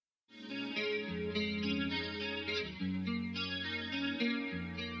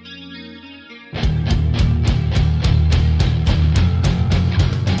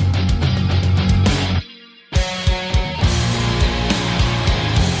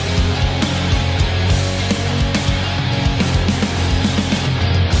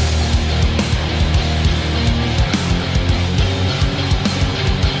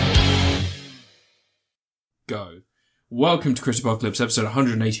Welcome to Chris Apocalypse, episode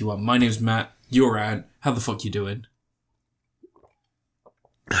 181. My name's Matt. You're Ant. How the fuck you doing?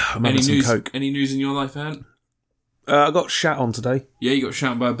 I'm having some Coke. Any news in your life, Ant? I got shat on today. Yeah, you got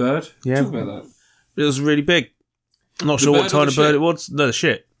shot by a bird? Yeah. Talk about that. It was really big. I'm not sure what kind of bird it was. No, the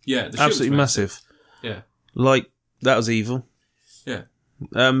shit. Yeah, the shit Absolutely was massive. Yeah. Like, that was evil. Yeah.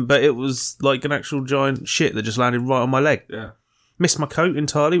 But it was like an actual giant shit that just landed right on my leg. Yeah. Missed my coat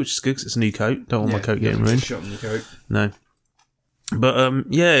entirely, which is good because it's a new coat. Don't want my coat getting ruined. Shot on the coat. No. But,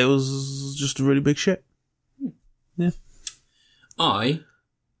 yeah, it was just a really big shit. Yeah. I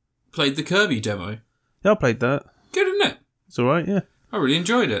played the Kirby demo. Yeah, I played that. Good, isn't it? It's alright, yeah. I really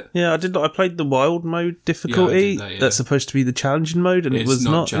enjoyed it. Yeah, I played the wild mode difficulty. Yeah, That's supposed to be the challenging mode, and it was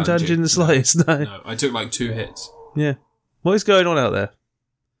not challenging in the slightest. No, I took like 2 hits. Yeah. What is going on out there?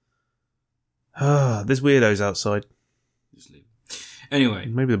 Ah, there's weirdos outside. Just leave. Anyway.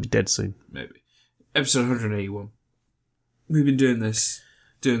 Maybe they'll be dead soon. Maybe. Episode 181. We've been doing this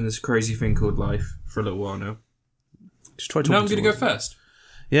crazy thing called life for a little while now. Just try talking. Now I'm going to go first.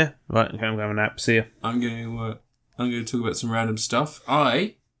 Yeah, right. Okay, I'm going to have a nap. See ya. I'm going to talk about some random stuff.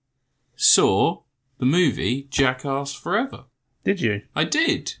 I saw the movie Jackass Forever. Did you? I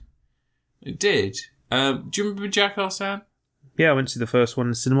did. Do you remember Jackass, Anne? Yeah, I went to see the first one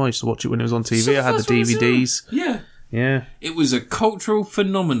in the cinema. I used to watch it when it was on TV. I had the DVDs. Yeah. Yeah. It was a cultural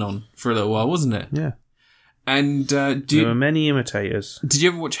phenomenon for a little while, wasn't it? Yeah. And there were many imitators. Did you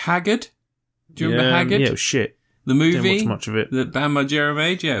ever watch Haggard? Do you remember Haggard? Yeah, it was shit. The movie? Didn't watch much of it. The band by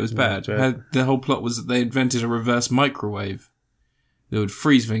Jeremy? Yeah, it was bad. The whole plot was that they invented a reverse microwave that would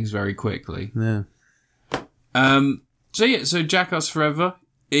freeze things very quickly. Yeah. So Jackass Forever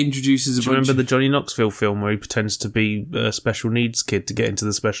introduces a bunch. Do you remember the Johnny Knoxville film where he pretends to be a special needs kid to get into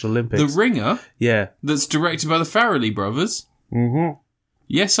the Special Olympics? The Ringer? Yeah. That's directed by the Farrelly brothers? Mm-hmm.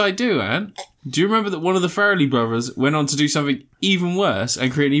 Yes, I do, Anne. Do you remember that one of the Farrelly brothers went on to do something even worse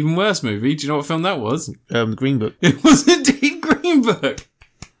and create an even worse movie? Do you know what film that was? The Green Book. It was indeed Green Book.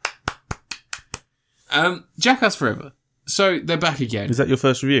 Jackass Forever. So they're back again. Is that your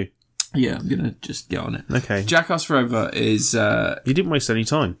first review? Yeah, I'm going to just get on it. Okay. Jackass Forever is... you didn't waste any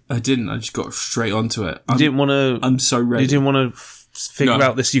time. I didn't. I just got straight onto it. You didn't want to... I'm so ready. You didn't want to figure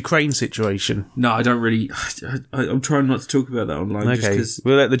out this Ukraine situation. No, I don't really... I'm trying not to talk about that online. Okay. Just 'cause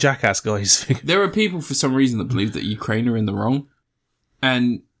we'll let the Jackass guys figure. There are people, for some reason, that believe that Ukraine are in the wrong.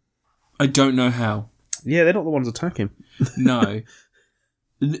 And I don't know how. Yeah, they're not the ones attacking. No.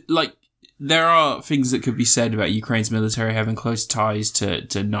 Like... There are things that could be said about Ukraine's military having close ties to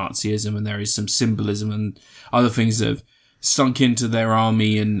Nazism, and there is some symbolism and other things that have sunk into their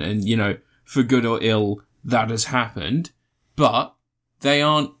army and, you know, for good or ill, that has happened. But they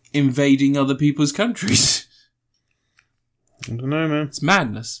aren't invading other people's countries. I don't know, man. It's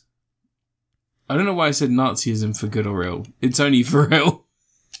madness. I don't know why I said Nazism for good or ill. It's only for ill.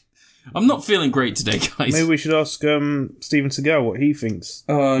 I'm not feeling great today, guys. Maybe we should ask Steven Seagal what he thinks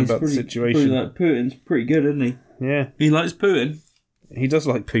about the situation. Putin's pretty good, isn't he? Yeah. He likes Putin. He does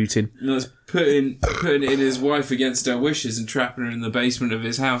like Putin. He likes putting in his wife against her wishes and trapping her in the basement of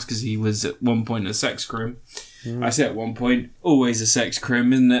his house because he was at one point a sex crim. I say at one point, always a sex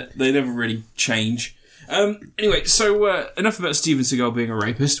crim, isn't it? They never really change. Anyway, so enough about Steven Seagal being a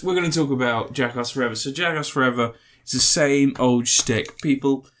rapist. We're going to talk about Jackass Forever. So Jackass Forever is the same old shtick.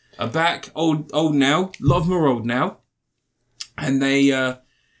 People are back, old now. A lot of them are old now, and they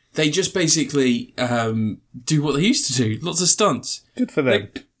just basically do what they used to do. Lots of stunts. Good for them.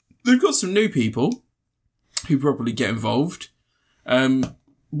 They've got some new people who probably get involved. One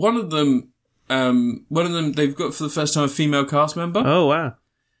of them, they've got for the first time a female cast member. Oh wow!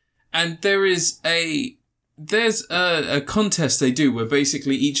 And there's a contest they do where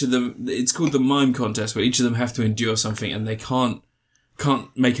basically each of them, it's called the mime contest, where each of them have to endure something and they can't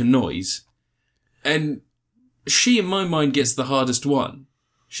make a noise. And she, in my mind, gets the hardest one.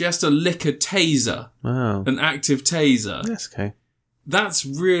 She has to lick a taser. Wow. An active taser. That's okay. That's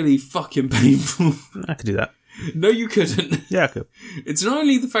really fucking painful. I could do that. No, you couldn't. Yeah, I could. It's not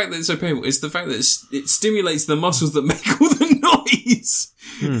only the fact that it's so painful, it's the fact that it stimulates the muscles that make all the noise.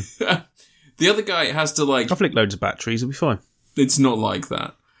 The other guy has to I'll flick loads of batteries, it'll be fine. It's not like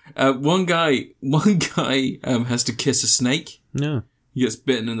that. One guy has to kiss a snake. No. He gets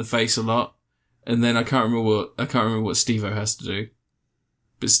bitten in the face a lot, and then I can't remember what Steve-O has to do,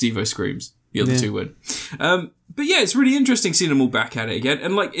 but Steve-O screams. The other two win. But yeah, it's really interesting seeing them all back at it again,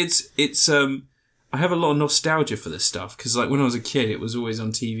 and like it's I have a lot of nostalgia for this stuff because like when I was a kid, it was always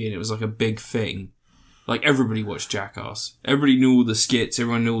on TV and it was like a big thing. Like everybody watched Jackass. Everybody knew all the skits.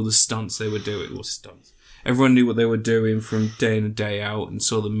 Everyone knew all the stunts they were doing. Everyone knew what they were doing from day in and day out, and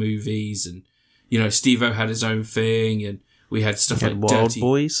saw the movies and. Steve-O had his own thing, and we had stuff like Wild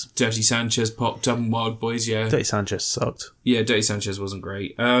Boys. Dirty Sanchez popped up, and Wild Boys, yeah. Dirty Sanchez sucked. Yeah, Dirty Sanchez wasn't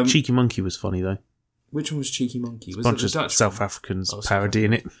great. Cheeky Monkey was funny, though. Which one was Cheeky Monkey? Was A bunch it of the Dutch South one? Africans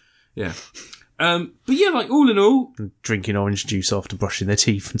parodying it. Yeah. But yeah, like, all in all... And drinking orange juice after brushing their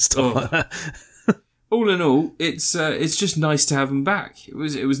teeth and stuff like that. All in all, it's just nice to have them back. It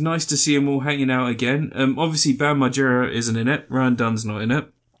was nice to see them all hanging out again. Obviously, Bam Margera isn't in it. Ryan Dunn's not in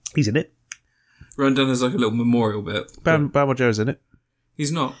it. He's in it. Ryan Dunn has like a little memorial bit. Bam Margera's in it.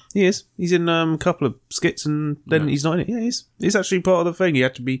 He's not. He is. He's in a couple of skits, and then he's not in it. Yeah, he is. He's actually part of the thing.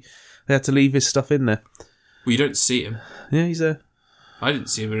 They had to leave his stuff in there. Well, you don't see him. Yeah, he's there. I didn't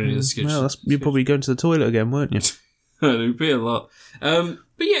see him in any of the skits. Well, you're probably going to the toilet again, weren't you? There'd be a lot.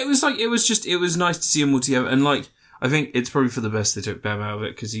 But yeah, it was nice to see them all together, and like, I think it's probably for the best they took Bam out of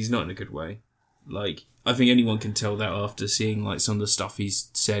it, because he's not in a good way. Like, I think anyone can tell that after seeing like some of the stuff he's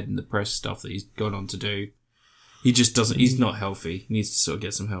said and the press stuff that he's gone on to do. He just doesn't, he's not healthy. He needs to sort of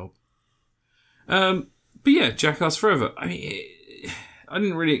get some help. But yeah, Jackass Forever. I mean, I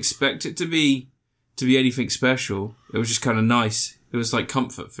didn't really expect it to be anything special. It was just kind of nice. It was like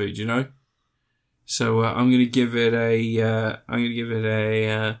comfort food, So I'm gonna give it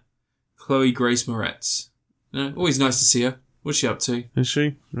a Chloe Grace Moretz. Always nice to see her. What's she up to? Is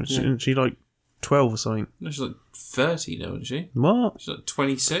she? Isn't she like 12 or something? No, she's like 30 now, isn't she? What? She's like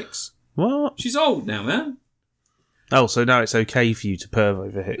 26. What? She's old now, man. Oh, so now it's okay for you to perv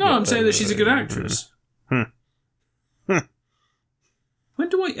over here? No, I'm saying that she's a good actress. When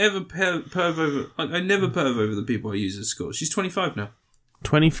do I ever perv over... I never perv over the people I use as scores. She's 25 now.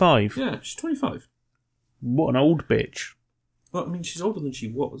 25? Yeah, she's 25. What an old bitch. Well, I mean, she's older than she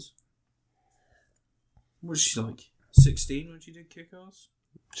was. What was she like? 16 when she did Kick-Ass?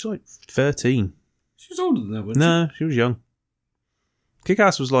 She's like 13. She was older than that, wasn't No, she was young.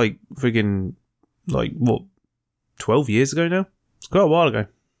 Kick-Ass was like friggin' 12 years ago now? It's quite a while ago.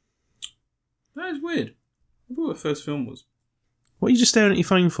 That is weird. I thought her first film was. What are you just staring at your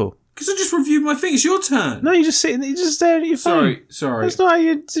phone for? Because I just reviewed my thing. It's your turn. No, you're just sitting there, you're just staring at your phone. Sorry. That's not how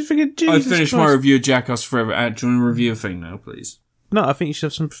you friggin' Jesus I finished my Christ. review of Jackass Forever. Do you want to review a thing now, please? No, I think you should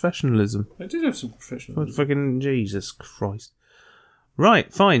have some professionalism. I did have some professionalism. Fucking Jesus Christ.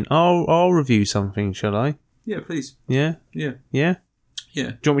 Right, fine. I'll review something, shall I? Yeah, please. Yeah? Yeah. Yeah?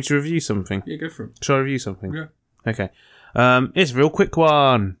 Yeah. Do you want me to review something? Yeah, go for it. Shall I review something? Yeah. Okay. It's a real quick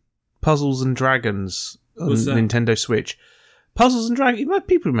one. Puzzles and Dragons on What's that? Nintendo Switch. Puzzles and Dragons.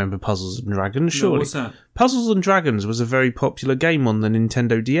 People remember Puzzles and Dragons, surely. No, what's that? Puzzles and Dragons was a very popular game on the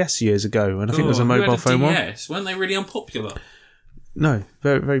Nintendo DS years ago, and I think it was a mobile phone one. Yes, weren't they really unpopular? No,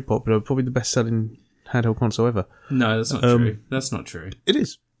 very, very popular. Probably the best-selling handheld console ever. No, that's not true. That's not true. It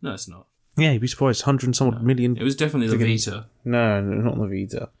is. No, it's not. Yeah, you'd be surprised. 100 and some odd million. It was definitely the Vita. No, not on the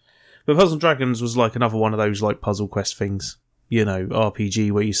Vita. But Puzzle and Dragons was like another one of those like Puzzle Quest things.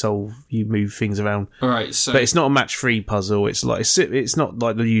 RPG where you move things around. All right, so But it's not a match-free puzzle. It's not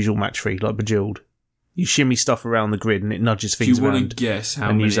like the usual match-free, like Bejeweled. You shimmy stuff around the grid and it nudges do things you want around. to guess how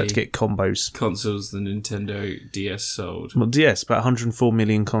and many use that to get combos. consoles the Nintendo DS sold? Well, DS, about 104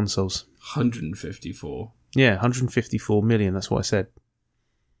 million consoles. 154. Yeah, 154 million, that's what I said.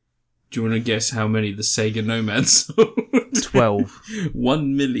 Do you want to guess how many the Sega Nomad sold? 12.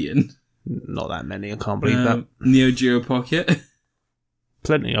 1 million. Not that many, I can't believe that. Neo Geo Pocket.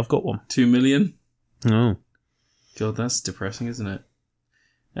 Plenty, I've got one. 2 million. Oh. God, that's depressing, isn't it?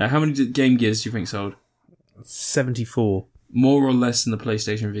 How many Game Gears do you think sold? 74. More or less than the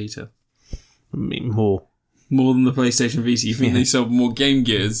PlayStation Vita? I mean, more. More than the PlayStation Vita? You think they sold more Game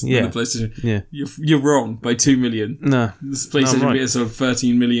Gears than the PlayStation? Yeah. You're wrong by 2 million. No. The PlayStation right. Vita sold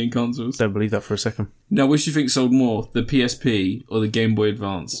 13 million consoles. Don't believe that for a second. Now, which do you think sold more? The PSP or the Game Boy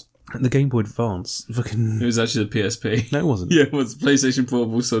Advance? The Game Boy Advance. Fucking. It was actually the PSP. No, it wasn't. Yeah, it was. PlayStation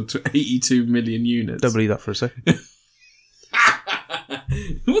Portable sold 82 million units. Don't believe that for a second.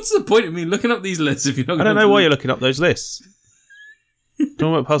 What's the point of me looking up these lists if you're not I going don't know why you're looking up those lists.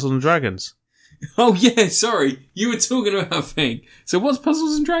 Talking about Puzzles and Dragons. Oh, yeah, sorry. You were talking about a thing. So what's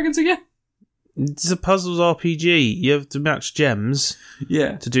Puzzles and Dragons again? It's a puzzles RPG. You have to match gems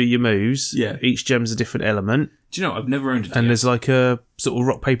Yeah. to do your moves. Yeah. Each gem's a different element. Do you know, I've never owned a DS. And there's like a sort of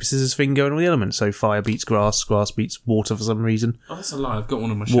rock, paper, scissors thing going on with the elements. So fire beats grass, grass beats water for some reason. Oh, that's a lie. I've got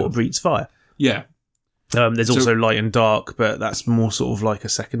one on my Water shelf. beats fire. Yeah. There's also light and dark, but that's more sort of like a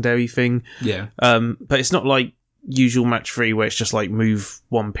secondary thing. Yeah. But it's not like usual match 3 where it's just like move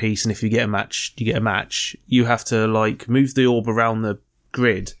one piece and if you get a match, you get a match. You have to like move the orb around the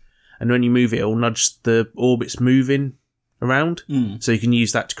grid, and when you move it, it'll nudge the orbits moving around. So you can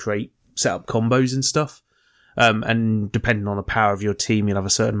use that to set up combos and stuff. And depending on the power of your team, you'll have a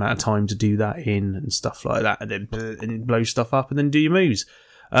certain amount of time to do that in and stuff like that, and then blow stuff up and then do your moves.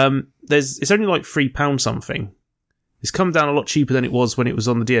 It's only like £3 something. It's come down a lot cheaper than it was when it was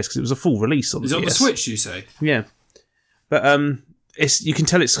on the DS because it was a full release on the DS. Is it on the Switch, you say? Yeah. But you can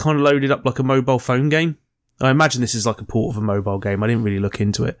tell it's kind of loaded up like a mobile phone game. I imagine this is like a port of a mobile game. I didn't really look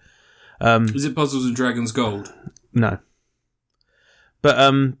into it. Is it Puzzles and Dragons Gold? No. But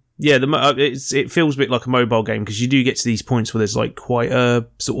yeah, it feels a bit like a mobile game because you do get to these points where there's like quite a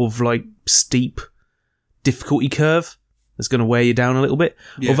sort of like steep difficulty curve that's going to wear you down a little bit.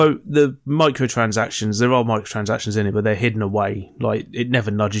 Yeah. Although the microtransactions, there are microtransactions in it, but they're hidden away. Like it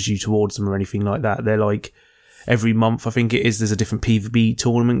never nudges you towards them or anything like that. They're like every month, I think it is, there's a different PvP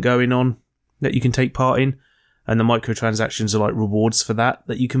tournament going on that you can take part in, and the microtransactions are like rewards for that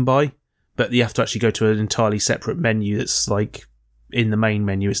you can buy. But you have to actually go to an entirely separate menu that's like in the main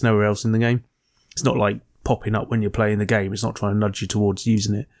menu. It's nowhere else in the game. It's not like popping up when you're playing the game. It's not trying to nudge you towards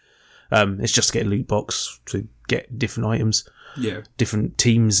using it. It's just to get a loot box to get different items, different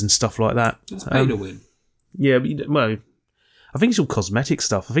teams and stuff like that. It's pay to win. Yeah, but, well, I think it's all cosmetic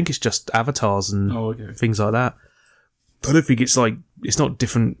stuff. I think it's just avatars and things like that. I don't think it's like, it's not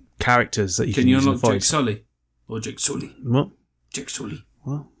different characters that you can use in the fight. Can you unlock Jake Sully? Or Jake Sully? What? Jake Sully.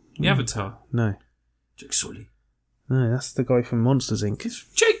 What? The Avatar. No. Jake Sully. No, that's the guy from Monsters, Inc. It's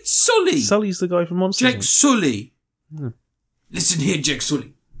Jake Sully! Sully's the guy from Monsters, Jake Inc. Sully! Hmm. Listen here, Jake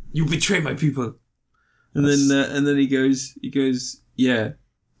Sully. You betray my people. And then he goes, yeah.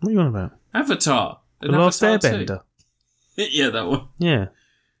 What are you on about? Avatar. The Last Airbender. Yeah, that one. Yeah.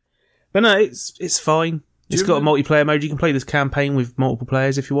 But no, it's fine. It's got a multiplayer mode. You can play this campaign with multiple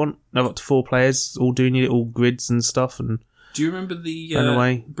players if you want. Have up to 4 players, all doing your little grids and stuff. And do you remember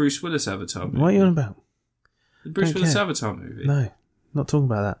the Bruce Willis Avatar movie? What are you on about? The Bruce Willis Avatar movie? No, not talking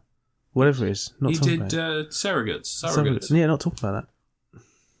about that. Whatever it is. Not talking about it. He did Surrogates. Yeah, not talking about that.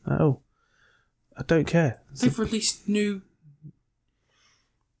 Oh. I don't care. They've released new...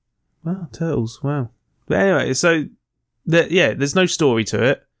 Wow, Turtles, wow. But anyway, so... there's no story to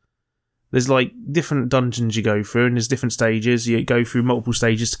it. There's like different dungeons you go through, and there's different stages. You go through multiple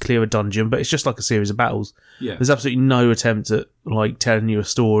stages to clear a dungeon, but it's just like a series of battles. Yeah. There's absolutely no attempt at like telling you a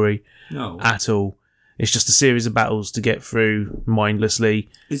story at all. It's just a series of battles to get through mindlessly.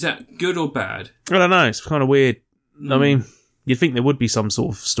 Is that good or bad? I don't know. It's kind of weird. I mean, you'd think there would be some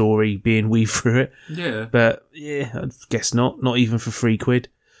sort of story being weaved through it. Yeah. But yeah, I guess not. Not even for £3.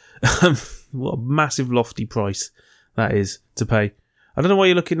 What a massive lofty price that is to pay. I don't know why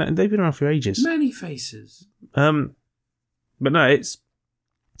you're looking at. They've been around for ages. Many faces. But no, it's.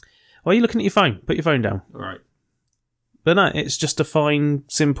 Why are you looking at your phone? Put your phone down. All right. But no, it's just a fine,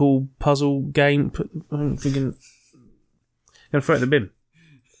 simple puzzle game. I'm thinking. Gonna throw it in the bin.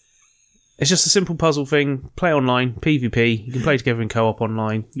 It's just a simple puzzle thing. Play online, PvP. You can play together in co-op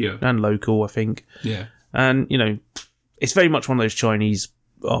online. Yeah. And local, I think. Yeah. And it's very much one of those Chinese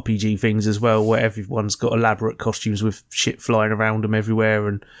RPG things as well, where everyone's got elaborate costumes with shit flying around them everywhere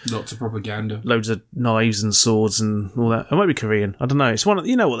and lots of propaganda, loads of knives and swords and all that. It might be Korean. I don't know. It's one of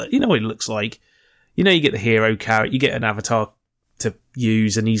what it looks like. You get the hero carrot. You get an avatar to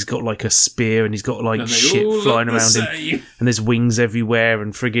use, and he's got like a spear, and he's got like shit flying around him, and there's wings everywhere,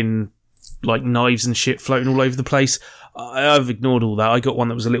 and friggin' like knives and shit floating all over the place. I've ignored all that. I got one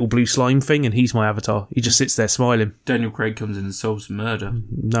that was a little blue slime thing, and he's my avatar. He just sits there smiling. Daniel Craig comes in and solves the murder.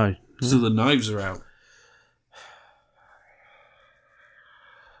 No. So the knives are out.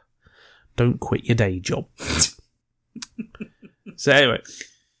 Don't quit your day job. So anyway,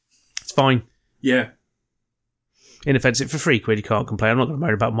 it's fine. Yeah. Inoffensive for £3. You can't complain. I'm not going to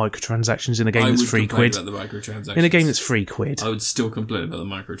moan about microtransactions in a game that's £3. About the microtransactions. In a game that's £3. I would still complain about the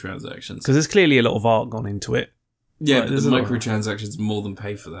microtransactions because there's clearly a lot of art gone into it. Yeah, but the microtransactions more than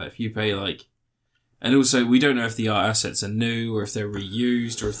pay for that. If you pay and also we don't know if the art assets are new or if they're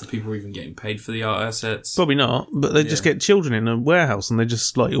reused or if the people are even getting paid for the art assets. Probably not, but they just get children in a warehouse and they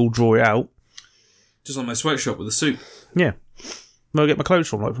just all draw it out. Just like my sweatshop with the soup. Yeah. Where I get my clothes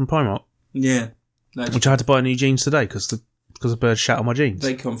from Primark. Yeah. Which I had to buy new jeans today because a bird shat on my jeans.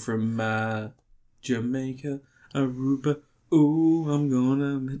 They come from Jamaica, Aruba. Ooh, I'm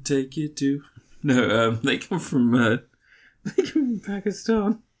gonna take you to... No, they come from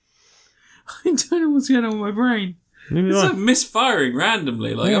Pakistan. I don't know what's going on with my brain. It's like misfiring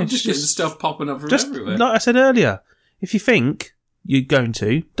randomly. I'm just getting stuff popping up from everywhere. Like I said earlier, if you think you're going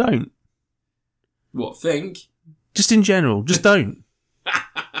to, don't. What, think? Just in general, just don't.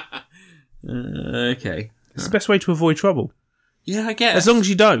 Okay. It's the best way to avoid trouble. Yeah, I guess. As long as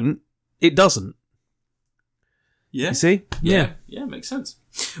you don't, it doesn't. Yeah. You see? Yeah, makes sense.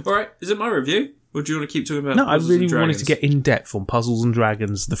 All right, is it my review? Or do you want to keep talking about No, I Puzzles really and Dragons? wanted to get in depth on Puzzles and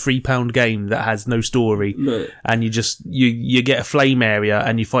Dragons, the £3 game that has no story, Look. and you get a flame area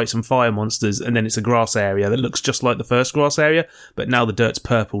and you fight some fire monsters, and then it's a grass area that looks just like the first grass area, but now the dirt's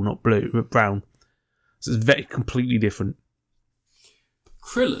purple, not brown. So it's very completely different.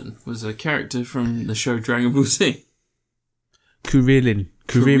 Krillin was a character from the show Dragon Ball Z. Kuririn.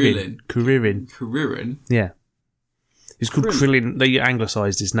 Yeah. He's called Krillin. They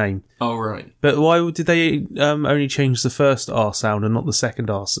anglicised his name. Oh, right. But why did they only change the first R sound and not the second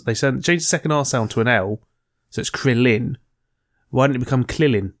R? They changed the second R sound to an L, so it's Krillin. Why didn't it become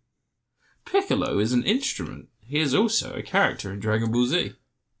Klillin? Piccolo is an instrument. He is also a character in Dragon Ball Z.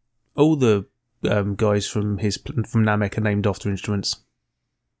 All the guys from Namek are named after instruments.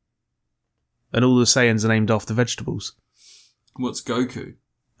 And all the Saiyans are named after vegetables. What's Goku?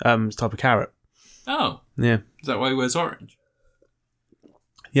 It's a type of carrot. Oh. Yeah. Is that why he wears orange?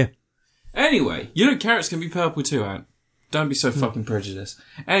 Yeah. Anyway, carrots can be purple too, Ant. Don't be so fucking prejudiced.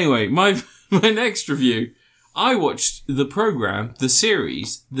 Anyway, my next review, I watched the programme, the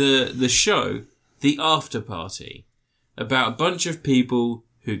series, the show, The After Party, about a bunch of people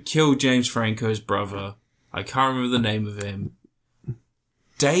who killed James Franco's brother. I can't remember the name of him.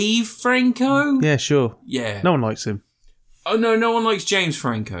 Dave Franco? Yeah, sure. Yeah. No one likes him. Oh, no one likes James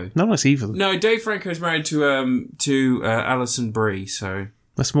Franco. No one likes either of them. No, Dave Franco's married to Alison Brie, so...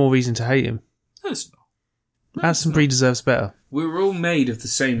 That's more reason to hate him. No, it's not. Alison Brie deserves better. We're all made of the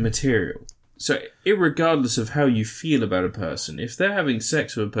same material. So, irregardless of how you feel about a person, if they're having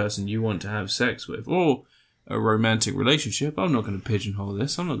sex with a person you want to have sex with, or a romantic relationship, I'm not going to pigeonhole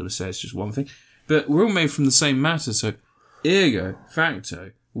this, I'm not going to say it's just one thing, but we're all made from the same matter, so ergo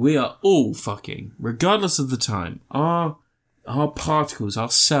facto, we are all fucking, regardless of the time. Our particles,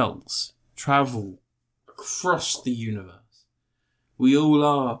 our cells, travel across the universe. We all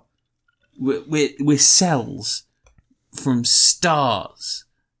are. We're cells from stars.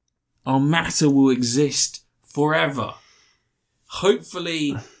 Our matter will exist forever.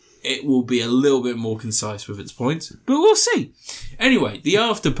 Hopefully, it will be a little bit more concise with its points, but we'll see. Anyway, The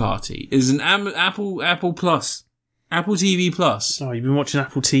After Party is an Apple Plus. Apple TV Plus. Oh, you've been watching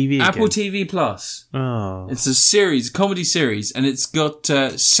Apple TV again? Apple TV Plus. Oh. It's a comedy series, and it's got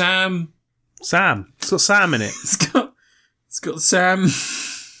Sam. Sam. It's got Sam in it. It's got Sam.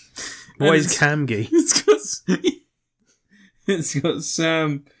 Why is Camgy? It's got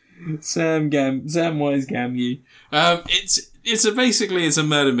Sam Wise Gamgee. It's a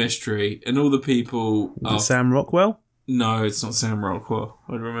murder mystery, and all the people Is it Sam Rockwell? No, it's not Sam Rockwell.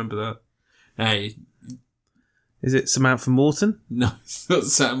 I'd remember that. Hey. Is it Samantha Morton? No, it's not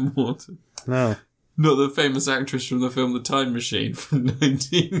Sam Morton. No. Not the famous actress from the film The Time Machine from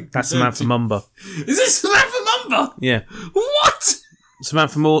 19... That's Samantha Mumba. Is it Samantha Mumba? Yeah. What?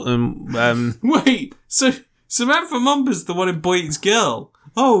 Samantha Morton... Wait, so Samantha Mumba's the one in Boy Eats Girl?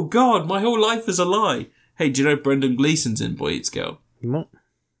 Oh, God, my whole life is a lie. Hey, do you know Brendan Gleeson's in Boy Eats Girl? What?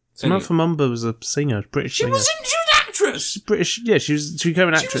 Samantha Mumba was a singer, British singer. She was an actress! British, yeah, she became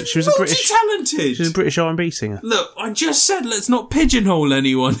an actress. She was a British... talented. She was a British R&B singer. Look, I just said let's not pigeonhole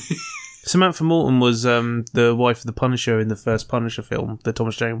anyone. Samantha Morton was the wife of the Punisher in the first Punisher film, the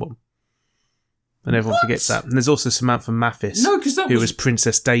Thomas Jane one. And everyone forgets that. And there's also Samantha Mathis, who was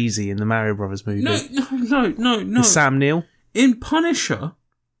Princess Daisy in the Mario Brothers movie. No. With Sam Neill. In Punisher,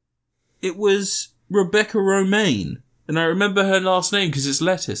 it was Rebecca Romaine. And I remember her last name because it's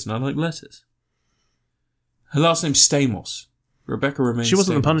lettuce, and I like lettuce. Her last name's Stamos. Rebecca Romaine. She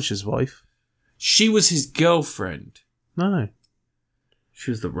wasn't Stamos. the Punisher's wife. She was his girlfriend. No. She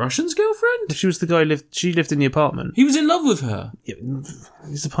was the Russian's girlfriend? She was the guy she lived in the apartment. He was in love with her. Yeah,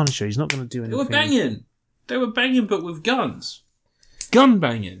 he's the Punisher. He's not going to do anything. They were banging, but with guns. Gun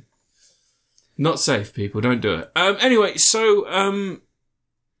banging. Not safe, people. Don't do it. Anyway, so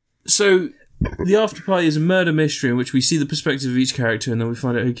The After Party is a murder mystery in which we see the perspective of each character and then we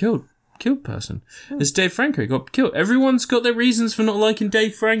find out who killed the person. It's Dave Franco got killed. Everyone's got their reasons for not liking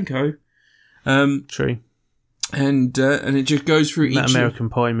Dave Franco. True. And it just goes through that each... American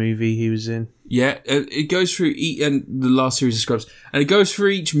Pie movie he was in. Yeah, it goes through and the last series of Scrubs, and it goes through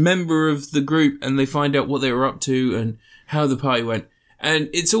each member of the group, and they find out what they were up to and how the party went, and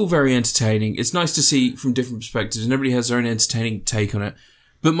it's all very entertaining. It's nice to see from different perspectives, and everybody has their own entertaining take on it.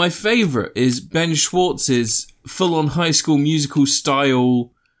 But my favourite is Ben Schwartz's full-on High School Musical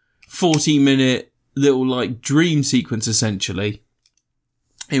style, 40-minute little dream sequence essentially,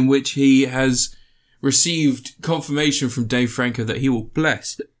 in which he has received confirmation from Dave Franco that he will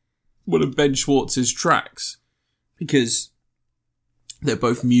bless one of Ben Schwartz's tracks because they're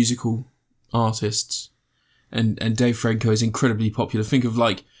both musical artists and Dave Franco is incredibly popular. Think of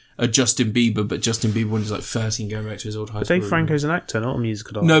a Justin Bieber, but Justin Bieber when he's like 13 going back to his old high school. Dave Franco's an actor, not a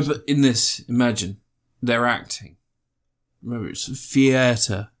musical artist. No, but in this, imagine, they're acting. Remember, it's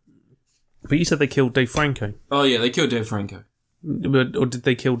theatre. But you said they killed Dave Franco. Oh yeah, they killed Dave Franco. Or did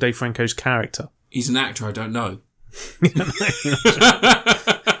they kill Dave Franco's character? He's an actor, I don't know. He's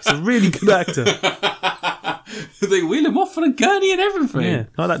a really good actor. They wheel him off on a gurney and everything. Yeah,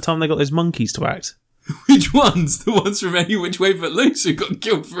 like that time they got those monkeys to act. Which ones? The ones from Any Which Way But Loose who got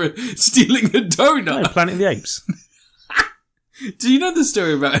killed for stealing a donut? No, Planet of the Apes. Do you know the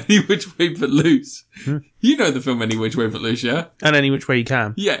story about Any Which Way But Loose? You know the film Any Which Way But Loose, yeah? And Any Which Way You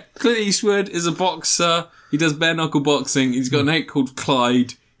Can. Yeah. Clint Eastwood is a boxer. He does bare knuckle boxing. He's got an mate called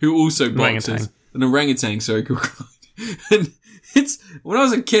Clyde, who also boxes. Orangutan. An orangutan, sorry, called Clyde. And when I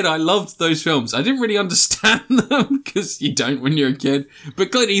was a kid, I loved those films. I didn't really understand them, because you don't when you're a kid.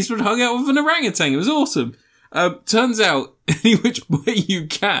 But Clint Eastwood hung out with an orangutan. It was awesome. Turns out, Any Which Way You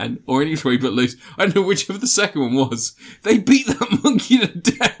Can, or Any Which Way But Loose, I don't know whichever the second one was, they beat that monkey to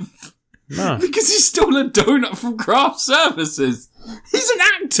death. No. Because he stole a donut from craft services. He's an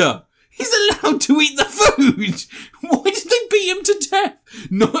actor. He's allowed to eat the food. Why did they beat him to death?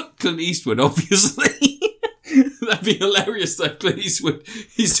 Not Clint Eastwood, obviously. That'd be hilarious though. Clint Eastwood,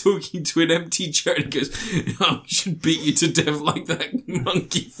 he's talking to an empty chair and he goes, I should beat you to death like that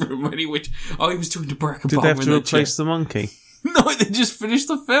monkey from Any Which... Oh, he was talking to Barack Obama. Did they have to replace the monkey? No, they just finished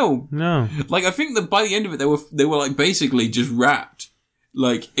the film. No. Like, I think that by the end of it, they were like basically just wrapped.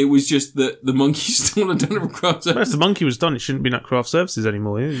 Like, it was just that the monkey stole a donut from craft services. Well, if the monkey was done, it shouldn't be at craft services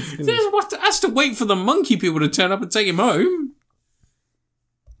anymore. Has to wait for the monkey people to turn up and take him home.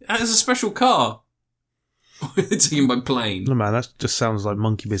 That is a special car. Take him by plane. No, man, that just sounds like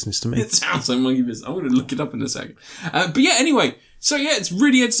monkey business to me. It sounds like monkey business. I'm going to look it up in a second. But yeah, anyway. So yeah, it's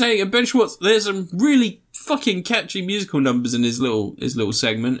really entertaining. And Ben Schwartz, there's some really fucking catchy musical numbers in his little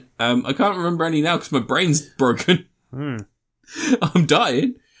segment. I can't remember any now because my brain's broken. I'm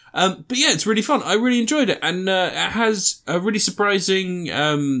dying. But yeah, it's really fun. I really enjoyed it. And it has a really surprising it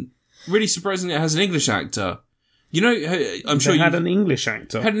has an English actor. You know, I'm sure you had an English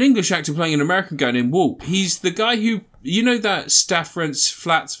actor. Had an English actor playing an American guy named Walt. He's the guy who, you know, that staff rents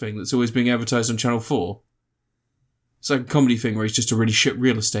flats thing that's always being advertised on Channel 4. It's like a comedy thing where he's just a really shit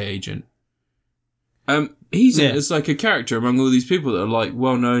real estate agent. He's in it as like a character among all these people that are like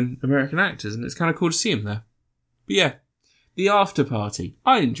well-known American actors, and it's kind of cool to see him there. But yeah, the after party.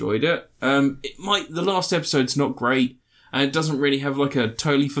 I enjoyed it. The last episode's not great. And it doesn't really have like a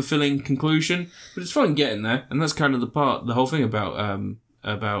totally fulfilling conclusion, but it's fun getting there. And that's kind of the whole thing about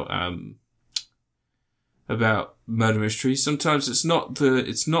murder mysteries. Sometimes it's not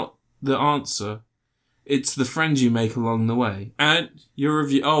the answer. It's the friends you make along the way. And your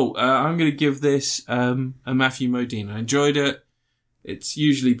review, I'm going to give this, a Matthew Modine. I enjoyed it. It's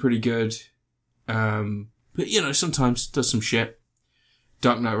usually pretty good. But you know, sometimes it does some shit.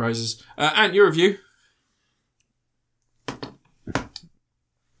 Dark Knight Rises. And your review.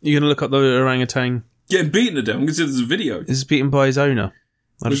 You're going to look up the orangutan? Getting beaten to death. I'm going to see there's a video. This is beaten by his owner.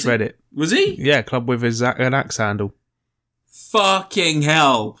 I just read it. Was he? Yeah, club with an axe handle. Fucking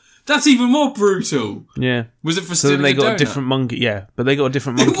hell. That's even more brutal. Yeah. Was it for stealing a donut? So then they got a different monkey. Yeah, but they got a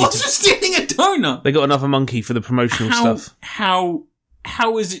different monkey. It was for stealing a donut. They got another monkey for the promotional stuff. How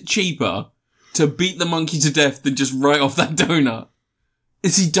is it cheaper to beat the monkey to death than just write off that donut?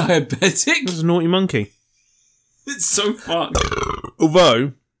 Is he diabetic? It was a naughty monkey. It's so fun.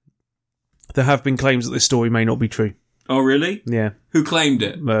 Although, there have been claims that this story may not be true. Oh, really? Yeah. Who claimed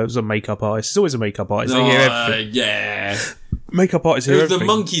it? It was a makeup artist. It's always a makeup artist. They hear everything. Yeah. Makeup artists hear It was everything.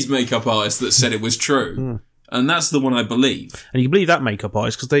 the monkey's makeup artist that said it was true. And that's the one I believe. And you believe that makeup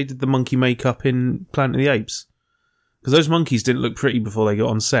artist because they did the monkey makeup in Planet of the Apes. Because those monkeys didn't look pretty before they got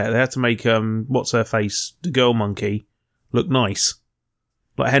on set. They had to make, what's-her-face, the girl monkey, look nice.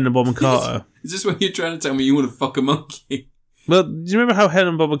 Like Helen Bonham Carter. Is this when you're trying to tell me you want to fuck a monkey? Well, do you remember how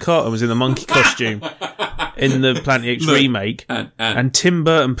Helen Bonham Carter was in the monkey costume in the Planet of the Apes remake? And Tim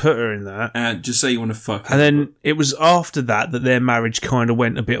Burton put her in that. And just say you want to fuck her. And then it was after that their marriage kind of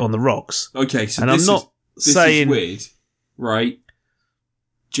went a bit on the rocks. Okay, so and this saying is weird, right?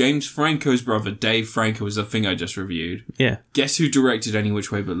 James Franco's brother, Dave Franco, was the thing I just reviewed. Yeah. Guess who directed Any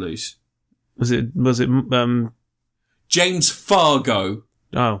Which Way But Loose? Was it James Fargo.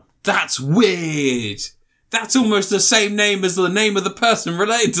 Oh. That's weird. That's almost the same name as the name of the person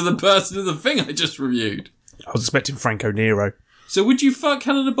related to the person in the thing I just reviewed. I was expecting Franco Nero. So would you fuck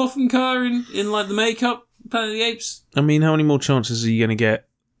Helena Bonham Carter in like the makeup Planet of the Apes? I mean, how many more chances are you going to get?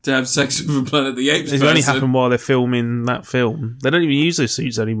 To have sex with a Planet of the Apes It's only happened while they're filming that film. They don't even use those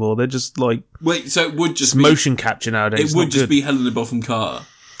suits anymore. They're just like... Wait, so it would just be... motion capture nowadays. It would just be Helena Bonham Carter.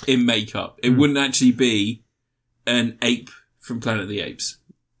 in makeup. It wouldn't actually be an ape from Planet of the Apes.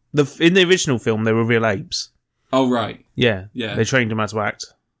 In the original film, they were real apes. Oh, right. Yeah. Yeah. They trained them how to act.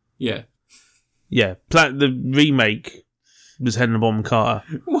 Yeah. Yeah. The remake was Helena Bonham Carter.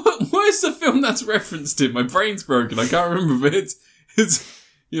 What is the film that's referenced in? My brain's broken. I can't remember, but it's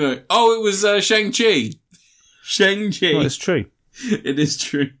it was Shang-Chi. Shang-Chi. Oh, it's true. It is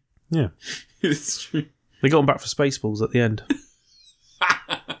true. Yeah. It's true. They got them back for Spaceballs at the end.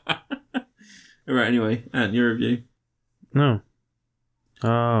 Alright, anyway, Ant, your review. No.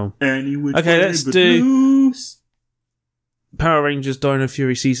 Oh. Okay, let's do Power Rangers Dino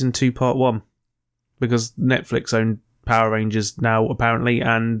Fury Season 2 Part 1. Because Netflix own Power Rangers now, apparently,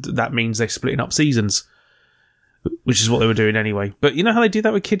 and that means they're splitting up seasons. Which is what they were doing anyway. But you know how they do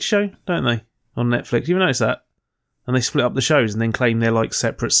that with Kids Show, don't they? On Netflix. You ever notice that? And they split up the shows and then claim they're like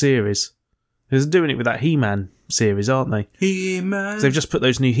separate series. They're doing it with that He-Man series, aren't they? He-Man. So they've just put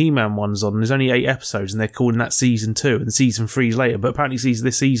those new He-Man ones on. There's only 8 episodes and they're calling that Season 2 and Season 3's later. But apparently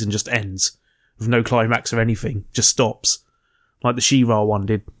this season just ends with no climax or anything. Just stops. Like the She-Ra one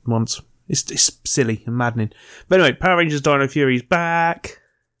did once. It's silly and maddening. But anyway, Power Rangers Dino Fury is back.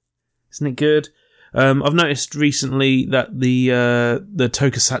 Isn't it good? I've noticed recently that the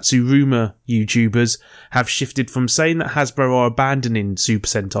Tokusatsu Rumor YouTubers have shifted from saying that Hasbro are abandoning Super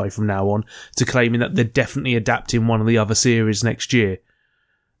Sentai from now on to claiming that they're definitely adapting one of the other series next year.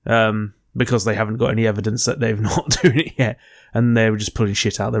 Because they haven't got any evidence that they're not doing it yet. And they're just pulling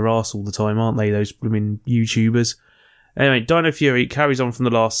shit out their arse all the time, aren't they, those blooming YouTubers? Anyway, Dino Fury carries on from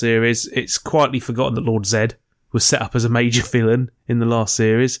the last series. It's quietly forgotten that Lord Zed was set up as a major villain in the last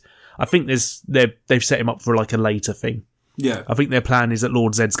series. I think they've set him up for like a later thing. Yeah. I think their plan is that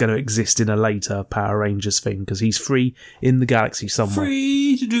Lord Zed's going to exist in a later Power Rangers thing because he's free in the galaxy somewhere.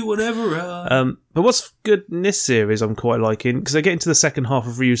 Free to do whatever. But what's good in this series I'm quite liking, because they get into the second half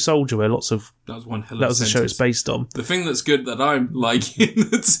of Ryu Soldier where lots of... That was one hell of That a was the show it's based on. The thing that's good that I'm liking...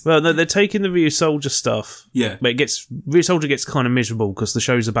 Well, no, they're taking the Ryu Soldier stuff. Yeah. But Ryu Soldier gets kind of miserable because the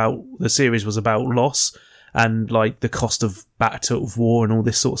series was about loss and like the cost of battle of war and all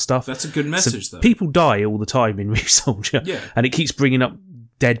this sort of stuff. That's a good message, though. People die all the time in Ryu Soldier. Yeah. And it keeps bringing up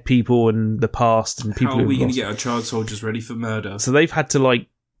dead people and the past and people. How are we going to get our child soldiers ready for murder? So they've had to like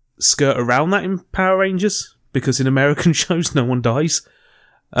skirt around that in Power Rangers because in American shows no one dies.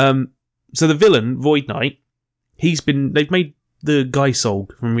 So the villain, Void Knight, they've made the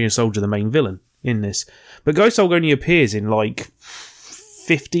Gaisolg from Ryu Soldier the main villain in this. But Gaisolg only appears in like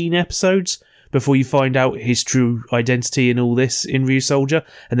 15 episodes before you find out his true identity and all this in Ryu Soldier,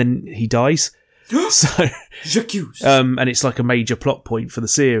 and then he dies. So, and it's like a major plot point for the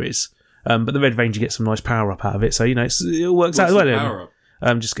series. But the Red Ranger gets some nice power up out of it, so it all works out well.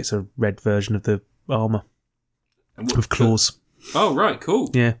 Just gets a red version of the armour with claws. Oh, right, cool.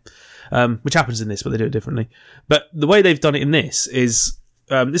 Yeah, which happens in this, but they do it differently. But the way they've done it in this is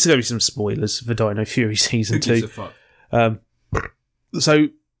this is going to be some spoilers for Dino Fury Season 2. Who gives a fuck? So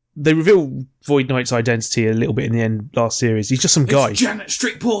they reveal Void Knight's identity a little bit in the end last series. He's just some guy. It's Janet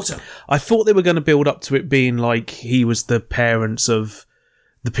Street Porter. I thought they were going to build up to it being like he was the parents of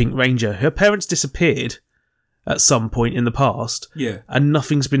the Pink Ranger. Her parents disappeared at some point in the past. Yeah. And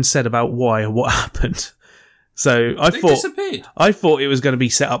nothing's been said about why or what happened. So They disappeared. I thought it was going to be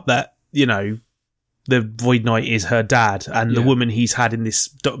set up that, the Void Knight is her dad and the woman he's had in this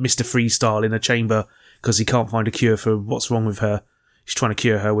Mr. Freestyle in a chamber because he can't find a cure for what's wrong with her. He's trying to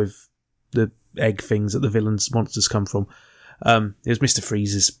cure her with the egg things that the villain's monsters come from. It was Mr.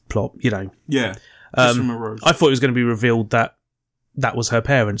 Freeze's plot, Yeah. From a rose. I thought it was going to be revealed that was her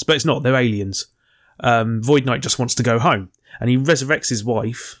parents, but it's not. They're aliens. Void Knight just wants to go home. And he resurrects his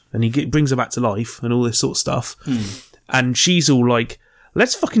wife, and he brings her back to life, and all this sort of stuff. And she's all like,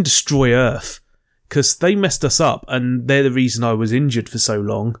 let's fucking destroy Earth, because they messed us up, and they're the reason I was injured for so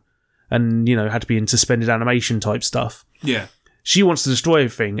long, and, had to be in suspended animation type stuff. Yeah. She wants to destroy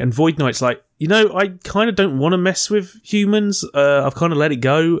everything, and Void Knight's like, I kind of don't want to mess with humans. I've kind of let it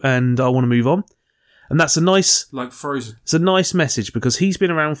go, and I want to move on. And that's a nice... Like Frozen. It's a nice message, because he's been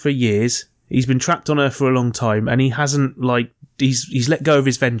around for years. He's been trapped on Earth for a long time, and he hasn't, he's let go of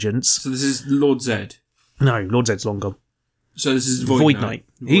his vengeance. So this is Lord Zed? No, Lord Zed's long gone. So this is Void Knight.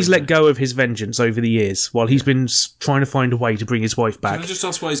 He's let go of his vengeance over the years, while he's been trying to find a way to bring his wife back. Can I just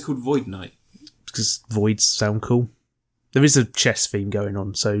ask why he's called Void Knight? Because voids sound cool. There is a chess theme going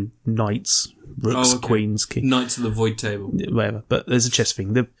on, so knights, rooks, queens, kings. Knights of the Void Table. Whatever, but there's a chess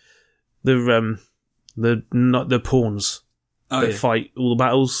theme. The pawns that fight all the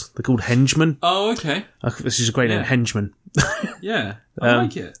battles, they're called henchmen. Oh, okay. This is a great name, henchmen. Yeah, I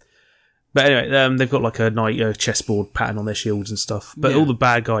like it. But anyway, they've got like a chessboard pattern on their shields and stuff. But all the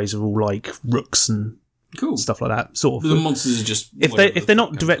bad guys are all like rooks and stuff like that. Sort of. The monsters are just if they're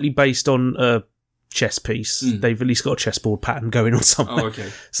not directly based on a chess piece, they've at least got a chessboard pattern going on somewhere. Oh, okay.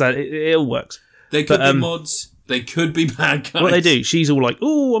 So it all works. They could be mods. They could be bad guys. What they do, she's all like,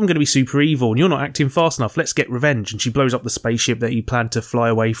 "Oh, I'm going to be super evil, and you're not acting fast enough. Let's get revenge." And she blows up the spaceship that he planned to fly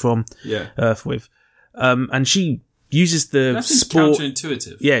away from Earth with. And she uses the spore.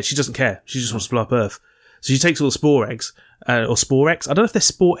 Counterintuitive. Yeah, she doesn't care. She just wants to blow up Earth. So she takes all the spore eggs, or spore eggs. I don't know if they're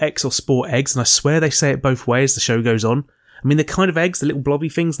spore eggs or spore eggs, and I swear they say it both ways as the show goes on. I mean, they're kind of eggs, the little blobby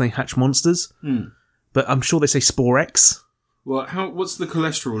things, and they hatch monsters. But I'm sure they say spore eggs. Well, what's the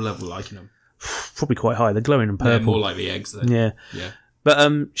cholesterol level like in them? Probably quite high. They're glowing and purple. Yeah, more like the eggs, then. Yeah.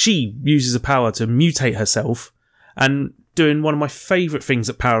 But she uses a power to mutate herself, and doing one of my favourite things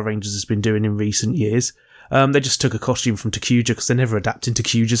that Power Rangers has been doing in recent years. They just took a costume from Takuja because they're never adapting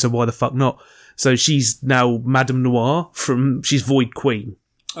Takuja, so why the fuck not? So she's now Madame Noir she's Void Queen.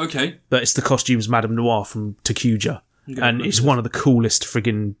 Okay. But it's the costume's Madame Noir from Takuja. And it's one of the coolest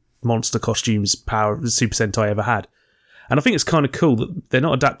friggin' monster costumes Super Sentai ever had. And I think it's kind of cool that they're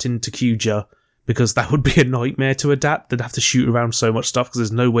not adapting Takuja because that would be a nightmare to adapt. They'd have to shoot around so much stuff because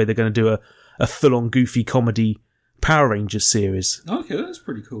there's no way they're going to do a full-on goofy comedy Power Rangers series. Okay, that's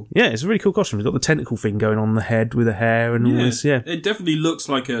pretty cool. Yeah, it's a really cool costume. It's got the tentacle thing going on the head with the hair and all this. Yeah, it definitely looks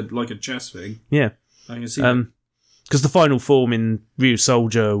like a chess thing. Yeah, I can see that. Because the final form in Ryu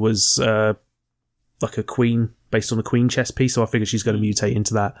Soldier was like a queen, based on a queen chess piece, so I figured she's going to mutate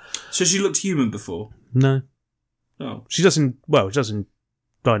into that. So she looked human before? No. Oh. She doesn't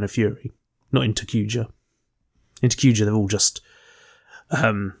Dino Fury, not in Takuja. In Takuja, they're all just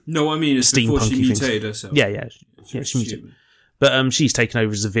no, I mean it's before she mutated herself. Yeah, she mutated. But she's taken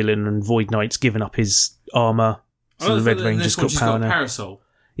over as a villain, and Void Knight's given up his armour, so the Red Ranger's got power now. Parasol.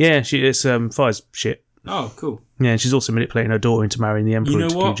 Yeah, it's fires shit. Oh, cool. Yeah, she's also manipulating her daughter into marrying the Emperor in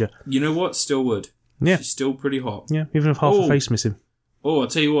Takuja. You know what? Still would. Yeah. She's still pretty hot. Yeah, even if half her face missing. Oh, I'll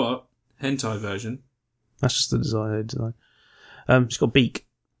tell you what. Hentai version. That's just the design. She's got a beak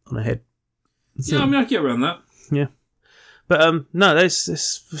on her head. Yeah, I mean, I can get around that. Yeah. But, no, this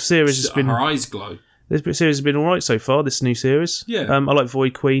series has been... Her eyes glow. This series has been alright so far, this new series. Yeah. I like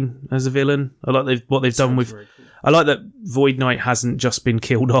Void Queen as a villain. I like what they've done with... Cool. I like that Void Knight hasn't just been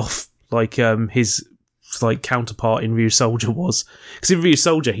killed off like his counterpart in Ryu Soldier was. Because in Ryu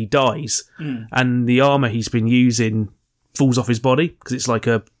Soldier, he dies, and the armour he's been using falls off his body, because it's like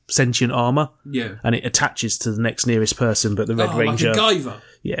a sentient armour. Yeah. And it attaches to the next nearest person, but the Red Ranger... like a Guyver.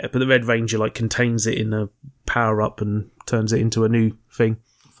 Yeah, but the Red Ranger contains it in a power-up and turns it into a new thing.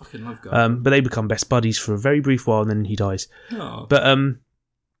 I fucking love Guyver. But they become best buddies for a very brief while, and then he dies. Oh. But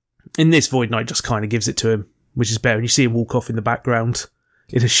in this, Void Knight just kind of gives it to him, which is better. And you see him walk off in the background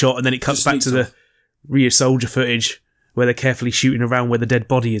in a shot, and then it cuts back to the Ryu Soldier footage where they're carefully shooting around where the dead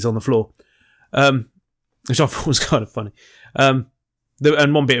body is on the floor, which I thought was kind of funny.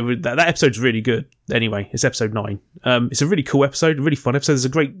 And one bit of that episode's really good. Anyway, it's episode 9. It's a really cool episode, a really fun episode. There's a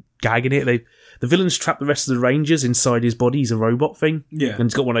great gag in it. The villains trap the rest of the Rangers inside his body. He's a robot thing. Yeah. And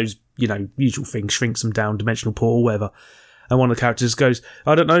he's got one of those, usual things, shrinks them down, dimensional portal, whatever. And one of the characters goes,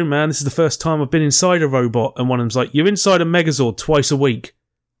 I don't know, man, this is the first time I've been inside a robot. And one of them's like, you're inside a Megazord twice a week.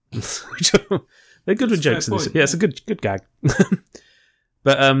 They're good with jokes in this. Yeah, it's a good gag.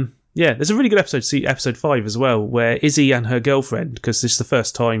 But, yeah, there's a really good episode, episode 5 as well, where Izzy and her girlfriend, because this is the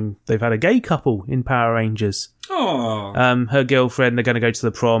first time they've had a gay couple in Power Rangers. Oh. Her girlfriend, they're going to go to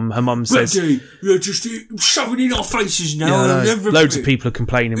the prom. Her mum says... You're just shoving in our faces now. Yeah, loads of people are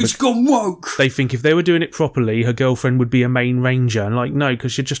complaining. It's gone woke. They think if they were doing it properly, her girlfriend would be a main ranger. And no,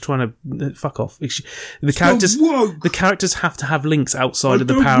 because you're just trying to... Fuck off. The characters have to have links outside of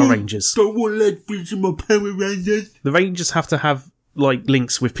the Power Rangers. Don't want lesbians in my Power Rangers. The Rangers have to have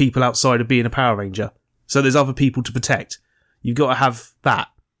links with people outside of being a Power Ranger. So there's other people to protect. You've got to have that.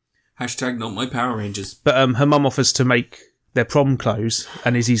 Hashtag not my Power Rangers. But her mum offers to make their prom clothes,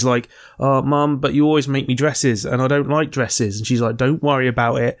 and Izzy's like, oh, Mum, but you always make me dresses, and I don't like dresses. And she's like, don't worry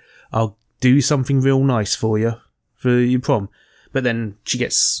about it. I'll do something real nice for you, for your prom. But then she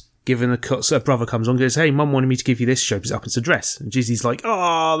gets given her brother comes on and goes, hey, Mum wanted me to give you this. She opens it up, it's a dress. And Izzy's like,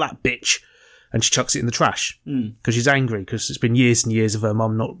 oh, that bitch. And she chucks it in the trash because she's angry because it's been years and years of her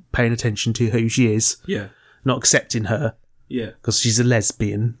mum not paying attention to who she is. Yeah. Not accepting her. Yeah. Because she's a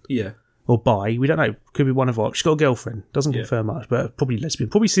lesbian. Yeah. Or bi. We don't know. Could be one of our... She's got a girlfriend. Doesn't confirm much, but probably lesbian.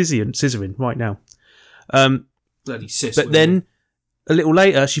 Probably scissoring right now. Bloody cis. But then, a little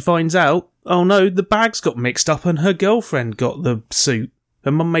later, she finds out, oh no, the bags got mixed up and her girlfriend got the suit.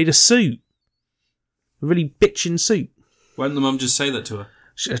 Her mum made a suit. A really bitchin' suit. Why didn't the mum just say that to her?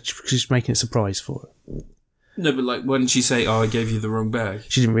 She's making a surprise for her. No, but like, when did she say, "Oh, I gave you the wrong bag"?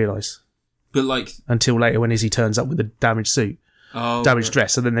 She didn't realise. But like, until later when Izzy turns up with a damaged suit, damaged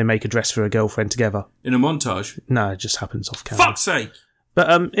dress, and then they make a dress for her girlfriend together in a montage. No, it just happens off camera. Fuck's sake!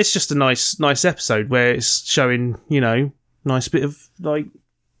 But it's just a nice episode where it's showing, nice bit of like.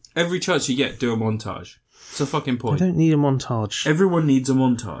 Every chance you get, do a montage. It's a fucking point. I don't need a montage. Everyone needs a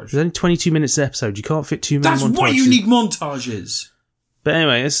montage. There's only 22 minutes an episode. You can't fit too many montages. That's why you need montages. But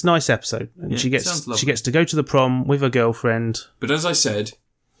anyway, it's a nice episode. And she gets to go to the prom with her girlfriend. But as I said,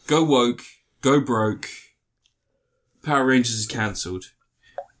 go woke, go broke. Power Rangers is cancelled.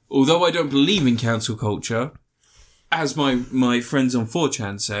 Although I don't believe in cancel culture, as my friends on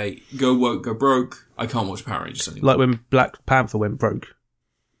 4chan say, go woke, go broke, I can't watch Power Rangers anymore. Like when Black Panther went broke.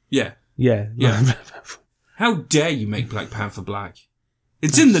 Yeah. Yeah. How dare you make Black Panther black?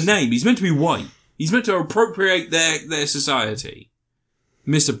 It's in the name. He's meant to be white. He's meant to appropriate their society.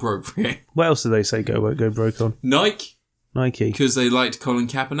 Misappropriate. What else do they say go broke on? Nike. Because they liked Colin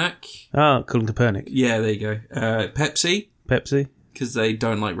Kaepernick. Ah, Colin Kaepernick. Yeah, there you go. Pepsi. Because they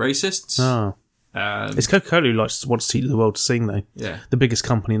don't like racists. Oh. It's Coca-Cola who wants to teach the world to sing, though. Yeah. The biggest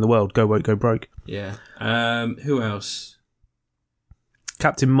company in the world. Go woke, go broke. Yeah. Who else?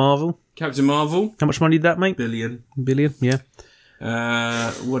 Captain Marvel. How much money did that make? Billion, yeah.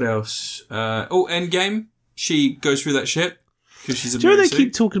 What else? Endgame. She goes through that shit because she's a Do you know they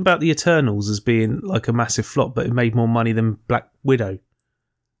keep talking about the Eternals as being like a massive flop, but it made more money than Black Widow?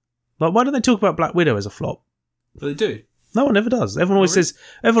 Like, why don't they talk about Black Widow as a flop? But they do. No one ever does. Everyone always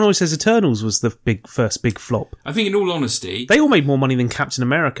says Eternals was the first big flop. I think, in all honesty, they all made more money than Captain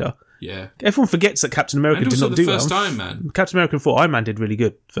America. Yeah. Everyone forgets that Captain America did not do well. And also the first Iron Man. Captain America 4, Iron Man did really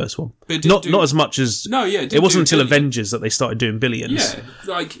good, first one. But not as much as... No, yeah. It wasn't until Avengers that they started doing billions.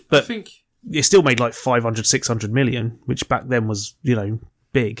 Yeah, I think... It still made like 500, 600 million, which back then was,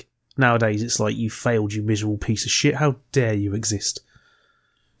 big. Nowadays, it's like, you failed, you miserable piece of shit. How dare you exist?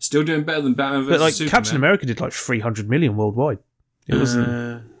 Still doing better than Batman vs. Superman. Captain America did like 300 million worldwide. It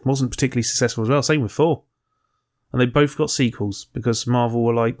wasn't particularly successful as well. Same with 4. And they both got sequels because Marvel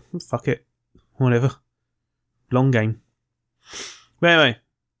were like, fuck it, whatever. Long game. But anyway,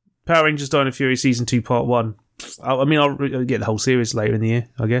 Power Rangers Dino Fury Season 2 Part 1. I'll get the whole series later in the year,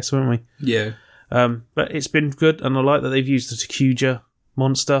 I guess, won't we? Yeah. But it's been good, and I like that they've used the Takuja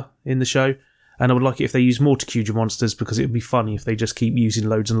monster in the show. And I would like it if they use more Takuja monsters because it would be funny if they just keep using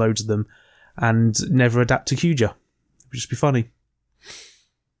loads and loads of them and never adapt Takuja. It would just be funny.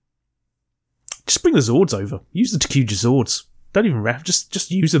 Just bring the Zords over. Use the Takuja Zords. Don't even ref.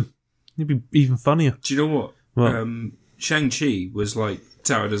 Just use them. It'd be even funnier. Do you know what? Shang-Chi was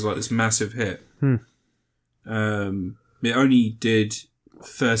touted as this massive hit. It only did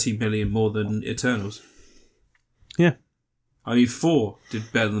 30 million more than Eternals. Yeah. I mean, 4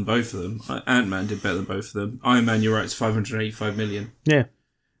 did better than both of them. Ant-Man did better than both of them. Iron Man, you're right, it's 585 million. Yeah.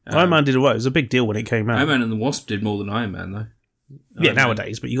 Iron Man did well. It was a big deal when it came out. Ant-Man and the Wasp did more than Iron Man, though. Yeah,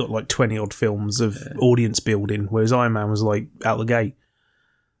 nowadays, but you got 20-odd films of audience building, whereas Iron Man was out the gate.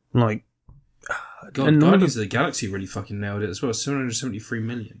 God, Guardians of the Galaxy really fucking nailed it as well. 773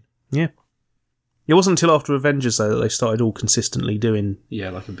 million. Yeah. It wasn't until after Avengers, though, that they started all consistently doing... Yeah,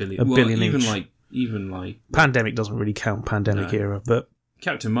 like a billion. Billion each. Pandemic doesn't really count, pandemic era, but...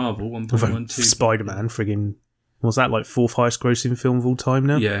 Captain Marvel, 1.12... Spider-Man, friggin'... Was that 4th highest grossing film of all time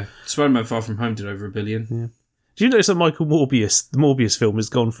now? Yeah. Spider-Man Far From Home did over $1 billion. Yeah. Do you notice that the Morbius film has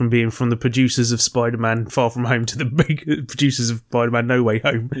gone from being from the producers of Spider-Man Far From Home to the big producers of Spider-Man No Way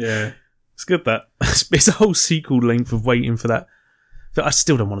Home? Yeah. It's good, that. It's a whole sequel length of waiting for that. But I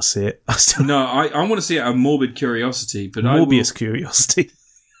still don't want to see it. No, I want to see it out of morbid curiosity. But Morbius curiosity.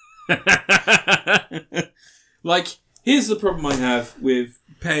 Here's the problem I have with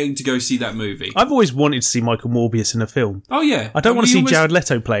paying to go see that movie. I've always wanted to see Michael Morbius in a film. Oh, yeah. I don't want to see Jared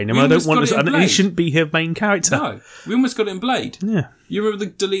Leto playing him. I don't want to. And he shouldn't be his main character. No. We almost got it in Blade. Yeah. You remember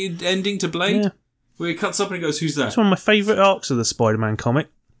the deleted ending to Blade? Yeah. Where it cuts up and it goes, who's that? It's one of my favourite arcs of the Spider-Man comic.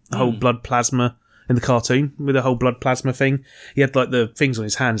 The whole blood plasma in the cartoon with the whole blood plasma thing. He had the things on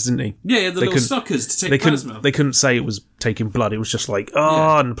his hands, didn't he? Yeah, the little suckers to take plasma. They couldn't say it was taking blood. It was just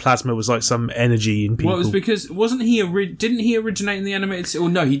and plasma was some energy in people. Well, it was because didn't he originate in the animated? Or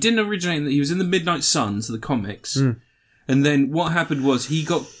no, he didn't originate. He was in the Midnight Suns, the comics. And then what happened was he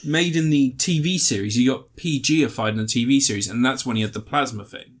got made in the TV series. He got PG-ified in the TV series, and that's when he had the plasma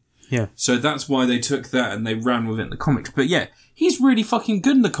thing. Yeah. So that's why they took that and they ran with it in the comics. But yeah, he's really fucking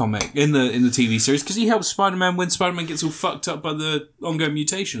good in the comic, in the TV series, because he helps Spider-Man when Spider-Man gets all fucked up by the ongoing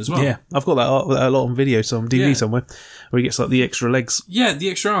mutation as well. Yeah, I've got that a lot on video, so on DVD somewhere, where he gets the extra legs. Yeah, the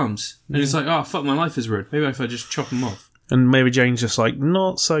extra arms. And it's oh fuck, my life is ruined. Maybe if I just chop them off. And Mary Jane's just like,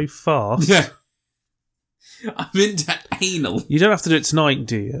 not so fast. Yeah. I'm into anal. You don't have to do it tonight,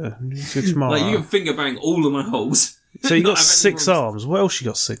 do you? Do it tomorrow. Like, you can finger bang all of my holes. So you Not got have any 6 problems. arms. What else you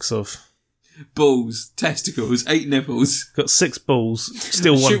got 6 of? Balls, testicles, 8 nipples. Got 6 balls.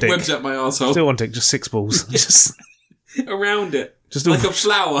 Still one Shoot dick. webs up my arsehole. Still one dick. Just 6 balls. just Around it. Just Like a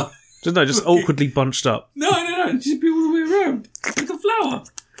flower. just awkwardly bunched up. No. Just be all the way around. Like a flower.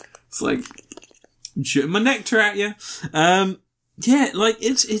 It's like, I'm shooting my nectar at you. Yeah, like,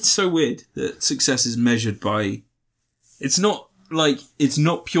 it's so weird that success is measured by, it's not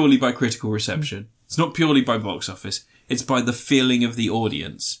purely by critical reception. It's not purely by box office. It's by the feeling of the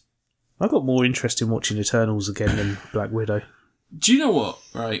audience. I got more interest in watching Eternals again than Black Widow. Do you know what,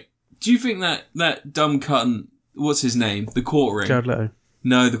 right? Do you think that dumb cunt, what's his name? The court ring? Jared Leto.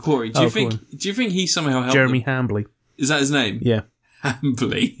 No, the court ring. Do go on. you think he somehow helped Jeremy them? Hambley. Is that his name? Yeah.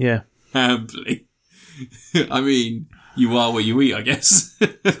 Hambley. Yeah. Hambley. I mean, you are what you eat, I guess.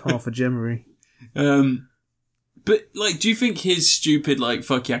 Half a Gemery. But, like, do you think his stupid, like,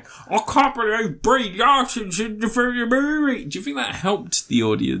 fuck yeah, I can't believe Brie Larson's in the movie? Do you think that helped the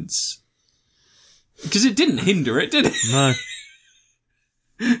audience? Because it didn't hinder it, did it? No.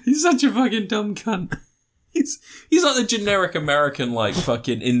 He's such a fucking dumb cunt. He's like the generic American, like,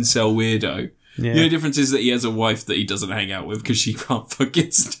 fucking incel weirdo. Yeah. The only difference is that he has a wife that he doesn't hang out with because she can't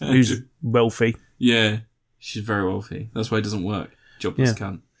fucking stand Who's him. wealthy. Yeah. She's very wealthy. That's why it doesn't work. Jobless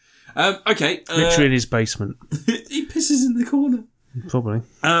cunt. Okay. Literally in his basement. He pisses in the corner. Probably.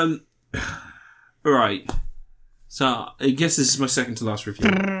 Right. So, I guess this is my second to last review.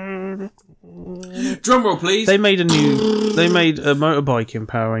 Drum roll, please. They made a motorbike in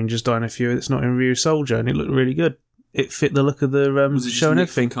Power Rangers Dino Fury that's not in Ryu Soldier, and it looked really good. It fit the look of the Was it show and Nick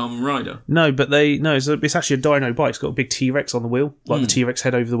from everything. Kamen Rider? No, but it's actually a dino bike. It's got a big T-Rex on the wheel, like the T-Rex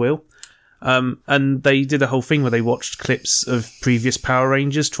head over the wheel. And they did a whole thing where they watched clips of previous Power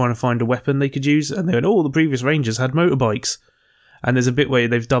Rangers trying to find a weapon they could use, and they went, the previous Rangers had motorbikes. And there's a bit where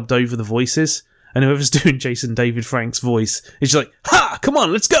they've dubbed over the voices, and whoever's doing Jason David Frank's voice is just like, ha! Come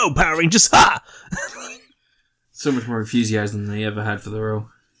on, let's go, Power Rangers, ha! So much more enthusiasm than they ever had for the role.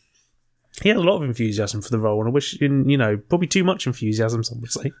 He had a lot of enthusiasm for the role, and I wish, probably too much enthusiasm, some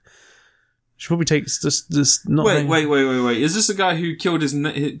would say. Should probably take just not. Wait! Is this the guy who killed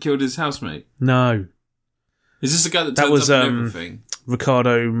his housemate? No, Is this the guy that turns was, up in everything?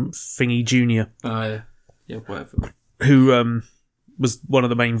 Ricardo Thingy Jr., Yeah, whatever. who was one of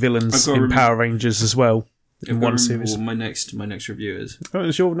the main villains I've got to in remember- Power Rangers as well. I've In got to one remember series. what my next review is. Oh,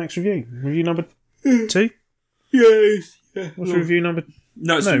 it's your next review. Review number 2? Yes. Yeah. What's your review number?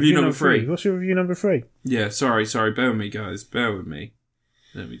 No, it's review number 3. What's your review number 3? Yeah, sorry. Bear with me, guys. Bear with me.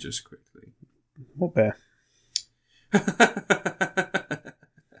 Let me just quickly. What bear?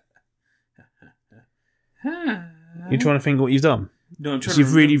 You're trying to think what you've done? No, I'm trying. So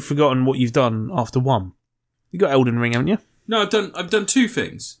you've really forgotten what you've done after 1. You got Elden Ring, haven't you? No, I've done 2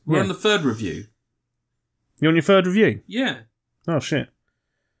 things. We're Yeah. on the 3rd review. You're on your 3rd review? Yeah. Oh, shit.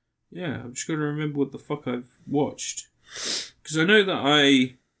 Yeah, I'm just going to remember what the fuck I've watched. Because I know that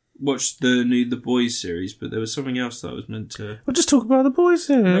I watched the Boys series, but there was something else that I was meant to... We'll just talk about the boys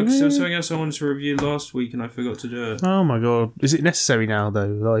here. No, 'cause there was something else I wanted to review last week and I forgot to do it. Oh my god. Is it necessary now, though?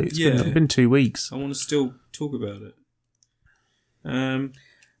 Like, it's been 2 weeks. I want to still talk about it.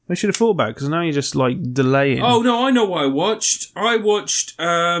 They should have thought about it, because now you're just, delaying. Oh, no, I know what I watched. I watched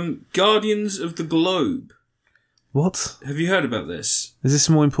Guardians of the Globe. What? Have you heard about this? Is this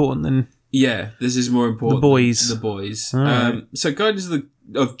more important than... Yeah, this is more important. The Boys. The Boys. Alright. So Guardians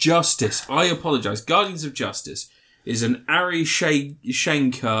of Justice. I apologise. Guardians of Justice is an Adi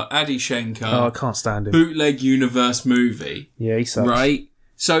Shankar Oh, I can't stand him. bootleg universe movie. Yeah, he sucks. Right?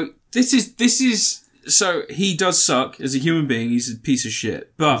 So this is so he does suck as a human being. He's a piece of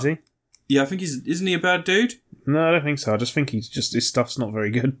shit. But Is he? yeah, I think isn't he a bad dude? No, I don't think so. I just think his stuff's not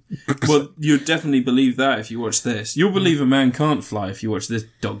very good. Well, you'd definitely believe that if you watch this. You'll believe a man can't fly if you watch this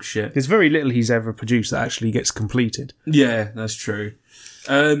dog shit. There's very little he's ever produced that actually gets completed. Yeah, that's true.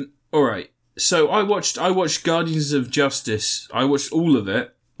 Alright. So I watched Guardians of Justice. I watched all of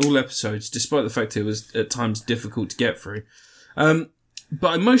it, all episodes, despite the fact it was at times difficult to get through. But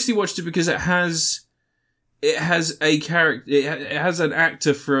I mostly watched it because it has a character, it has an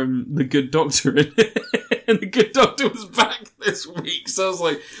actor from The Good Doctor in it. And The Good Doctor was back this week. So I was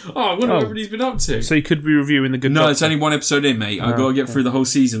like, I wonder what he's been up to. So you could be reviewing The Good No, Doctor. it's only one episode in, mate. I've got to get through the whole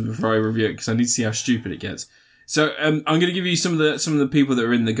season before I review it because I need to see how stupid it gets. So I'm going to give you some of the people that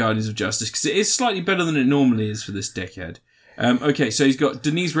are in the Guardians of Justice because it is slightly better than it normally is for this dickhead. Okay, so he's got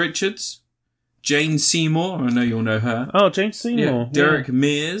Denise Richards, Jane Seymour. I know you'll know her. Oh, Jane Seymour. Derek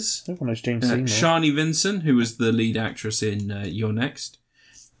Mears. Everyone knows Jane Seymour. Shani Vinson, who was the lead actress in You're Next.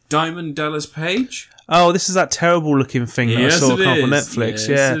 Diamond Dallas Page. Oh, this is that terrible looking thing that I saw come up on Netflix.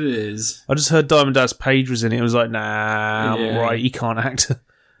 Yes, it is. I just heard Diamond Dallas Page was in it. I was like, nah, I'm right, he can't act.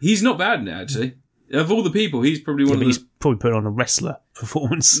 He's not bad now, actually. Of all the people, he's probably one of the... He's probably put on a wrestler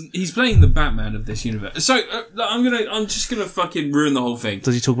performance. He's playing the Batman of this universe. So, I'm just gonna fucking ruin the whole thing.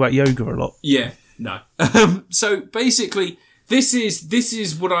 Does he talk about yoga a lot? Yeah, no. So, basically, this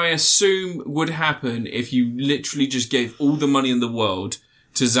is what I assume would happen if you literally just gave all the money in the world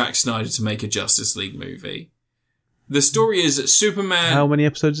to Zack Snyder to make a Justice League movie. The story is that Superman... How many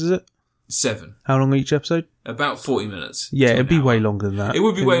episodes is it? 7. How long each episode? About 40 minutes. Yeah, it'd be way longer than that. It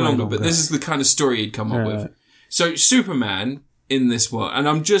would be way longer, but this is the kind of story he'd come up with. So Superman in this world, and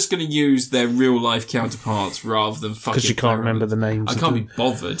I'm just going to use their real life counterparts rather than fucking... Because you can't remember the names. I can't be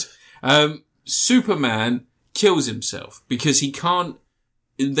bothered. Superman kills himself because he can't...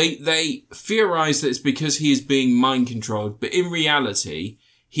 They theorize that it's because he is being mind controlled, but in reality,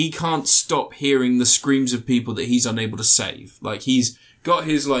 he can't stop hearing the screams of people that he's unable to save. Like, he's got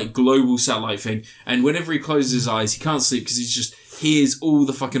his, like, global satellite thing, and whenever he closes his eyes, he can't sleep because he just hears all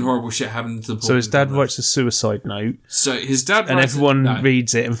the fucking horrible shit happening to the poor. So his dad writes a suicide note. So his dad and writes everyone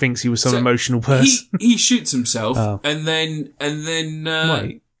reads it and thinks he was some emotional person. He shoots himself, and then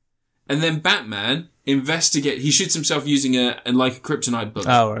Batman he shoots himself using a kryptonite bullet.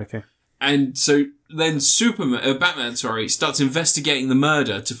 Oh, okay. And so then Batman starts investigating the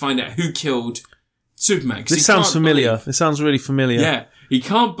murder to find out who killed Superman. This sounds familiar. It sounds really familiar. Yeah. He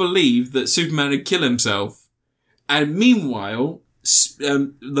can't believe that Superman had killed himself. And meanwhile,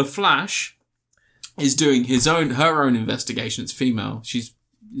 the Flash is doing her own investigation. It's female.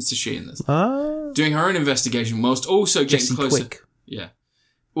 It's a she in this. Doing her own investigation whilst also getting closer. Quick. Yeah.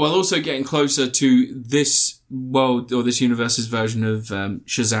 While also getting closer to this world or this universe's version of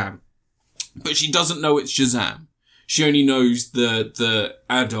Shazam. But she doesn't know it's Shazam. She only knows the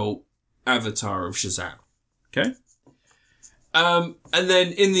adult avatar of Shazam. Okay? And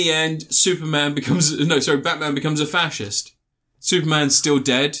then in the end, Batman becomes a fascist. Superman's still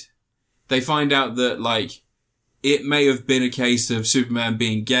dead. They find out that, like, it may have been a case of Superman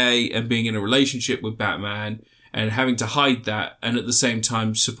being gay and being in a relationship with Batman and having to hide that and at the same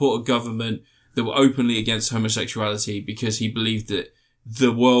time support a government that were openly against homosexuality because he believed that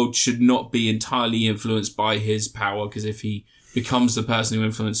the world should not be entirely influenced by his power, because if he becomes the person who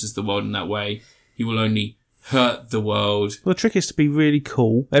influences the world in that way, he will only hurt the world. Well, the trick is to be really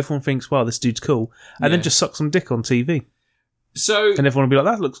cool. Everyone thinks, wow, this dude's cool. And then just suck some dick on TV. So, and everyone will be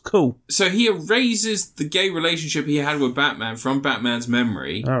like, that looks cool. So he erases the gay relationship he had with Batman from Batman's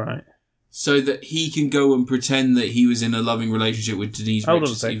memory. All right. So that he can go and pretend that he was in a loving relationship with Denise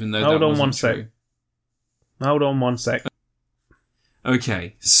Richards, even though that wasn't true. Hold on one sec.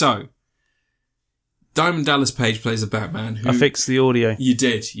 Okay, so Diamond Dallas Page plays a Batman who... I fixed the audio. You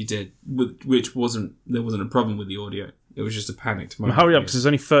did. There wasn't a problem with the audio. It was just a panicked moment. Hurry up, because there's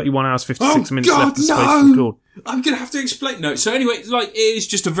only 31 hours, 56 minutes left of space to record. I'm going to have to explain. No, so anyway, it is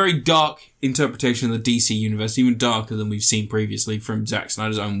just a very dark interpretation of the DC universe, even darker than we've seen previously from Zack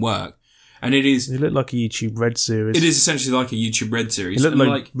Snyder's own work. And it looked like a YouTube Red series. It is essentially like a YouTube Red series. It looked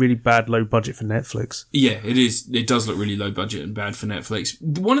like really bad, low budget for Netflix. Yeah, it is. It does look really low budget and bad for Netflix.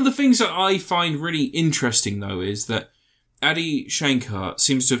 One of the things that I find really interesting, though, is that Adi Shankar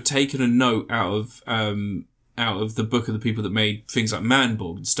seems to have taken a note out of the book of the people that made things like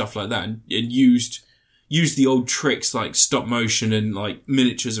Manborg and stuff like that, and used the old tricks like stop motion and like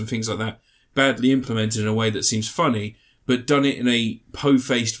miniatures and things like that, badly implemented in a way that seems funny, but done it in a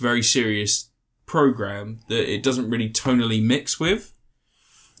po-faced, very serious program that it doesn't really tonally mix with.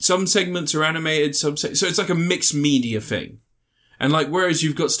 Some segments are animated, so it's like a mixed media thing. And like, whereas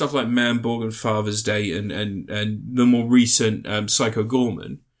you've got stuff like Manborg and Father's Day and the more recent Psycho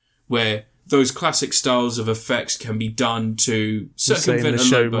Gorman, where those classic styles of effects can be done to circumvent a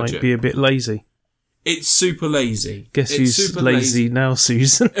low budget. The show might be a bit lazy. It's super lazy. Guess who's lazy now,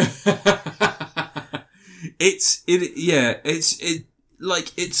 Susan? It's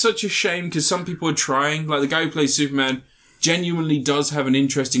such a shame because some people are trying. Like the guy who plays Superman genuinely does have an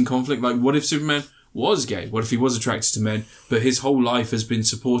interesting conflict. Like, what if Superman was gay? What if he was attracted to men, but his whole life has been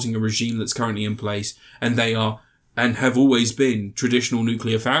supporting a regime that's currently in place, and they are and have always been traditional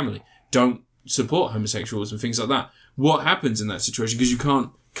nuclear family, don't support homosexuals and things like that. What happens in that situation? Because you can't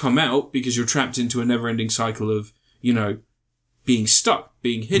come out because you're trapped into a never-ending cycle of, being stuck,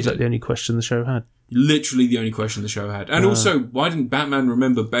 being hidden. Is that the only question the show had? Literally the only question the show had. And also, why didn't Batman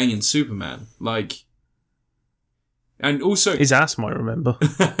remember banging Superman? And also... His ass might remember.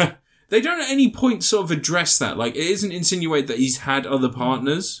 they don't at any point sort of address that. Like, it isn't insinuate that he's had other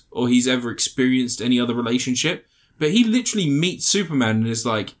partners or he's ever experienced any other relationship. But he literally meets Superman and is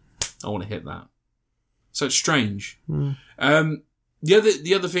like, I want to hit that. So it's strange. The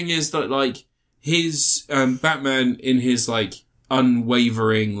other thing is that, like, his Batman in his, like,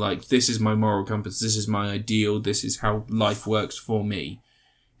 unwavering, like, this is my moral compass, this is my ideal, this is how life works for me.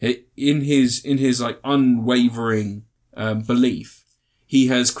 In his like unwavering belief, he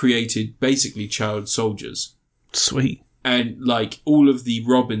has created basically child soldiers. Sweet. And like all of the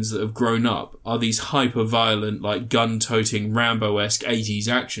Robins that have grown up are these hyper violent, like gun-toting Rambo-esque 80s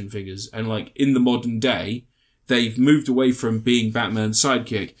action figures. And like in the modern day, they've moved away from being Batman's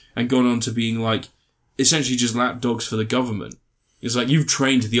sidekick and gone on to being like essentially just lapdogs for the government. It's like, you've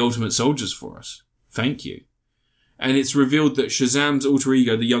trained the ultimate soldiers for us. Thank you. And it's revealed that Shazam's alter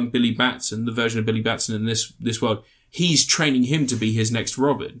ego, the young Billy Batson, the version of Billy Batson in this world, he's training him to be his next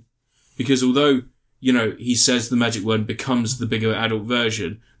Robin. Because although, you know, he says the magic word becomes the bigger adult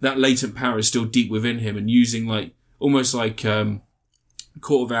version, that latent power is still deep within him, and using like, almost like, Court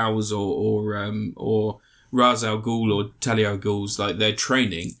of Owls or Ra's al Ghul or Talia al Ghul's, like their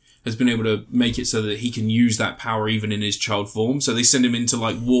training has been able to make it so that he can use that power even in his child form. So they send him into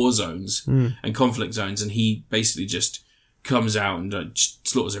like war zones and conflict zones, and he basically just comes out and just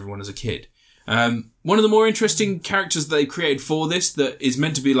slaughters everyone as a kid. One of the more interesting characters that they created for this that is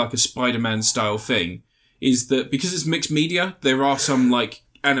meant to be like a Spider-Man style thing is that because it's mixed media, there are some like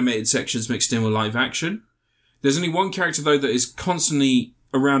animated sections mixed in with live action. There's only one character though that is constantly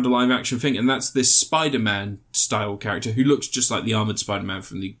around a live action thing, and that's this Spider-Man style character who looks just like the armored Spider-Man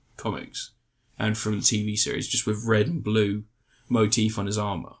from the comics and from the TV series, just with red and blue motif on his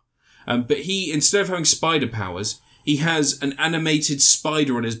armor. But he, instead of having spider powers, he has an animated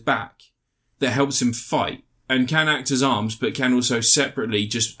spider on his back that helps him fight and can act as arms, but can also separately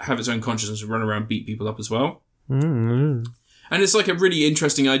just have its own consciousness and run around, beat people up as well. And it's like a really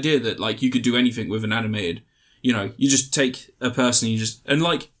interesting idea that like you could do anything with an animated, you know, you just take a person, and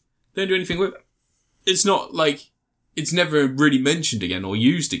like, don't do anything with it. It's not like, it's never really mentioned again or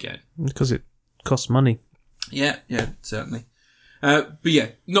used again. Because it costs money. Yeah, certainly. But yeah,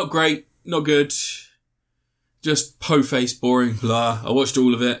 not great, not good. Just po-faced, boring, blah. I watched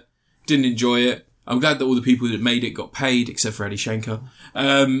all of it. Didn't enjoy it. I'm glad that all the people that made it got paid, except for Adi Shankar.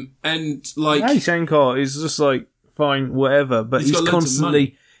 And like... Adi Shankar is just like, fine, whatever, but he's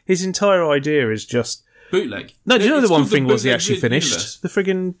constantly... His entire idea is just... bootleg. No, do you know the one thing was he actually finished? Universe. The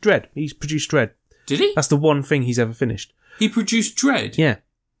friggin' Dredd. He's produced Dredd. Did he? That's the one thing he's ever finished. He produced Dredd? Yeah.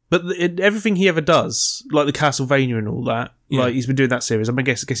 But everything he ever does, like the Castlevania and all that, like he's been doing that series. I mean, I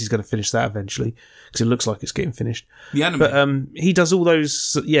guess he's going to finish that eventually, because it looks like it's getting finished. The anime? But he does all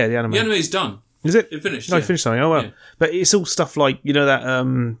those... Yeah, the anime. The anime's done. Is it? It finished, No, he finished something. Oh, well. Yeah. But it's all stuff like, you know, that...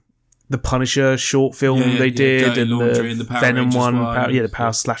 the Punisher short film they did, Dirty and the Venom Rangers one. The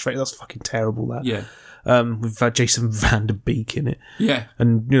Power Slash Rate. That's fucking terrible, that. Yeah. With Jason Van Der Beek in it. Yeah.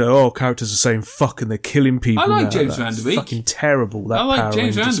 And, you know, characters are saying fuck and they're killing people. I like now. James Van Der Beek. Fucking terrible, that I like Power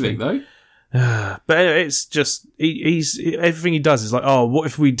James Van Rangers Der Beek, thing. though. But it's just, he's everything he does is like, oh, what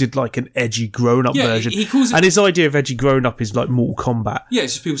if we did like an edgy grown-up version? He calls it... And his idea of edgy grown-up is like Mortal Kombat. Yeah,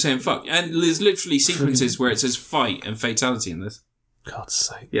 it's just people saying fuck. And there's literally sequences where it says fight and fatality in this. God's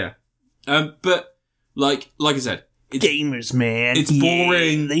sake. Yeah. But, like I said, it's, gamers, man. It's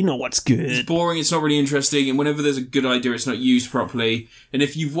boring. They know what's good. It's boring. It's not really interesting. And whenever there's a good idea, it's not used properly. And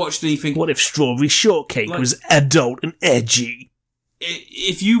if you've watched anything... What if Strawberry Shortcake was adult and edgy?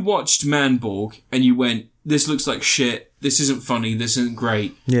 If you watched Manborg and you went, this looks like shit, this isn't funny, this isn't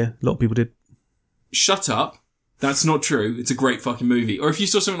great. Yeah, a lot of people did. Shut up. That's not true. It's a great fucking movie. Or if you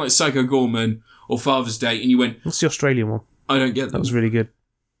saw something like Psycho Gorman or Father's Day and you went... What's the Australian one? I don't get that. That was really good.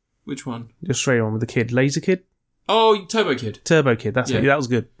 Which one? The Australian one with the kid. Laser Kid? Oh, Turbo Kid. Turbo Kid, that's it. That was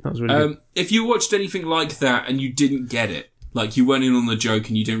good. That was really good. If you watched anything like that and you didn't get it, like you went in on the joke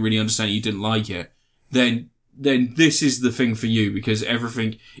and you didn't really understand it, you didn't like it, then this is the thing for you, because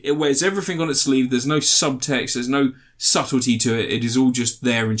it wears everything on its sleeve. There's no subtext. There's no subtlety to it. It is all just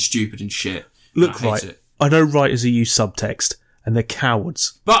there and stupid and shit. Look, right. I know writers who use subtext and they're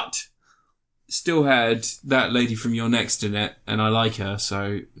cowards. But still had that lady from Your Next in it, and I like her,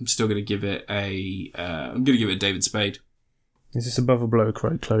 so I'm still going to give it a David Spade. Is this above or below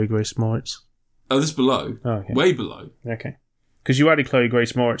Chloe Grace Moritz? Oh, this is below. Oh, okay. Way below. Okay. Because you added Chloe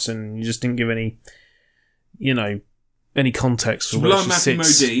Grace Moritz and you just didn't give any, you know, any context for where below she Matthew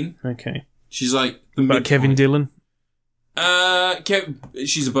sits. Modine. Okay. She's like... About Kevin Dillon?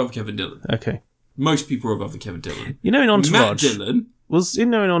 She's above Kevin Dillon. Okay. Most people are above the Kevin Dillon. You know, in Entourage... Matt Dillon...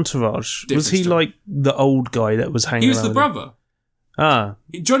 in Entourage, was he like the old guy that was hanging around? He was the brother. Ah,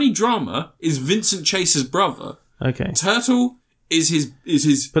 Johnny Drama is Vincent Chase's brother. okay. Turtle is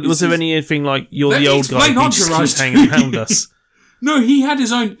his. But was there anything like, you're Let the me old guy explain who just Entourage keeps hanging to you. around us? No, he had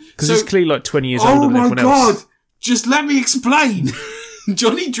his own. Because he's clearly like 20 years older Oh than my everyone god! else. Just let me explain.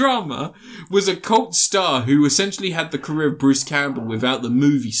 Johnny Drama was a cult star who essentially had the career of Bruce Campbell without the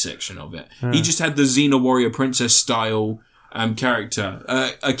movie section of it. He just had the Xena Warrior Princess style character.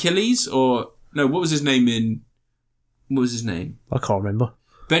 Achilles, or no, what was his name? I can't remember.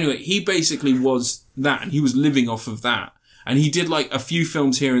 But anyway, he basically was that, and he was living off of that. And he did like a few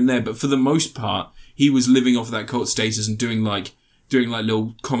films here and there, but for the most part, he was living off of that cult status and doing like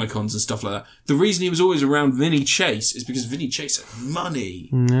little Comic-Cons and stuff like that. The reason he was always around Vinny Chase is because Vinny Chase had money.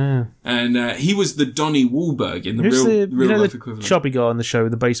 Yeah. And he was the Donnie Wahlberg in the Who's real life the equivalent. chubby guy on the show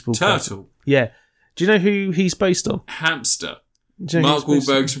with the baseball cap? Turtle. Yeah. Do you know who he's based on? Hamster. Do you know Mark who he's based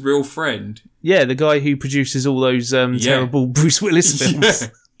on? Wahlberg's real friend. Yeah, the guy who produces all those terrible Bruce Willis films.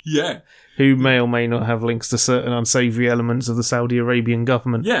 Yeah. Who may or may not have links to certain unsavoury elements of the Saudi Arabian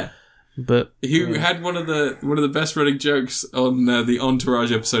government. Yeah. But Who had one of the best running jokes on the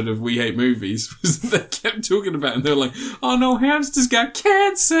Entourage episode of We Hate Movies was they kept talking about it and they were like, oh no, Hamster's got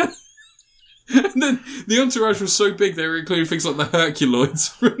cancer. And then the Entourage was so big they were including things like the Herculoids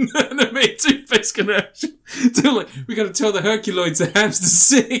from the animated Two-Face connection. So like, we gotta tell the Herculoids the Hamster's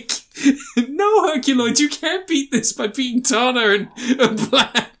sick. No, Herculoids, you can't beat this by beating Tana and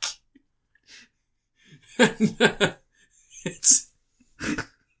Black. And,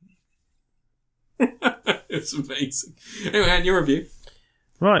 it's amazing. Anyway, and your review.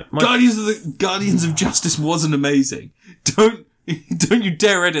 right, Guardians of Justice wasn't amazing. Don't you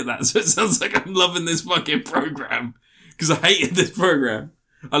dare edit that so it sounds like I'm loving this fucking program. Because I hated this program.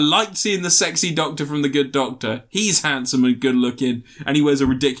 I liked seeing the sexy doctor from The Good Doctor. He's handsome and good looking, and he wears a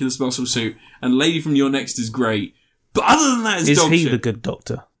ridiculous muscle suit. And Lady from Your Next is great. But other than that, it's dog he shit. the good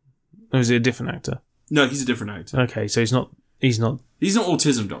doctor? Or is he a different actor? No, he's a different actor. Okay, so he's not He's not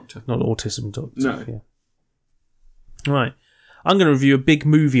autism doctor. not autism doctor. No. Yeah. Right. I'm going to review a big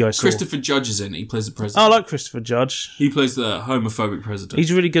movie I saw. Christopher Judge is in it. He plays the I president. like Christopher Judge. He plays the homophobic president.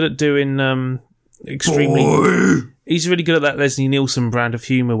 He's really good at doing extremely... Boy. He's really good at that Leslie Nielsen brand of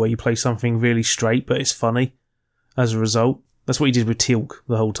humour where you play something really straight but it's funny as a result. That's what he did with Teal'c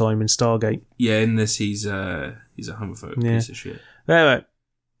the whole time in Stargate. Yeah, in this he's a homophobic piece of shit. Anyway,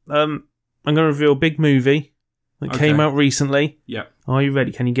 I'm going to review a big movie that came out recently. Yeah. Are you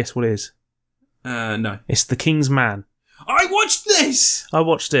ready? Can you guess what it is? No. It's The King's Man. I watched this! I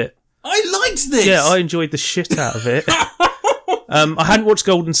watched it. I liked this! Yeah, I enjoyed the shit out of it. I hadn't watched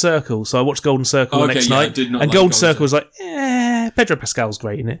Golden Circle, so I watched Golden Circle the next night. I did not and like Golden Circle was like, Pedro Pascal's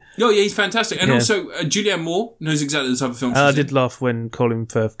great in it. Oh, yeah, he's fantastic. And Yeah. also, Julianne Moore knows exactly the type of film I she's did in. laugh when Colin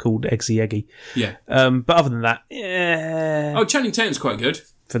Firth called Eggsy Eggy. Yeah. But other than that, Oh, Channing Tatum's quite good.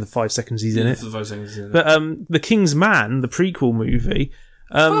 for the 5 seconds he's in it. For the 5 seconds he's in it. But The King's Man, the prequel movie,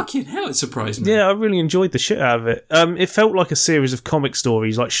 Fucking hell, it surprised me. yeah, I really enjoyed the shit out of it. It felt like a series of comic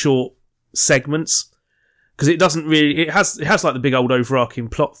stories, like short segments. Because it doesn't really... It has like the big old overarching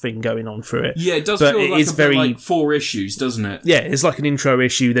plot thing going on through it. Yeah, it does But feel it like is a very- bit like 4 issues, doesn't it? Yeah, it's like an intro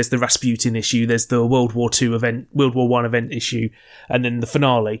issue, there's the Rasputin issue, there's the World War II event, World War One event issue, and then the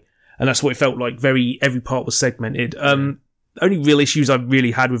finale. And that's what it felt like. Every part was segmented. The only real issues I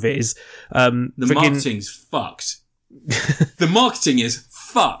really had with it is... The marketing's fucked. The marketing is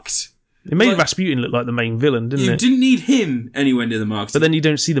fucked. It made like- Rasputin look like the main villain, didn't You it? didn't need him anywhere near the marketing. But then you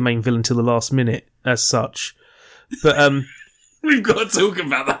don't see the main villain till the last minute, as such. But We've got to talk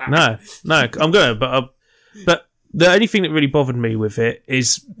about that. no, I'm going. But the only thing that really bothered me with it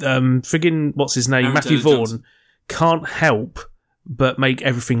is friggin' what's his name, Aaron Matthew Taylor Vaughn, Johnson. can't help but make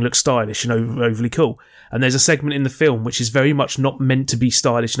everything look stylish and overly cool. And there's a segment in the film which is very much not meant to be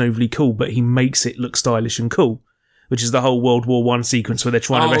stylish and overly cool, but he makes it look stylish and cool, which is the whole World War One sequence where they're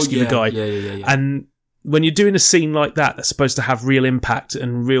trying to rescue the guy. Yeah. And when you're doing a scene like that, that's supposed to have real impact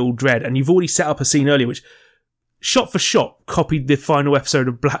and real dread, and you've already set up a scene earlier which, shot for shot, copied the final episode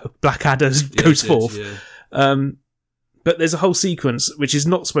of Blackadder Goes Forth. Yeah. But there's a whole sequence which is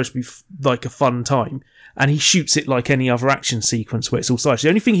not supposed to be like a fun time, and he shoots it like any other action sequence where it's all stylish. The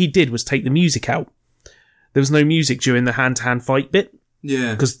only thing he did was take the music out. There was no music during the hand-to-hand fight bit.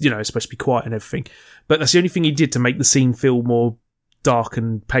 Yeah. Because, it's supposed to be quiet and everything. But that's the only thing he did to make the scene feel more dark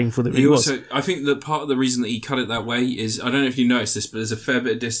and painful than it was. I think that part of the reason that he cut it that way is, I don't know if you noticed this, but there's a fair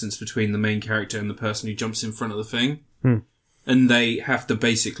bit of distance between the main character and the person who jumps in front of the thing. and they have to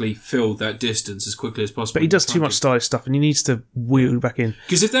basically fill that distance as quickly as possible. But he does too much stylish stuff, and he needs to wheel back in.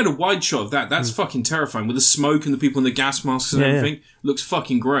 Because if they had a wide shot of that, that's fucking terrifying. With the smoke and the people in the gas masks and everything, looks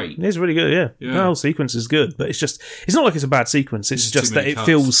fucking great. It's really good, yeah. The whole sequence is good, but it's not like it's a bad sequence. It's just that it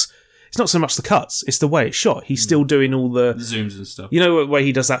feels... It's not so much the cuts, it's the way it's shot. He's still doing all the zooms and stuff. You know, where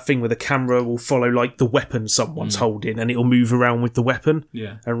he does that thing where the camera will follow like the weapon someone's holding, and it'll move around with the weapon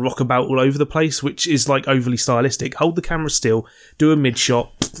and rock about all over the place, which is like overly stylistic. Hold the camera still, do a mid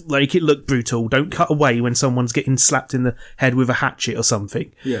shot, make it look brutal. Don't cut away when someone's getting slapped in the head with a hatchet or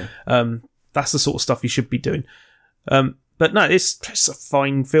something. Yeah, that's the sort of stuff you should be doing. But no, it's a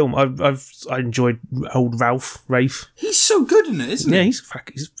fine film. I enjoyed old Rafe. He's so good in it, isn't he? Yeah, he's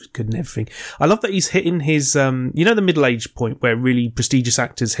good in everything. I love that he's hitting his, the middle age point where really prestigious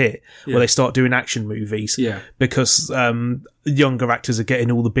actors hit, where they start doing action movies. Yeah. Because younger actors are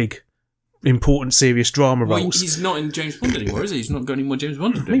getting all the big, important, serious drama roles. He's not in James Bond anymore, is he? He's not got any more James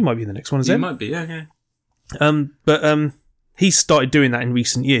Bond to do. He might be in the next one, He might be, yeah. But he's started doing that in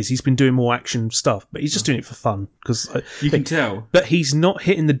recent years. He's been doing more action stuff, but he's just doing it for fun. Because you can tell. But he's not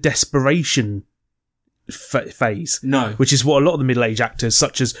hitting the desperation phase. No. Which is what a lot of the middle-aged actors,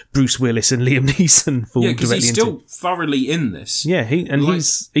 such as Bruce Willis and Liam Neeson, fall directly into. Yeah, because he's still thoroughly in this. Yeah,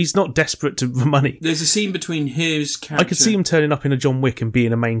 he's not desperate for money. There's a scene between his character... I could see him turning up in a John Wick and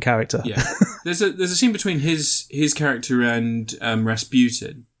being a main character. Yeah. There's a scene between his character and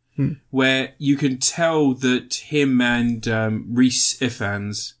Rasputin, where you can tell that him and Rhys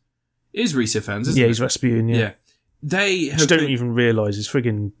Ifans... Is Rhys Ifans, isn't it? Yeah, he's Rasputin, yeah. They don't even realise he's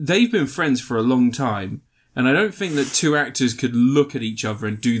friggin'... They've been friends for a long time, and I don't think that two actors could look at each other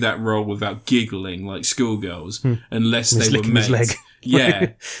and do that role without giggling like schoolgirls, unless they were mates. His leg.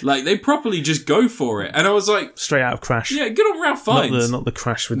 Yeah. Like, they properly just go for it. And I was like... Straight out of Crash. Yeah, good on Ralph Fiennes. Not the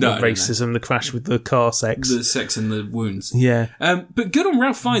crash with the racism, the crash with the car sex. The sex and the wounds. Yeah. But good on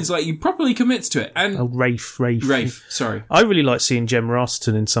Ralph Fiennes, like, he properly commits to it. And Rafe, sorry. I really like seeing Gemma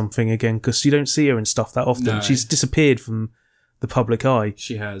Arterton in something again, because you don't see her in stuff that often. No. She's disappeared from the public eye.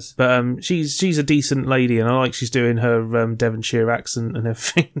 She has. But she's a decent lady, and I like she's doing her Devonshire accent and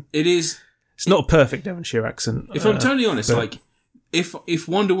everything. It is... It's not a perfect Devonshire accent. If I'm totally honest, like... If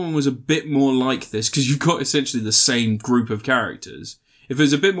Wonder Woman was a bit more like this, because you've got essentially the same group of characters, if it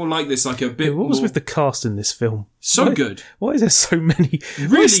was a bit more like this, like a bit more... What was with the cast in this film? Good. Why is there so many...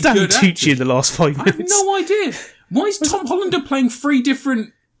 Really Why is Stanley good Tucci in the last 5 minutes? I have no idea. Why is Tom Hollander playing three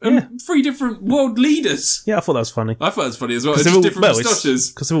different world leaders? Yeah, I thought that was funny. I thought that was funny as well. It's just different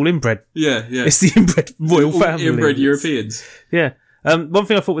moustaches. Because they're all inbred. Yeah. It's the inbred royal family. Inbred Europeans. Yeah. One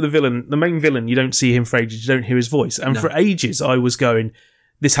thing I thought with the main villain, you don't see him for ages, you don't hear his voice. And for ages, I was going,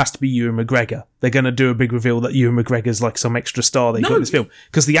 this has to be Ewan McGregor. They're going to do a big reveal that Ewan McGregor's like some extra star they got in this film.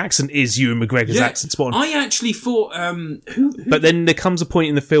 Because the accent is Ewan McGregor's accent. Spot on. I actually thought... who? But then there comes a point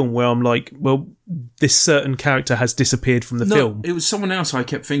in the film where I'm like, well, this certain character has disappeared from the film. It was someone else I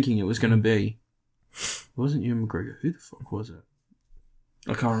kept thinking it was going to be. It wasn't Ewan McGregor. Who the fuck was it?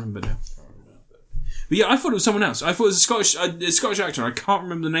 I can't remember now. But yeah, I thought it was someone else. I thought it was a Scottish actor. I can't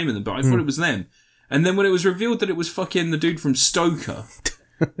remember the name of them, but I thought it was them. And then when it was revealed that it was fucking the dude from Stoker...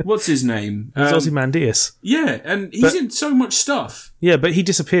 What's his name? It's Ozymandias. Yeah, and he's in so much stuff. Yeah, but he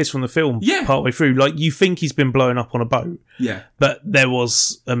disappears from the film partway through. Like, you think he's been blown up on a boat. Yeah. But there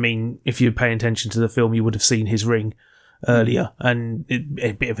was, I mean, if you're paying attention to the film, you would have seen his ring earlier, and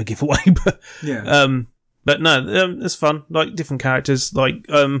a bit of a giveaway. But but no, it's fun. Like, different characters. Like,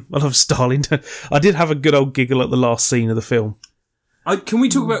 I love Starling. I did have a good old giggle at the last scene of the film. Can we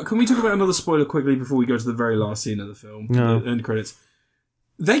talk about another spoiler quickly before we go to the very last scene of the film? No. The end credits.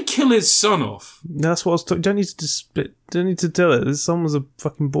 They kill his son off. That's what I was talking. Don't need to tell it. This son was a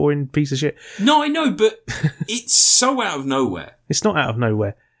fucking boring piece of shit. No, I know, but it's so out of nowhere. It's not out of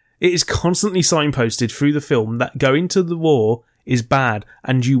nowhere. It is constantly signposted through the film that going to the war is bad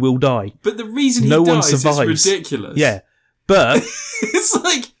and you will die. But the reason he dies is ridiculous. Yeah, but it's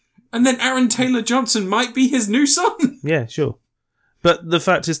like, and then Aaron Taylor Johnson might be his new son. Yeah, sure. But the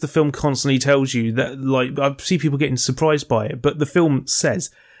fact is, the film constantly tells you that, like, I see people getting surprised by it, but the film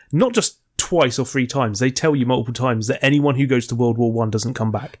says, not just twice or three times, they tell you multiple times that anyone who goes to World War I doesn't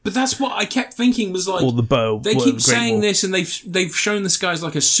come back. But that's what I kept thinking was like... Or the bow. They keep saying this, and they've shown this guy's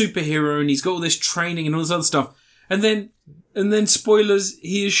like a superhero, and he's got all this training and all this other stuff. And then spoilers,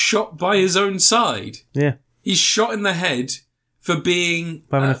 he is shot by his own side. Yeah. He's shot in the head for being...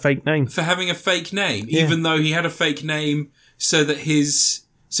 For having a fake name. For having a fake name, even though he had a fake name... So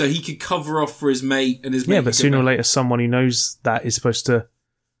he could cover off for his mate and his mate. Yeah, but sooner or later, someone who knows that is supposed to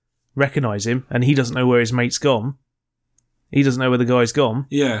recognise him, and he doesn't know where his mate's gone. He doesn't know where the guy's gone.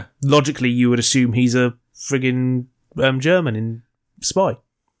 Yeah. Logically, you would assume he's a friggin' German in Spy.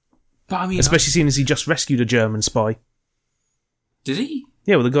 But I mean, Especially seeing as he just rescued a German spy. did he?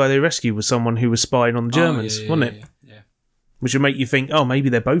 Yeah, well, the guy they rescued was someone who was spying on the Germans, wasn't it? Yeah. Which would make you think, oh, maybe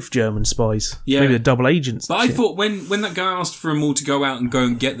they're both German spies. Yeah. Maybe they're double agents. But I thought when that guy asked for them all to go out and go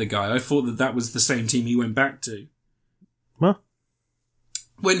and get the guy, I thought that was the same team he went back to. What?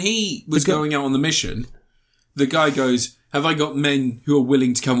 When he was going out on the mission, the guy goes, "Have I got men who are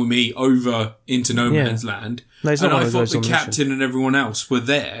willing to come with me over into no man's land?" No, he's not and one I of thought those the on the captain and everyone else were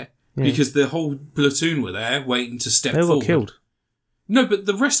there because the whole platoon were there waiting to step They all forward. got killed. No, but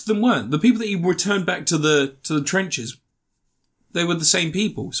the rest of them weren't. The people that he returned back to the trenches, they were the same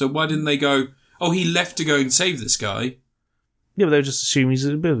people. So why didn't they go, "Oh, he left to go and save this guy"? Yeah, but they'll just assume he's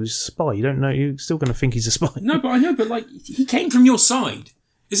a spy. You don't know. You're still going to think he's a spy. No, but I know, but like, he came from your side.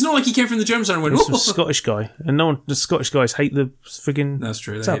 It's not like he came from the German side and went, It's a "Oh." Scottish guy. And the Scottish guys hate the friggin'... That's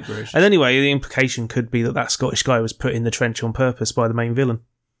true, they hate British. And anyway, the implication could be that Scottish guy was put in the trench on purpose by the main villain.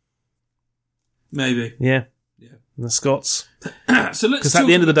 Maybe. Yeah. And the Scots. So let's Because at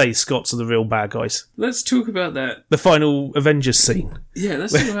the end of the day, Scots are the real bad guys. let's talk about that. The final Avengers scene, Yeah,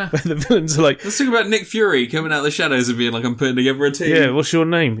 let's talk about where the villains are like, let's talk about Nick Fury coming out of the shadows and being like, "I'm putting together a team." yeah, what's your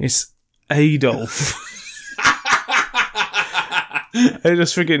name? It's Adolf. It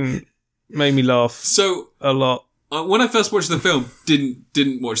just friggin' made me laugh So a lot. when I first watched the film,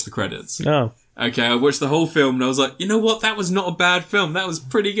 didn't watch the credits. Oh. Okay, I watched the whole film and I was like, you know what? That was not a bad film. That was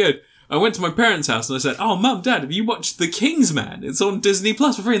pretty good. I went to my parents' house and I said, "Oh, Mum, Dad, have you watched The Kingsman? It's on Disney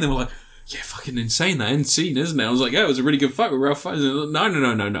Plus for free." And they were like, "Yeah, fucking insane. That end scene, isn't it?" I was like, "Yeah, it was a really good fight with Ralph Fiennes."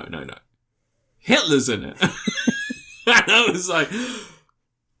 No. Hitler's in it. And I was like,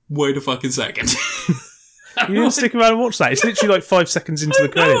 wait a fucking second. You didn't stick around and watch that. It's literally like 5 seconds into the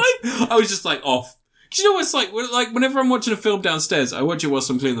credits. I was just like off. Because you know what it's like? Whenever I'm watching a film downstairs, I watch it whilst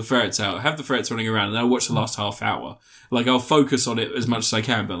I'm cleaning the ferrets out. I have the ferrets running around and I'll watch the last half hour. Like, I'll focus on it as much as I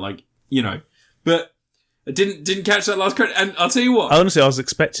can, but like, you know. But I didn't catch that last credit. And I'll tell you what. Honestly, I was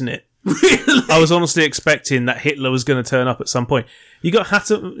expecting it. Really? I was honestly expecting that Hitler was going to turn up at some point. You got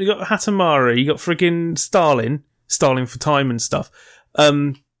Hatamari, you got friggin' Stalin for time and stuff.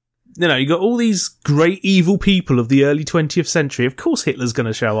 You know, you got all these great evil people of the early 20th century. Of course Hitler's going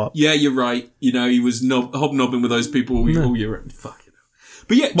to show up. Yeah, you're right. You know, he was hobnobbing with those people all year. Fucking hell.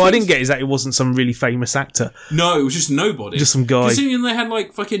 But yeah. What I didn't get is that it wasn't some really famous actor. No, it was just nobody. Just some guy. Considering they had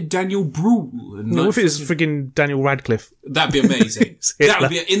like fucking Daniel Bruhl. And No, like, what if it was friggin' Daniel Radcliffe? that'd be amazing. That would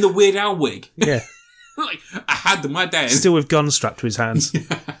be in the Weird Al wig. Yeah. Like, I had my dad. Still with guns strapped to his hands.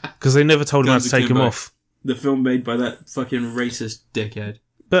 Because they never told him how to take him off. The film made by that fucking racist dickhead.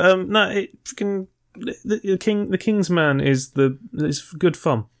 But no, it freaking the Kingsman is good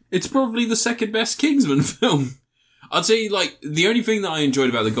fun. It's probably the second best Kingsman film. I'd say, like, the only thing that I enjoyed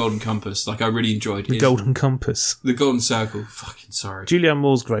about the Golden Compass, like I really enjoyed, The is Golden Compass. the Golden Circle. Fucking sorry. Julianne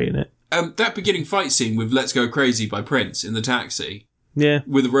Moore's great in it. That beginning fight scene with "Let's Go Crazy" by Prince in the taxi Yeah.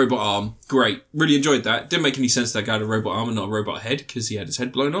 with a robot arm, great. Really enjoyed that. Didn't make any sense that guy had a robot arm and not a robot head because he had his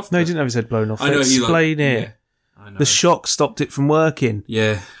head blown off. No, he didn't have his head blown off. I know Explain he it. Yeah, I know. The shock stopped it from working.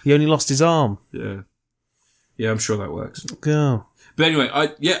 Yeah, He only lost his arm. yeah, I'm sure that works. Go. But anyway, I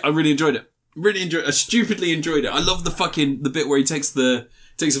really enjoyed it. I stupidly enjoyed it. I love the bit where he takes a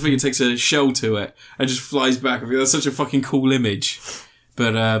thing and takes a shell to it and just flies back. I think that's such a fucking cool image.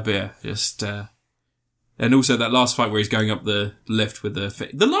 But yeah, just, and also that last fight where he's going up the lift with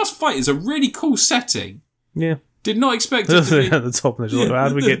the last fight is a really cool setting. Yeah. Did not expect it to be. At the top, and they're just like, how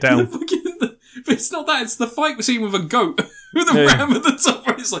do we get down? But it's not that, it's the fight scene with a goat with a ram at the top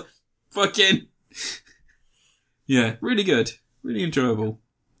where it's like, fucking. Yeah, really good. Really enjoyable.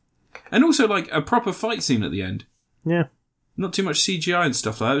 And also, like, a proper fight scene at the end. Yeah. Not too much CGI and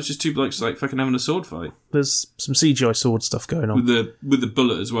stuff like that. It was just two blokes, like, fucking having a sword fight. There's some CGI sword stuff going on. With the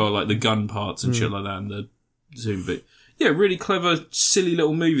bullet as well, like the gun parts and shit like that, and the zoom bit. Yeah, really clever, silly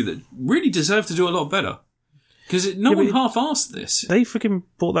little movie that really deserved to do a lot better. Because no one half-arsed this. They freaking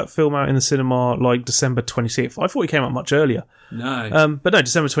brought that film out in the cinema, like, December 26th. I thought it came out much earlier. No. But no,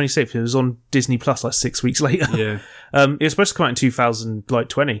 December 26th. It was on Disney Plus, like, 6 weeks later. Yeah. It was supposed to come out in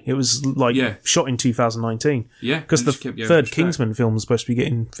 2020. It was, like, shot in 2019. Yeah. Because the third Kingsman film is supposed to be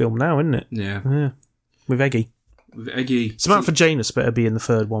getting filmed now, isn't it? Yeah. With Eggy. Samantha Janus better be in the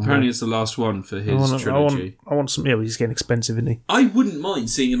third one. Apparently it's the last one for his trilogy. I want some... Yeah, well, he's getting expensive, isn't he? I wouldn't mind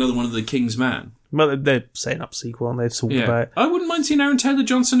seeing another one of the King's Man. Well, they're setting up a sequel, and they've talked about it. I wouldn't mind seeing Aaron Taylor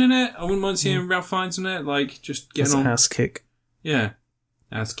Johnson in it. I wouldn't mind seeing Ralph Fiennes in it. Like, just getting on. Ass kick. Yeah.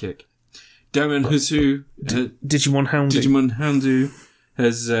 Ass kick. Damon Husu. Digimon Houndu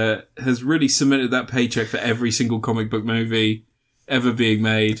has really cemented that paycheck for every single comic book movie ever being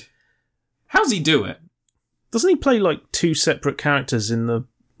made. How's he do it? Doesn't he play like two separate characters in the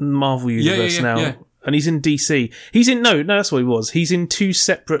Marvel universe now? Yeah. And he's in DC. He's in no, that's what he was. He's in two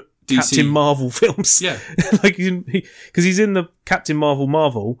separate DC. Captain Marvel films. Yeah. Like because he's in the Captain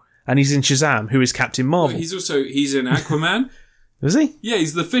Marvel, and he's in Shazam, who is Captain Marvel. Well, he's in Aquaman. Is he? Yeah,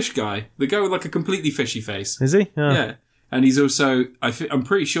 he's the fish guy, the guy with like a completely fishy face. Is he? Oh. Yeah, and he's also I'm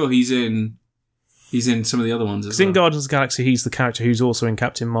pretty sure he's in some of the other ones as well. In Guardians of the Galaxy, he's the character who's also in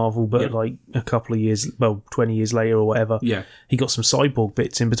Captain Marvel, but like a couple of years, 20 years later or whatever. Yeah, he got some cyborg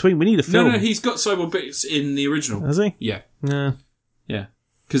bits in between. We need a film. No, he's got cyborg bits in the original. Has he? Yeah. Yeah.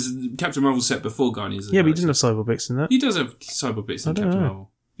 Because Captain Marvel's set before Guardians of the Galaxy. But he didn't have cyborg bits in that. He does have cyborg bits in Captain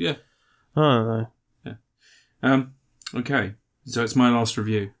Marvel. Yeah. I don't know. Yeah. Okay. So it's my last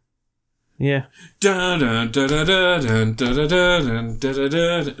review. Yeah. You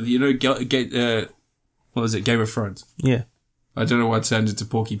know, what was it? Game of Thrones. Yeah. I don't know why I turned into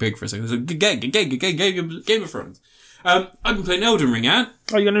Porky Pig for a second. It's Game of Thrones. I've been playing Elden Ring, Ant.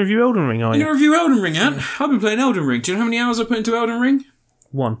 Oh, you're going to review Elden Ring, are you? I'm going to review Elden Ring, Ant. I've been playing Elden Ring. Do you know how many hours I put into Elden Ring?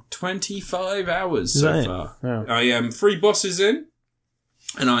 25 hours so far. Oh. I am 3 bosses in,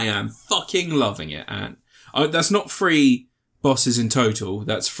 and I am fucking loving it, Ant. That's not 3 bosses in total.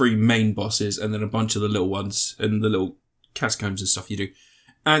 That's 3 main bosses, and then a bunch of the little ones, and the little catacombs and stuff you do.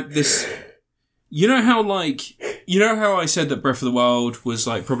 And this... You know how I said that Breath of the Wild was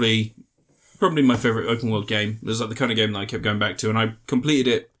like probably my favourite open world game? It was like the kind of game that I kept going back to, and I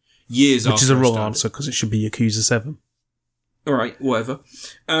completed it years after. Which is a wrong answer, because it should be Yakuza 7. Alright, whatever.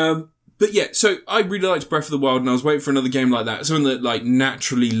 But yeah, so I really liked Breath of the Wild, and I was waiting for another game like that. Something that like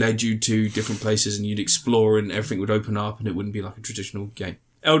naturally led you to different places, and you'd explore, and everything would open up, and it wouldn't be like a traditional game.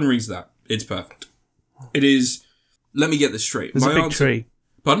 Elden Ring's that. It's perfect. It is... Let me get this straight. There's a big tree.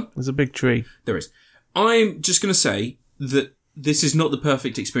 Pardon? There's a big tree. There is. I'm just going to say that this is not the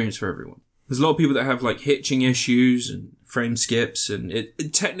perfect experience for everyone. There's a lot of people that have like hitching issues and frame skips, and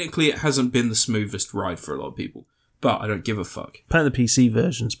technically it hasn't been the smoothest ride for a lot of people. But I don't give a fuck. Apparently the PC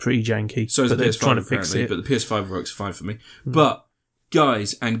version's pretty janky. So is the PS5 trying to fix it. But the PS5 works fine for me. But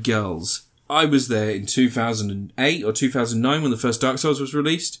guys and girls, I was there in 2008 or 2009 when the first Dark Souls was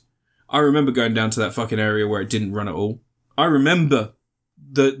released. I remember going down to that fucking area where it didn't run at all. I remember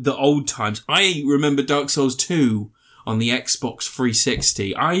the old times. I remember Dark Souls 2 on the Xbox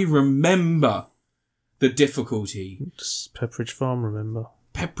 360. I remember the difficulty. Just Pepperidge Farm, remember?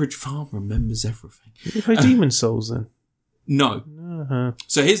 Pepperidge Farm remembers everything. You play Demon Souls then? No. Uh-huh.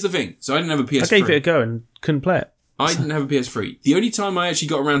 So here's the thing. So I didn't have a PS3. I gave it a go and couldn't play it. I didn't have a PS3. The only time I actually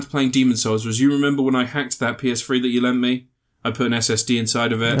got around to playing Demon Souls was, you remember when I hacked that PS3 that you lent me? I put an SSD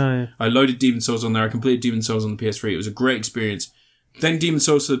inside of it. Oh, yeah. I loaded Demon Souls on there. I completed Demon Souls on the PS3. It was a great experience. Then Demon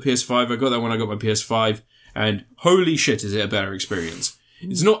Souls to the PS5. I got that when I got my PS5. And holy shit, is it a better experience.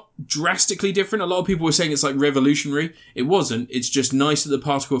 It's not drastically different. A lot of people were saying it's like revolutionary. It wasn't. It's just nice that the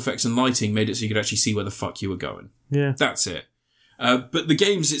particle effects and lighting made it so you could actually see where the fuck you were going. Yeah. That's it. But the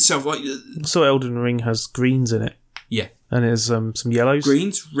games itself, like... So Elden Ring has greens in it. Yeah. And there's some yellows.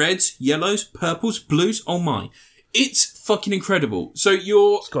 Greens, reds, yellows, purples, blues. Oh my. It's fucking incredible. So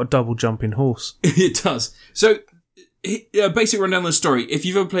you're... It's got a double jumping horse. It does. So... basic rundown of the story. If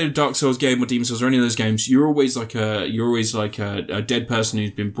you've ever played a Dark Souls game or Demon Souls or any of those games, you're always like a dead person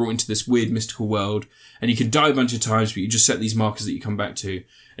who's been brought into this weird mystical world, and you can die a bunch of times, but you just set these markers that you come back to.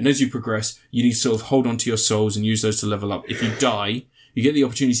 And as you progress, you need to sort of hold on to your souls and use those to level up. If you die, you get the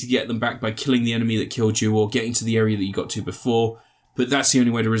opportunity to get them back by killing the enemy that killed you or getting to the area that you got to before. But that's the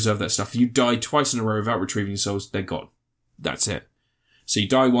only way to reserve that stuff. If you die twice in a row without retrieving your souls, they're gone. That's it. So you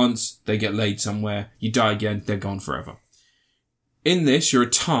die once, they get laid somewhere. You die again, they're gone forever. In this, you're a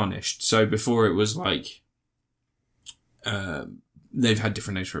tarnished. So before it was like... they've had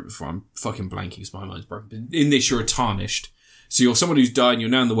different names for it before. I'm fucking blanking because my mind's broken. But in this, you're a tarnished. So you're someone who's died and you're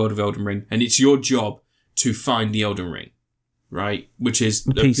now in the world of Elden Ring. And it's your job to find the Elden Ring. Right? Which is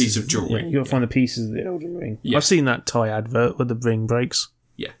a piece of jewellery. Yeah, you got to find the pieces of the Elden Ring. Yeah. I've seen that Thai advert where the ring breaks.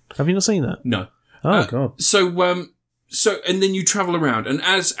 Yeah. Have you not seen that? No. Oh, God. So, and then you travel around, and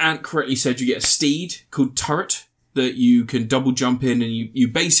as Ant correctly said, you get a steed called Turret that you can double jump in, and you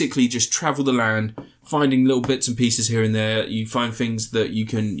basically just travel the land, finding little bits and pieces here and there. You find things that you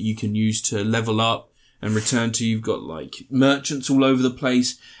can use to level up and return to. You've got like merchants all over the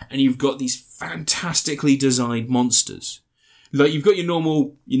place, and you've got these fantastically designed monsters. Like, you've got your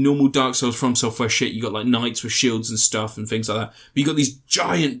normal Dark Souls From Software shit. You got like knights with shields and stuff and things like that. But you got these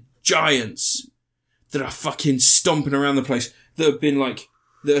giants that are fucking stomping around the place, that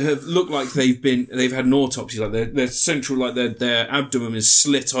have looked like they've had an autopsy, like their central, like their abdomen is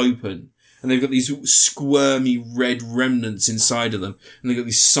slit open, and they've got these squirmy red remnants inside of them, and they've got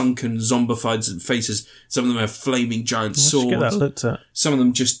these sunken, zombified faces. Some of them have flaming giant swords. Get that looked at. Some of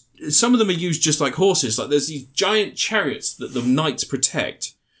them are used just like horses. Like there's these giant chariots that the knights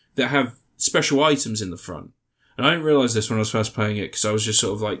protect that have special items in the front. And I didn't realise this when I was first playing it, because I was just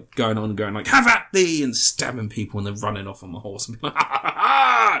sort of like going like, have at thee, and stabbing people and then running off on my horse and being like, ha ha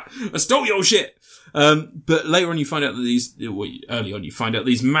ha, I stole your shit. But later on you find out that early on you find out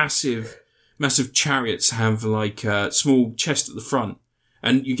these massive chariots have like a small chest at the front,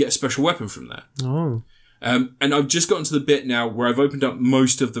 and you get a special weapon from that. Oh. And I've just gotten to the bit now where I've opened up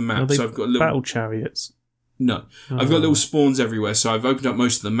most of the map. So I've got little battle chariots. No. I've got little spawns everywhere, so I've opened up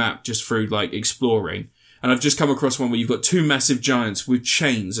most of the map just through like exploring. And I've just come across one where you've got two massive giants with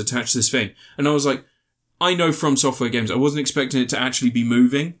chains attached to this thing. And I was like, I know from Software games, I wasn't expecting it to actually be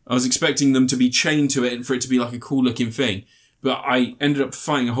moving. I was expecting them to be chained to it and for it to be like a cool looking thing. But I ended up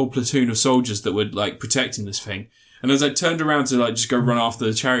fighting a whole platoon of soldiers that were like protecting this thing. And as I turned around to like just go run after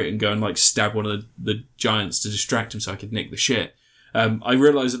the chariot and go and like stab one of the giants to distract him so I could nick the shit, I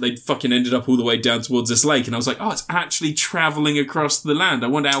realised that they'd fucking ended up all the way down towards this lake. And I was like, oh, it's actually travelling across the land. I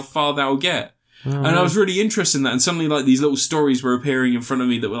wonder how far that'll get. And I was really interested in that, and suddenly like these little stories were appearing in front of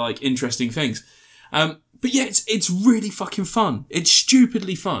me that were like interesting things. But yeah, it's really fucking fun. It's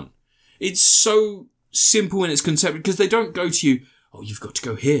stupidly fun. It's so simple in its concept because they don't go to you, oh, you've got to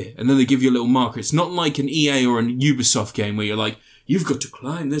go here, and then they give you a little marker. It's not like an EA or a Ubisoft game where you're like, you've got to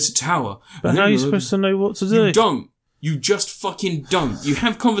climb this tower. But how are you supposed to know what to do? You don't. You just fucking don't. You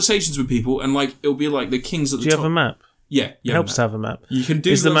have conversations with people, and like it'll be like the kings at the top. Do you have a map? Yeah, it helps to have a map. You can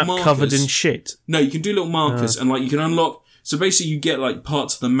do. Is the little map markers. covered in shit? No, you can do little markers, and like you can unlock. So basically, you get like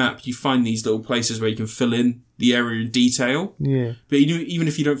parts of the map. You find these little places where you can fill in the area in detail. Yeah. But even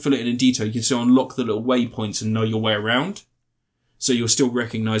if you don't fill it in detail, you can still unlock the little waypoints and know your way around. So you'll still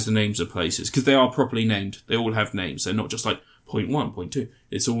recognise the names of places because they are properly named. They all have names. They're not just like point 1, point 2.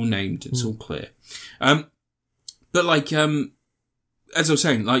 It's all named. It's all clear. But like as I was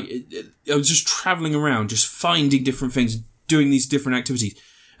saying, like I was just travelling around, just finding different things, doing these different activities.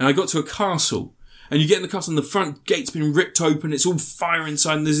 And I got to a castle, and you get in the castle and the front gate's been ripped open, it's all fire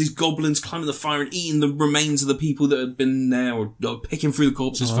inside, and there's these goblins climbing the fire and eating the remains of the people that had been there, or picking through the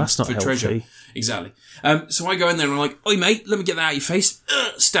corpses for treasure. Exactly. So I go in there and I'm like, oi mate, let me get that out of your face.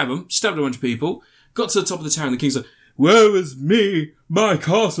 Stabbed a bunch of people. Got to the top of the tower and the king's like, woe is me, my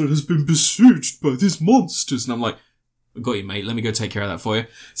castle has been besieged by these monsters. And I'm like, I got you, mate. Let me go take care of that for you.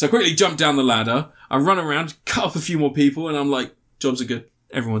 So I quickly jump down the ladder. I run around, cut up a few more people, and I'm like, jobs are good.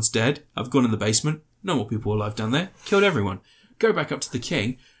 Everyone's dead. I've gone in the basement. No more people alive down there. Killed everyone. Go back up to the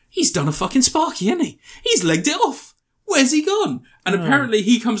king. He's done a fucking Sparky, hasn't he? He's legged it off. Where's he gone? And apparently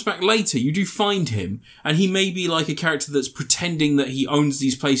he comes back later. You do find him, and he may be like a character that's pretending that he owns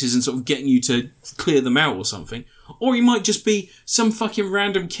these places and sort of getting you to clear them out or something. Or he might just be some fucking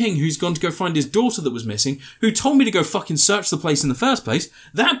random king who's gone to go find his daughter that was missing, who told me to go fucking search the place in the first place.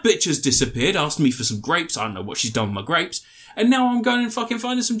 That bitch has disappeared, asked me for some grapes. I don't know what she's done with my grapes. And now I'm going and fucking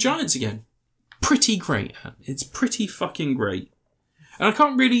finding some giants again. Pretty great. It's pretty fucking great. And I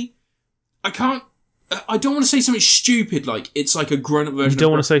don't want to say something stupid like it's like a grown-up version. You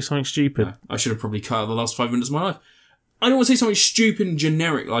don't want to say something stupid? No, I should have probably cut out the last 5 minutes of my life. I don't want to say something stupid and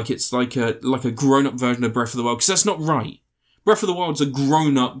generic like it's like a grown-up version of Breath of the Wild, because that's not right. Breath of the Wild's a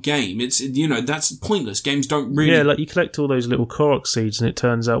grown-up game. It's, that's pointless. Games don't really... Yeah, like you collect all those little Korok seeds and it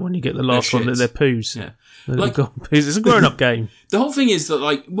turns out when you get the last one that they're poos. Yeah. Like, it's a grown-up game. The whole thing is that,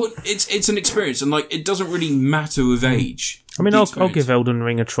 like, it's an experience, and, like, it doesn't really matter with age. I mean, I'll give Elden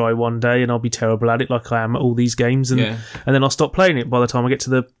Ring a try one day, and I'll be terrible at it, like I am at all these games, and then I'll stop playing it by the time I get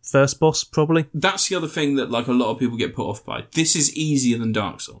to the first boss, probably. That's the other thing that, like, a lot of people get put off by. This is easier than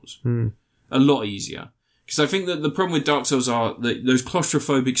Dark Souls. A lot easier. Because I think that the problem with Dark Souls are those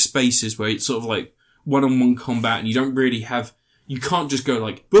claustrophobic spaces where it's sort of, like, one-on-one combat, and you don't really have... You can't just go,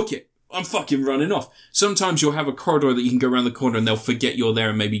 like, book it. I'm fucking running off. Sometimes you'll have a corridor that you can go around the corner and they'll forget you're there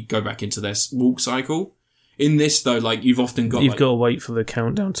and maybe go back into their walk cycle. In this, though, like, you've often got... You've got to wait for the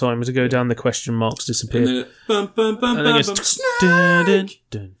countdown timer to go down, the question marks disappear. And then snake!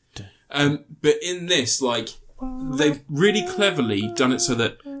 But in this, like, they've really cleverly done it so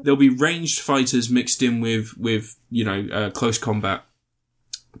that there'll be ranged fighters mixed in with close combat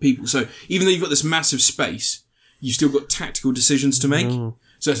people. So even though you've got this massive space, you've still got tactical decisions to make.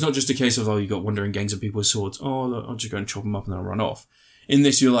 So it's not just a case of, you've got wandering gangs of people with swords. Oh, look, I'll just go and chop them up and then I'll run off. In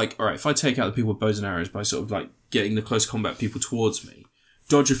this, you're like, all right, if I take out the people with bows and arrows by sort of like getting the close combat people towards me,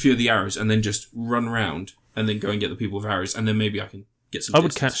 dodge a few of the arrows and then just run around and then go and get the people with arrows and then maybe I can get some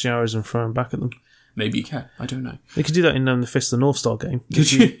distance. Would catch the arrows and throw them back at them. Maybe you can. I don't know. They could do that in the Fist of the North Star game.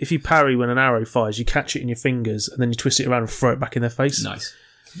 If you parry when an arrow fires, you catch it in your fingers and then you twist it around and throw it back in their face. Nice.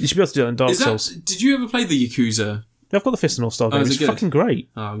 You should be able to do that in Dark Souls. Did you ever play the Yakuza? I've got the Fist of the North Star game. It's fucking great.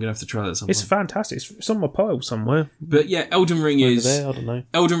 Oh, I'm going to have to try that at some It's point. fantastic. It's on my pile somewhere. But yeah, Elden Ring Over is... there, I don't know.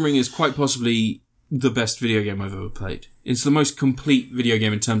 Elden Ring is quite possibly the best video game I've ever played. It's the most complete video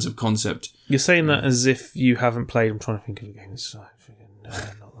game in terms of concept. You're saying that as if you haven't played. I'm trying to think of a game that's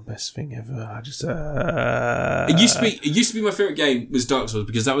not the best thing ever. I just It used to be my favourite game was Dark Souls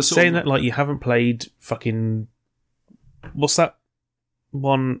because that was saying that like you haven't played fucking what's that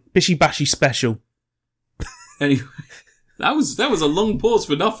one Bishy Bashy Special. Anyway, that was a long pause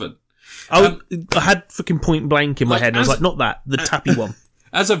for nothing. I had fucking Point Blank in my head and I was like, not that, the tappy one.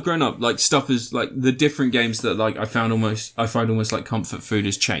 As I've grown up, like stuff is like the different games that like I find almost like comfort food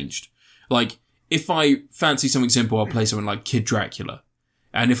has changed. Like if I fancy something simple, I'll play something like Kid Dracula.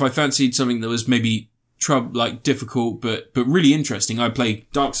 And if I fancied something that was maybe difficult but really interesting, I play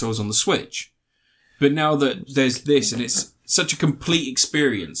Dark Souls on the Switch. But now that there's this and it's such a complete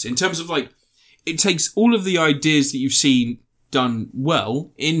experience in terms of like, it takes all of the ideas that you've seen done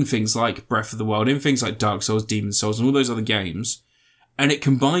well in things like Breath of the Wild, in things like Dark Souls, Demon Souls, and all those other games, and it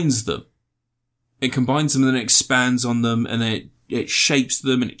combines them. It combines them and then it expands on them and it shapes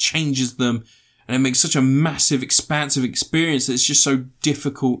them and it changes them. And it makes such a massive, expansive experience that it's just so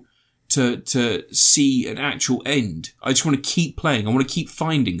difficult to see an actual end. I just want to keep playing. I want to keep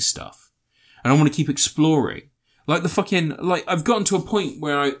finding stuff. And I want to keep exploring. Like I've gotten to a point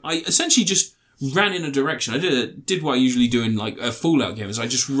where I essentially just ran in a direction. I did what I usually do in like a Fallout game, is I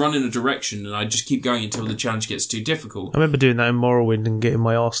just run in a direction and I just keep going until the challenge gets too difficult. I remember doing that in Morrowind and getting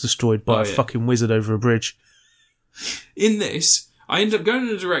my arse destroyed by a fucking wizard over a bridge. In this, I ended up going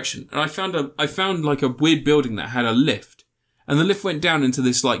in a direction and I found like a weird building that had a lift. And the lift went down into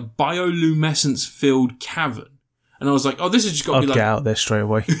this like bioluminescence filled cavern. And I was like, oh, this has just got to be like... I'll get out there straight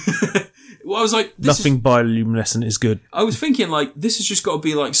away. Well, I was like... Nothing bioluminescent is good. I was thinking, like, this has just got to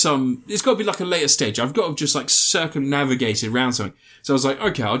be like it's got to be like a later stage. I've got to just like circumnavigate around something. So I was like,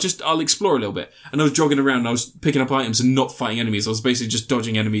 okay, I'll explore a little bit. And I was jogging around and I was picking up items and not fighting enemies. I was basically just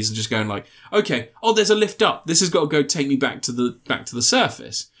dodging enemies and just going like, okay, oh, there's a lift up. This has got to go take me back to the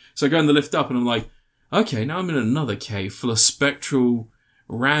surface. So I go in the lift up and I'm like, okay, now I'm in another cave full of spectral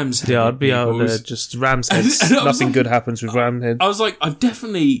ram's head. Yeah, I'd be out there, just ram's heads. Nothing like, good happens with ram head. I was like, I've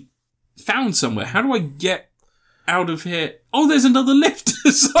definitely found somewhere. How do I get out of here? Oh, there's another lift.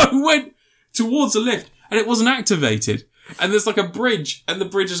 So I went towards the lift and it wasn't activated. And there's like a bridge and the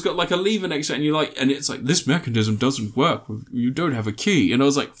bridge has got like a lever next to it and it's like, this mechanism doesn't work. You don't have a key. And I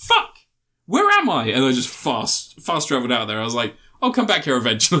was like, fuck, where am I? And I just fast traveled out there. I was like, I'll come back here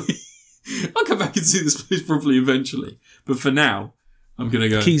eventually. I'll come back and see this place properly eventually. But for now, I'm going to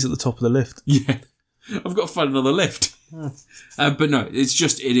go. Keys at the top of the lift. Yeah. I've got to find another lift. But no,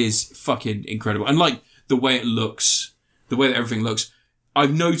 it is fucking incredible. And like the way it looks, the way that everything looks,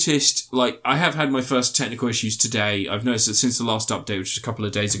 I've noticed, like, I have had my first technical issues today. I've noticed that since the last update, which is a couple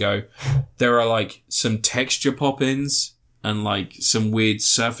of days ago, there are like some texture pop-ins and like some weird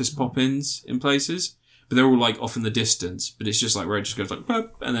surface pop-ins in places. But they're all like off in the distance. But it's just like where it just goes like, boop,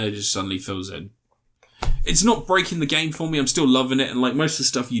 and then it just suddenly fills in. It's not breaking the game for me. I'm still loving it. And like most of the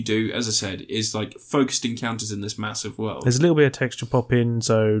stuff you do, as I said, is like focused encounters in this massive world. There's a little bit of texture pop in,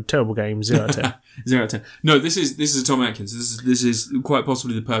 so terrible game, 0 out of 10. 0 out of 10. No, this is Tom Atkins. This is quite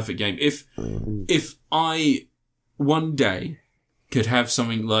possibly the perfect game. If I one day could have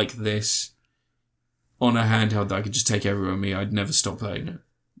something like this on a handheld that I could just take everywhere with me, I'd never stop playing it.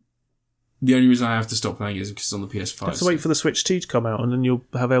 The only reason I have to stop playing is because it's on the PS5. You have to wait for the Switch 2 to come out, and then you'll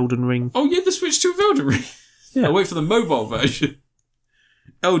have Elden Ring. Oh, yeah, the Switch 2 of Elden Ring. Yeah. I'll wait for the mobile version.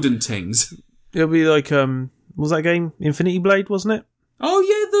 Elden Tings. It'll be like, what was that game? Infinity Blade, wasn't it? Oh,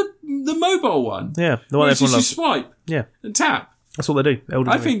 yeah, the mobile one. Yeah, the one everyone loves. You swipe. Yeah. And tap. That's what they do.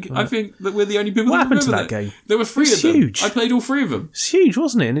 Elden Ring. I think that we're the only people that remember that. What happened to that game? There were 3 of them. Huge. I played all 3 of them. It's huge,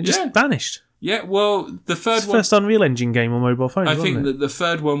 wasn't it? And it just vanished. Yeah, well, the third one... first Unreal Engine game on mobile phones, I think that the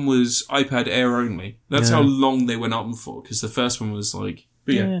third one was iPad Air only. That's how long they went on for, because the first one was like...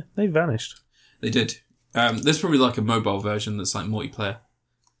 Yeah, they vanished. They did. There's probably like a mobile version that's like multiplayer.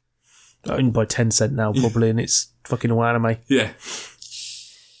 Owned by Tencent now, probably, and it's fucking all anime. Yeah.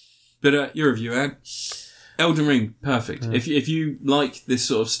 But your review, Ed. Elden Ring, perfect. Yeah. If you like this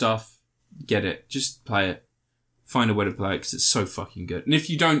sort of stuff, get it. Just play it. Find a way to play it because it's so fucking good. And if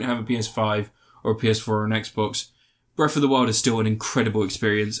you don't have a PS5 or a PS4 or an Xbox, Breath of the Wild is still an incredible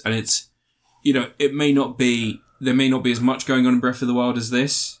experience. And it's, there may not be as much going on in Breath of the Wild as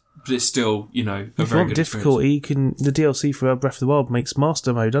this, but it's still, a very good difficulty, the DLC for Breath of the Wild makes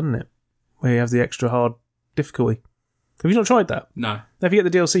Master Mode, doesn't it? where you have the extra hard difficulty. Have you not tried that? No. If you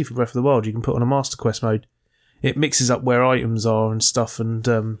get the DLC for Breath of the Wild, you can put on a Master Quest mode. It mixes up where items are and stuff and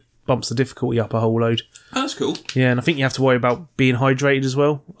bumps the difficulty up a whole load. Oh, that's cool. Yeah, and I think you have to worry about being hydrated as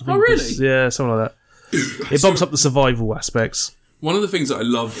well. Oh, really? Yeah, something like that. It bumps up the survival aspects. One of the things that I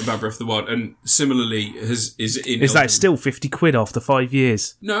love about Breath of the Wild, and similarly is in... Is that it's still £50 after 5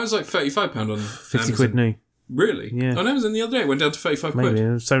 years? No, it was like £35 on £50 Amazon. new. Really? Yeah. On Amazon the other day, it went down to 35 Maybe.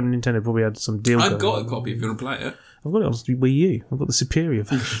 quid. So Nintendo probably had some deal I've going got on. a copy if you want to play it. I've got it on Wii U. I've got the superior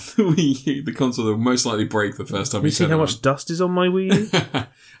version. The Wii U, the console that will most likely break the first time Have you seen turn how it much dust is on my Wii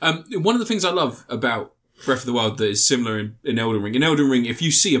U? One of the things I love about Breath of the Wild that is similar in Elden Ring. In Elden Ring, if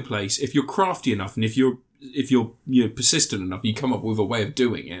you see a place, if you're crafty enough, and if you're persistent enough, you come up with a way of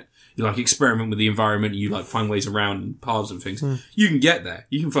doing it. You like experiment with the environment. You like find ways around and paths and things. You can get there.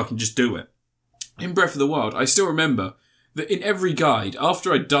 You can fucking just do it. In Breath of the Wild, I still remember that in every guide,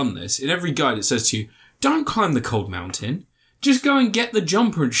 after I'd done this, in every guide it says to you, don't climb the cold mountain. Just go and get the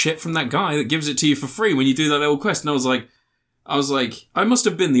jumper and shit from that guy that gives it to you for free when you do that little quest. And I was like, I must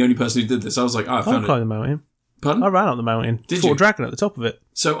have been the only person who did this. I was like, I found I climbed the mountain. Pardon? I ran up the mountain. Did fought you? a dragon at the top of it.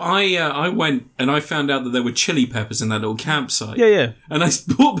 So I went and I found out that there were chili peppers in that little campsite. Yeah. And I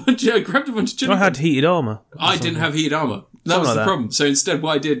grabbed a bunch of chili I had peppers. heated armour. I didn't have heated armour. That was Something like the that. problem. So instead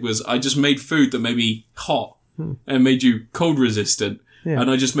what I did was I just made food that made me hot and made you cold resistant. Yeah.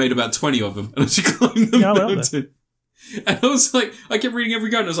 And I just made about 20 of them. And I just climbed the Yeah, I went up mountain. And I was like, I kept reading every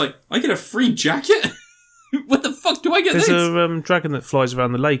guide and I was like, I get a free jacket? What the fuck do I get There's this? a dragon that flies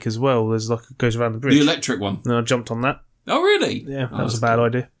around the lake as well. There's goes around the bridge. The electric one. And I jumped on that. Oh, really? Yeah, Oh, that was that's a bad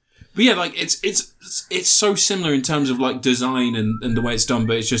idea. But yeah, like it's so similar in terms of like design and the way it's done,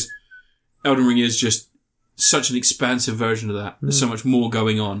 but it's just Elden Ring is just such an expansive version of that. There's so much more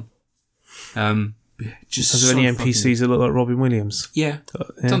going on. Just Is there so any fucking- NPCs that look like Robin Williams? Yeah,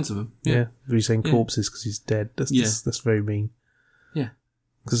 Yeah. tons of them. Yeah. Yeah, He's saying corpses because he's dead. That's very mean. Yeah.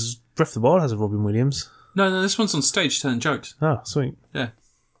 Because Breath of the Wild has a Robin Williams. No, this one's on stage telling jokes. Oh, sweet. Yeah.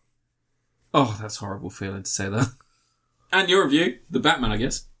 Oh, that's a horrible feeling to say that. And your review, the Batman, I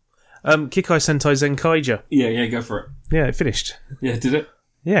guess. Kikai Sentai Zenkaija. Yeah, go for it. Yeah, it finished. Yeah, did it?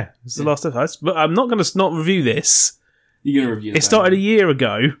 Yeah, it's the last episode. But I'm not going to not review this. You're gonna review. It started a year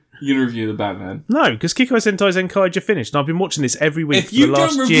ago. You're gonna review the Batman. No, because Kikai Sentai Zenkaija finished, and I've been watching this every week If for you the don't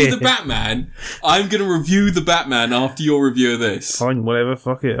last review year. the Batman, I'm gonna review the Batman after your review of this. Fine, whatever,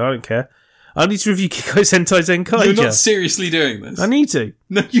 fuck it, I don't care. I need to review Kikai Sentai Zenkaija. You're not seriously doing this. I need to.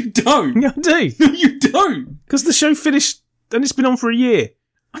 No, you don't. Yeah, I do. No, you don't. Because the show finished, and it's been on for a year.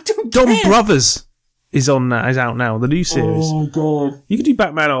 I don't Don care. Brothers is out now, the new series. Oh, God. You can do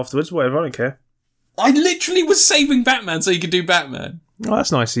Batman afterwards, whatever, I don't care. I literally was saving Batman so you could do Batman. Oh,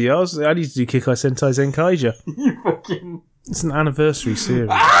 that's nice of you. I need to do Kikai Sentai Zenkaija. You fucking... It's an anniversary series.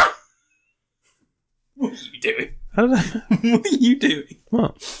 Ah! What are you doing? I don't know. What are you doing?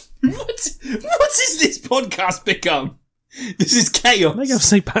 What? What has this podcast become? This is chaos. Maybe I'll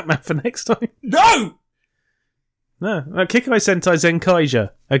say Batman for next time. No! No, Kikai Sentai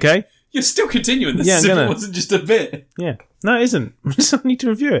Zenkaija, okay? You're still continuing this Yeah, as I'm if gonna. it wasn't just a bit. Yeah. No, it isn't. I just need to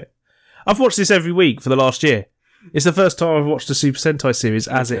review it. I've watched this every week for the last year. It's the first time I've watched a Super Sentai series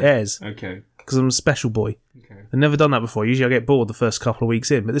as it airs, Okay. because I'm a special boy. Okay. I've never done that before. Usually I get bored the first couple of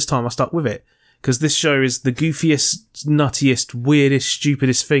weeks in, but this time I stuck with it, because this show is the goofiest, nuttiest, weirdest,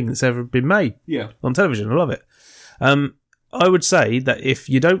 stupidest thing that's ever been made Yeah. on television. I love it. I would say that if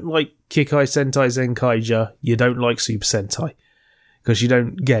you don't like Kikai Sentai Zenkaija, you don't like Super Sentai, because you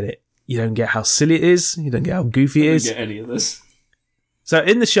don't get it. You don't get how silly it is. You don't get how goofy it I is. didn't get any of this. So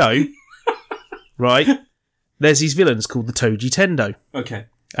in the show, right, there's these villains called the Toji Tendo. Okay.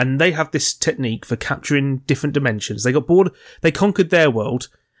 And they have this technique for capturing different dimensions. They got bored, they conquered their world,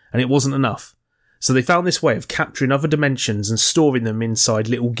 and it wasn't enough. So they found this way of capturing other dimensions and storing them inside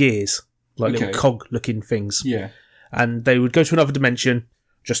little gears, like Okay. little cog-looking things. Yeah. And they would go to another dimension,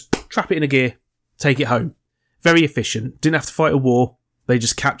 just trap it in a gear, take it home. Very efficient. Didn't have to fight a war. They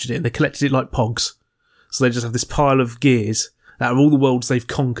just captured it and they collected it like pogs. So they just have this pile of gears out of all the worlds they've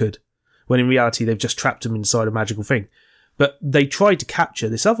conquered, when in reality they've just trapped them inside a magical thing. But they tried to capture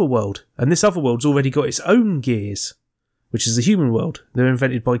this other world, and this other world's already got its own gears, which is the human world. They're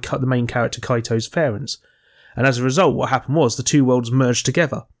invented by the main character Kaito's parents. And as a result, what happened was the two worlds merged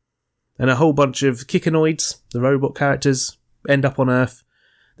together. And a whole bunch of Kikanoids, the robot characters, end up on Earth.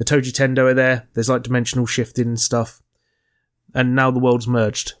 The Toji Tendo are there. There's like dimensional shifting and stuff. And now the world's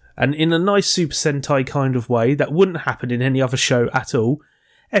merged. And in a nice Super Sentai kind of way, that wouldn't happen in any other show at all,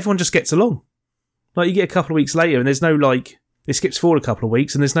 everyone just gets along. Like, you get a couple of weeks later and there's no, like, it skips forward a couple of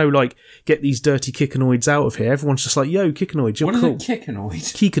weeks and there's no, like, get these dirty Kikanoids out of here. Everyone's just like, yo, Kikanoids, you're What is cool. a Kikanoid?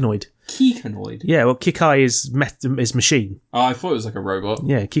 Kikanoid. Kikanoid? Yeah, well, Kikai is machine. Oh, I thought it was like a robot.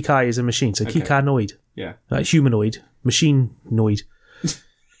 Yeah, Kikai is a machine, so Okay. Kikanoid. Yeah. Like humanoid. Machine-noid.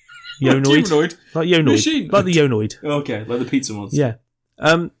 Yonoid. Humanoid? Like Yonoid. Machine. Like the Yonoid. Okay, like the pizza monster.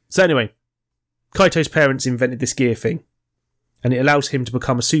 Yeah. So anyway, Kaito's parents invented this gear thing, and it allows him to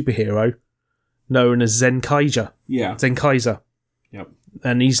become a superhero known as Zenkaiser. Yeah. Zenkaiser. Yep.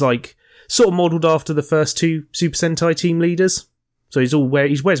 And he's like sort of modelled after the first two Super Sentai team leaders. So he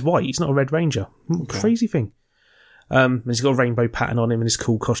wears white. He's not a Red Ranger. Okay. Crazy thing. And he's got a rainbow pattern on him, and his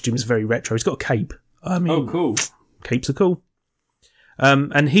cool costume is very retro. He's got a cape. I mean, Oh, cool. capes are cool.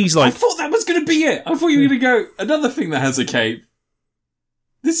 And he's like, I thought that was going to be it. I thought you were going to go, another thing that has a cape.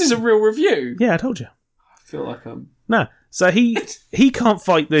 This is a real review. yeah, I told you. I feel like I'm... No. So he can't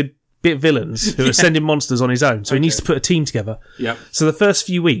fight the bit villains who are sending monsters on his own. So he needs to put a team together. Yep. So the first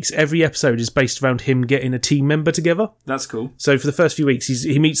few weeks, every episode is based around him getting a team member together. That's cool. So for the first few weeks,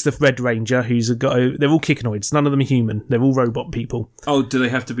 he meets the Red Ranger, who's a guy. They're all Kikanoids. None of them are human. They're all robot people. Oh, do they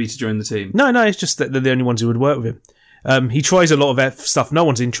have to be to join the team? No, it's just that they're the only ones who would work with him. He tries a lot of stuff. No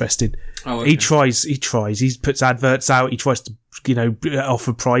one's interested. Oh, okay. He tries. He puts adverts out. He tries to,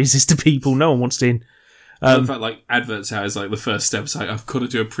 offer prizes to people. No one wants to in. In fact, like, adverts out is like the first step. It's like, I've got to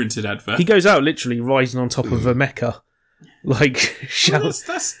do a printed advert. He goes out literally rising on top of a mecha, like shouts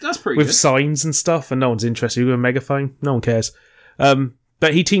That's pretty with good. signs and stuff, and no one's interested. With a megaphone, no one cares.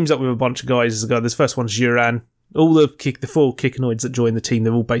 But he teams up with a bunch of guys. The first one's Juran. All the four Kikanoids that join the team,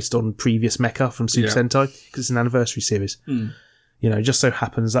 they're all based on previous mecha from Super Sentai, because it's an anniversary series. Just so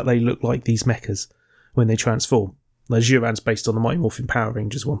happens that they look like these mechas when they transform. Like Juran's based on the Mighty Morphin Power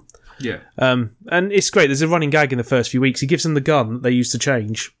Rangers one. Yeah. And it's great. There's a running gag in the first few weeks. He gives them the gun that they use to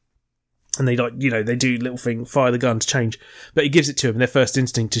change. And they they do little thing, fire the gun to change. But he gives it to them, and their first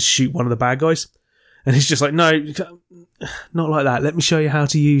instinct is shoot one of the bad guys. And he's just like, no, not like that. Let me show you how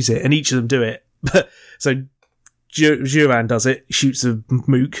to use it. And each of them do it. So Juran does it, shoots a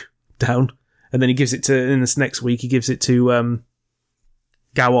mook down, and then he gives it to, in this next week, he gives it to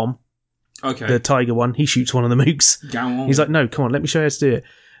Gawon, Okay. the tiger one. He shoots one of the mooks. Gawon. He's like, no, come on, let me show you how to do it.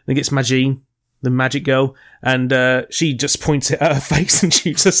 Then gets Majin, the magic girl, and she just points it at her face and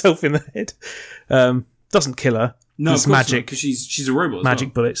shoots herself in the head. Doesn't kill her. No, it's of course magic. because she's a robot.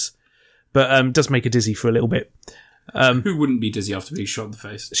 Magic bullets. But does make her dizzy for a little bit. Who wouldn't be dizzy after being shot in the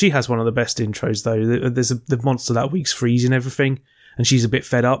face? She has one of the best intros, though. There's the monster that week's freezing everything, and she's a bit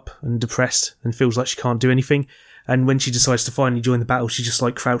fed up and depressed and feels like she can't do anything. And when she decides to finally join the battle, she just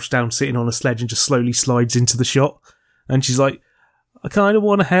like crouched down, sitting on a sledge, and just slowly slides into the shot. And she's like, I kind of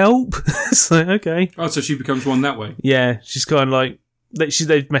want to help. It's like, okay. Oh, so she becomes one that way. Yeah, she's kind of like,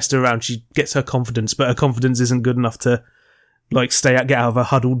 they've messed her around. She gets her confidence, but her confidence isn't good enough to like get out of a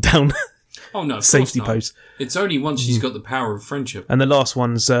huddled down Oh no, of safety course not. pose. It's only once she's got the power of friendship. And the last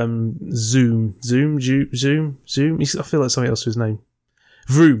one's Zoom. I feel like something else was his name.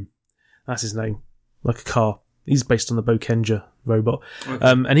 Vroom. That's his name. Like a car. He's based on the Bokenja robot. Okay.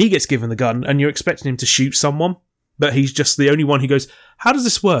 And he gets given the gun, and you're expecting him to shoot someone, but he's just the only one who goes, how does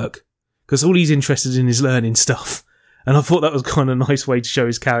this work? Because all he's interested in is learning stuff. And I thought that was kind of a nice way to show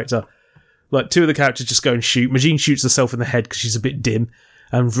his character. Like, two of the characters just go and shoot. Majin shoots herself in the head because she's a bit dim.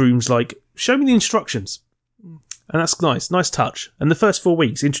 And Vroom's like, show me the instructions. And that's nice. Nice touch. And the first 4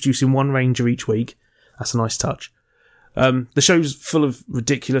 weeks, introducing one ranger each week, that's a nice touch. The show's full of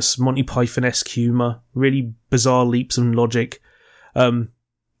ridiculous Monty Python-esque humour, really bizarre leaps in logic.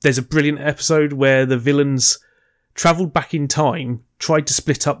 There's a brilliant episode where the villains travelled back in time, tried to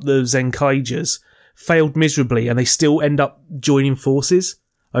split up the Zenkaigers, failed miserably, and they still end up joining forces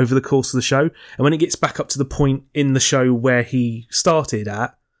over the course of the show. And when it gets back up to the point in the show where he started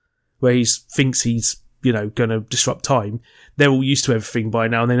at, where he thinks he's, going to disrupt time, they're all used to everything by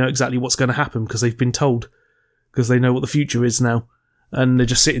now, and they know exactly what's going to happen because they've been told. Because they know what the future is now. And they're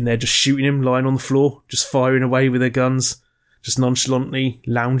just sitting there, just shooting him, lying on the floor, just firing away with their guns, just nonchalantly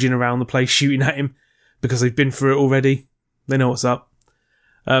lounging around the place, shooting at him, because they've been through it already. They know what's up.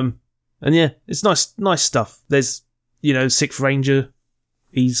 And yeah, it's nice stuff. There's, Sixth Ranger.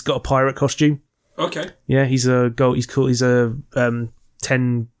 He's got a pirate costume. Okay. Yeah, he's a 10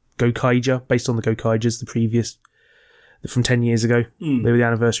 Gokaiger, based on the Gokaigers, the previous, from 10 years ago. They were the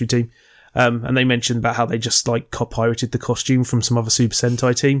anniversary team. And they mentioned about how they just pirated the costume from some other Super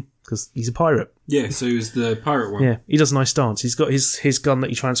Sentai team because he's a pirate. Yeah, so he was the pirate one. Yeah, he does a nice dance. He's got his gun that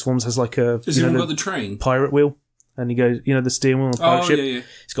he transforms has like a Has he even got the train? pirate wheel, and he goes, the steering wheel on the pirate ship. Yeah.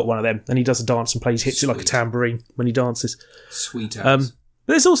 He's got one of them, and he does a dance and hits it like a tambourine when he dances. Sweet ass.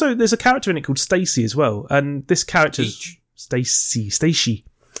 But there's a character in it called Stacy as well, and this character's Stacy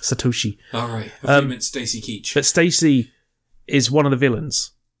Satoshi. All right, I thought you meant Stacy Keach. But Stacy is one of the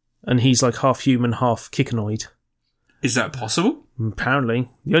villains. and he's like half human, half Kikinoid. Is that possible? Apparently.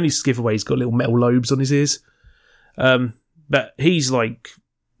 The only giveaway, he's got little metal lobes on his ears. But he's like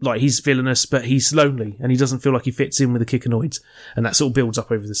he's villainous, but he's lonely, and he doesn't feel like he fits in with the Kikinoids. And that sort of builds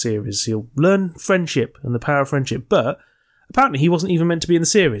up over the series. He'll learn friendship and the power of friendship, but apparently he wasn't even meant to be in the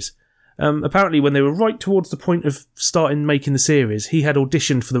series. Apparently, when they were right towards the point of starting making the series, he had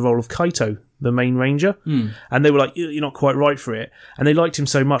auditioned for the role of Kaito, the main ranger, and they were like, "You're not quite right for it." And they liked him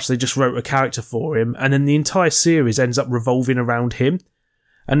so much, they just wrote a character for him, and then the entire series ends up revolving around him.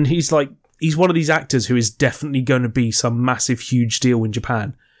 And he's one of these actors who is definitely going to be some massive, huge deal in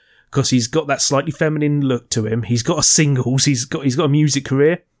Japan, because he's got that slightly feminine look to him. He's got a singles. He's got a music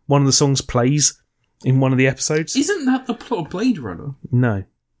career. One of the songs plays in one of the episodes. Isn't that the plot of Blade Runner? No.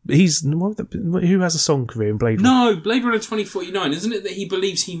 Who has a song career in Blade Runner? No, Blade Runner 2049. Isn't it that he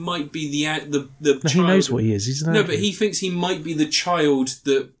believes he might be the child? He knows what he is. He's an actor. No, but he thinks he might be the child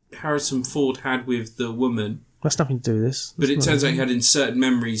that Harrison Ford had with the woman. That's nothing to do with this. But it turns out he had inserted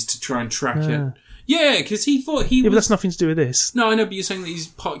memories to try and track it. Yeah, because he thought he was... but that's nothing to do with this. No, I know, but you're saying that he's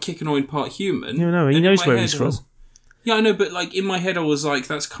part Kikinoid, part human. No, he knows where he's from. Yeah, I know, but like in my head I was like,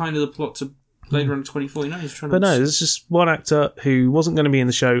 that's kind of the plot to Blade Runner 2049. He's trying but no, there's just one actor who wasn't going to be in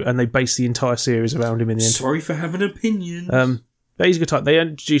the show, and they based the entire series around him in the end. Sorry for having opinions. But he's a good type. They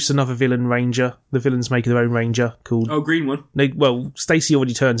introduced another villain ranger. The villains make their own ranger called... Oh, green one. Stacy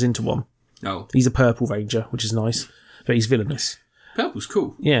already turns into one. Oh. He's a purple ranger, which is nice. But he's villainous. Purple's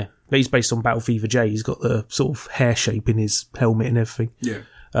cool. Yeah. But he's based on Battle Fever J. He's got the sort of hair shape in his helmet and everything. Yeah.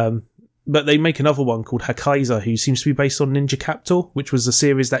 But they make another one called Hakaiser, who seems to be based on Ninja Captor, which was a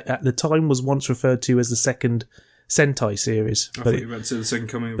series that at the time was once referred to as the second Sentai series. I thought you were about to say the second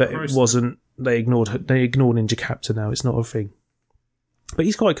coming of Christ. But it wasn't. They ignored Ninja Captor now. It's not a thing. But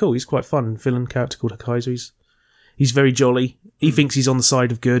he's quite cool. He's quite fun. Villain character called Hakaiser. He's very jolly. He thinks he's on the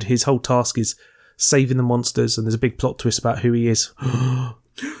side of good. His whole task is saving the monsters, and there's a big plot twist about who he is.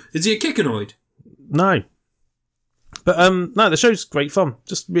 Is he a Kikinoid? No. But no, the show's great fun.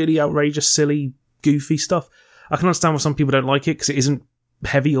 Just really outrageous, silly, goofy stuff. I can understand why some people don't like it, because it isn't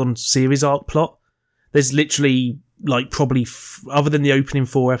heavy on series arc plot. There's literally, probably, other than the opening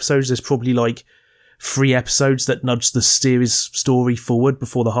 4 episodes, there's probably 3 episodes that nudge the series story forward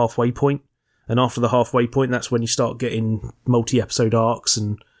before the halfway point. And after the halfway point, that's when you start getting multi-episode arcs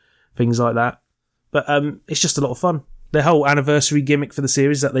and things like that. But it's just a lot of fun. Their whole anniversary gimmick for the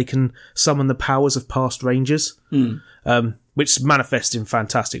series is that they can summon the powers of past Rangers, which manifest in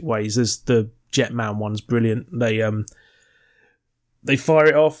fantastic ways. There's the Jetman one's brilliant. They fire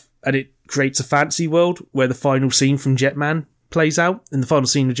it off, and it creates a fantasy world where the final scene from Jetman plays out. In the final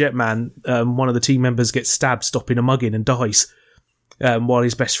scene of Jetman, one of the team members gets stabbed stopping a mugging and dies, while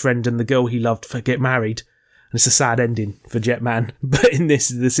his best friend and the girl he loved get married. And it's a sad ending for Jetman. But in the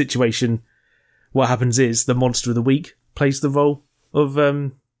situation, what happens is the Monster of the Week plays the role of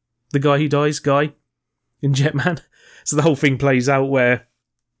the guy who dies, Guy, in Jetman. So the whole thing plays out where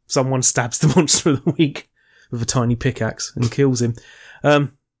someone stabs the Monster of the Week with a tiny pickaxe and kills him.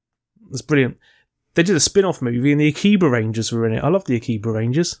 It's brilliant. They did a spin-off movie, and the Akiba Rangers were in it. I love the Akiba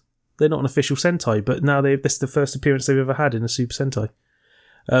Rangers. They're not an official Sentai, but now this is the first appearance they've ever had in a Super Sentai.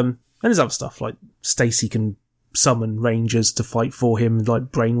 And there's other stuff, like Stacy can summon Rangers to fight for him, like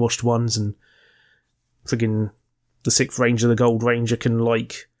brainwashed ones, and friggin' the 6th Ranger, the Gold Ranger, can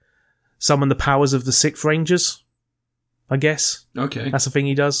summon the powers of the 6th Rangers, I guess. Okay. That's the thing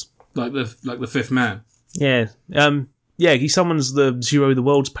he does. Like the 5th man. Yeah. He summons the Zero the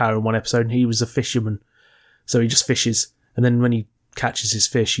World's power in one episode, and he was a fisherman. So he just fishes. And then when he catches his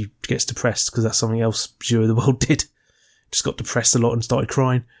fish, he gets depressed, because that's something else Zero the World did. Just got depressed a lot and started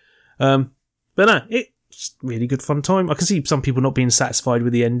crying. But no, it's really good fun time. I can see some people not being satisfied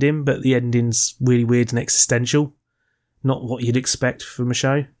with the ending, but the ending's really weird and existential. Not what you'd expect from a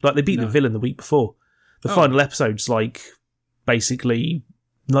show. They beat the villain the week before. The final episode's basically,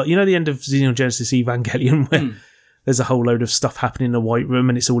 the end of Xenogenesis Evangelion, where there's a whole load of stuff happening in a white room,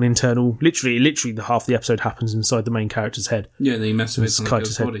 and it's all internal. Literally, the half the episode happens inside the main character's head. Yeah, they mess with his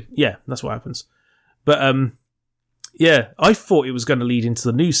body. Yeah, that's what happens. But I thought it was going to lead into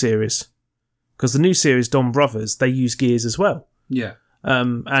the new series, because the new series, Don Brothers, they use gears as well. Yeah.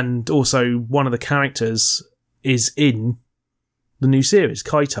 And also one of the characters is in the new series.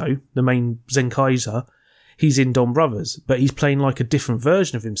 Kaito, the main Zenkaiser, he's in Don Brothers, but he's playing a different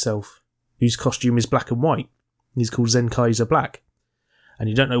version of himself, whose costume is black and white. He's called Zenkaiser Black. And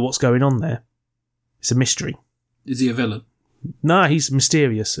you don't know what's going on there. It's a mystery. Is he a villain? Nah, he's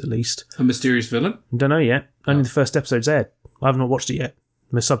mysterious, at least. A mysterious villain? Don't know yet. Only the first episode's aired. I have not watched it yet.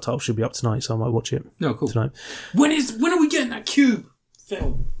 My subtitles should be up tonight, so I might watch it. No, cool. Tonight. When are we getting that Cube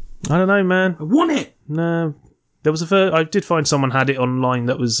film? I don't know, man. I want it. No. There was I did find someone had it online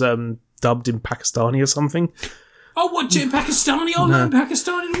that was dubbed in Pakistani or something. I'll watch it in Pakistani. I'll learn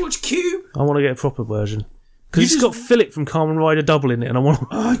Pakistani and watch Cube. I want to get a proper version. Because it's got Philip from Kamen Rider Double in it, and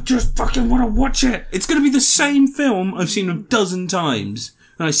I just fucking want to watch it. It's going to be the same film I've seen a dozen times,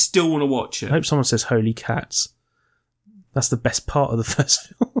 and I still want to watch it. I hope someone says holy cats. That's the best part of the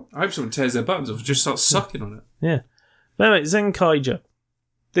first film. I hope someone tears their buttons off and just starts sucking on it. Yeah. But anyway, Zenkaija.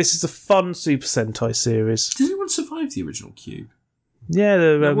 This is a fun Super Sentai series. Does anyone survive the original Cube? Yeah,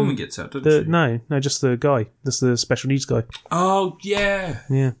 the woman gets out, doesn't she? No, just the guy. That's the special needs guy. Oh, yeah.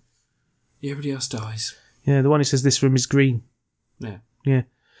 Yeah. Everybody else dies. Yeah, the one who says this room is green. Yeah. Yeah.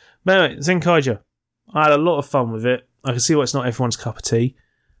 But anyway, Zenkaija. I had a lot of fun with it. I can see why it's not everyone's cup of tea.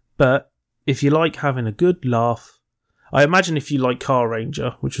 But if you like having a good laugh, I imagine if you like Car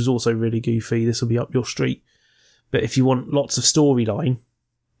Ranger, which was also really goofy, this will be up your street. But if you want lots of storyline,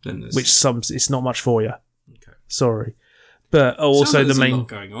 it's not much for you. Okay. Sorry. But also the main... a lot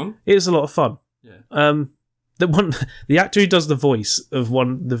going on. It is a lot of fun. Yeah. The actor who does the voice of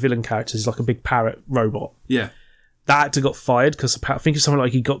the villain characters is like a big parrot robot. Yeah. That actor got fired because I think it's something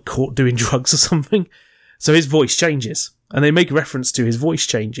like he got caught doing drugs or something. So his voice changes. And they make reference to his voice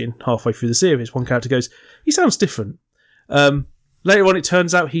changing halfway through the series. One character goes, he sounds different. Later on, it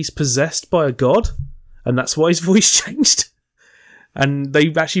turns out he's possessed by a god. And that's why his voice changed. And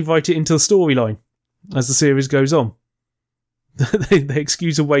they actually write it into the storyline as the series goes on. they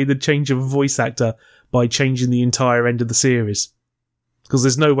excuse away the change of a voice actor by changing the entire end of the series. Because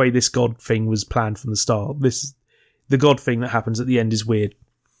there's no way this god thing was planned from the start. The god thing that happens at the end is weird.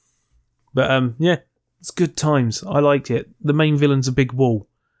 But, yeah, it's good times. I liked it. The main villain's a big wall.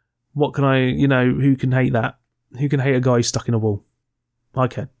 What can who can hate that? Who can hate a guy stuck in a wall? I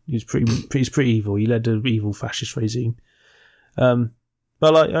can. He's pretty evil. He led an evil fascist regime. But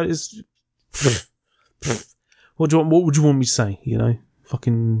it's... What would you want me to say?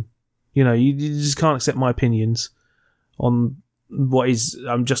 Fucking... you just can't accept my opinions on what is,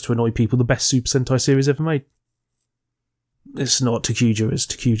 just to annoy people, the best Super Sentai series ever made. It's not Takuja.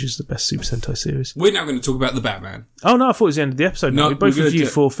 Takuja's the best Super Sentai series. We're now going to talk about the Batman. Oh, no, I thought it was the end of the episode. No, we both reviewed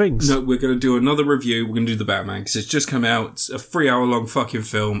 4 things. No, we're going to do another review. We're going to do the Batman, because it's just come out. It's a 3-hour-long fucking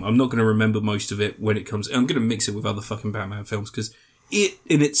film. I'm not going to remember most of it when it comes... I'm going to mix it with other fucking Batman films, because it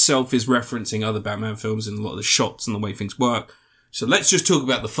in itself is referencing other Batman films and a lot of the shots and the way things work. So let's just talk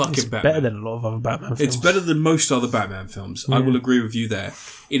about the fucking Batman. It's better than a lot of other Batman films. It's better than most other Batman films. Yeah. I will agree with you there.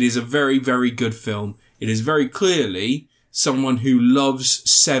 It is a very, very good film. It is very clearly someone who loves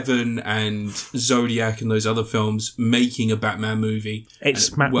Seven and Zodiac and those other films making a Batman movie.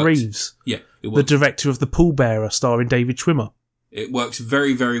 It's Matt Reeves. Yeah. The director of The Pallbearer, starring David Schwimmer. It works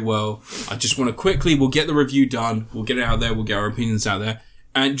very, very well. I just want to quickly, we'll get the review done. We'll get it out there. We'll get our opinions out there.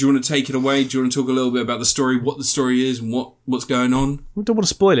 And do you want to take it away? Do you want to talk a little bit about the story, what the story is and what's going on? We don't want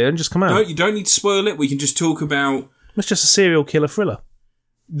to spoil it and just come out. No, you don't need to spoil it. We can just talk about... It's just a serial killer thriller.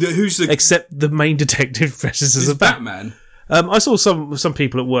 Except the main detective dresses as a Batman. I saw some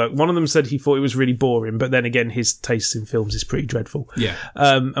people at work. One of them said he thought it was really boring, but then again, his taste in films is pretty dreadful. Yeah.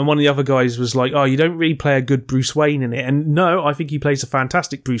 And one of the other guys was like, "Oh, you don't really play a good Bruce Wayne in it." And no, I think he plays a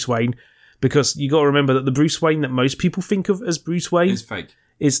fantastic Bruce Wayne, because you got to remember that the Bruce Wayne that most people think of as Bruce Wayne is fake.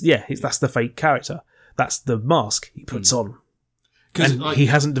 That's the fake character. That's the mask he puts on. And he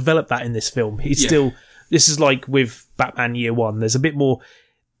hasn't developed that in this film. He's still. This is like with Batman Year One. There's a bit more.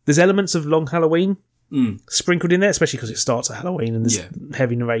 There's elements of Long Halloween sprinkled in there, especially because it starts at Halloween and there's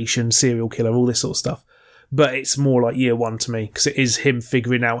heavy narration, serial killer, all this sort of stuff. But it's more like Year One to me, because it is him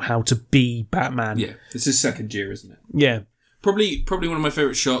figuring out how to be Batman. Yeah, it's his second year, isn't it? Yeah. Probably one of my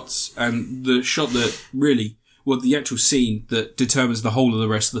favourite shots, and the shot that really, the actual scene that determines the whole of the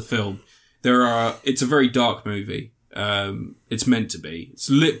rest of the film. It's a very dark movie. It's meant to be. It's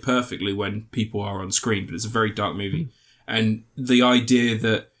lit perfectly when people are on screen, but it's a very dark movie. And the idea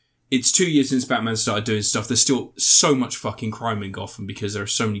that it's 2 years since Batman started doing stuff, there's still so much fucking crime in Gotham because there are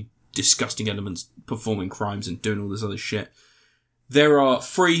so many disgusting elements performing crimes and doing all this other shit. There are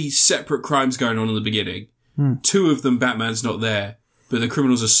 3 separate crimes going on in the beginning. 2 of them, Batman's not there, but the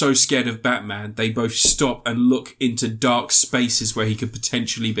criminals are so scared of Batman, they both stop and look into dark spaces where he could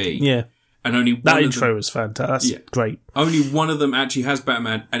potentially be. Yeah. And only one that intro was fantastic. That's great. Only one of them actually has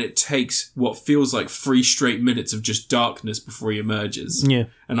Batman, and it takes what feels like 3 straight minutes of just darkness before he emerges. Yeah.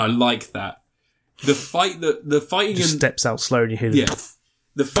 And I like that. The fighting just steps out slowly here. Yeah.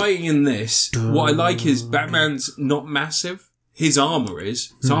 The fighting in this, what I like is Batman's not massive. His armor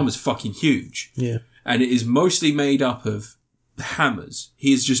is. His armor's fucking huge. Yeah. And it is mostly made up of hammers.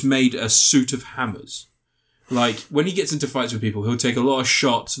 He has just made a suit of hammers. Like, when he gets into fights with people, he'll take a lot of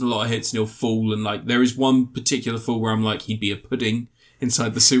shots and a lot of hits and he'll fall. And, like, there is one particular fall where I'm like, he'd be a pudding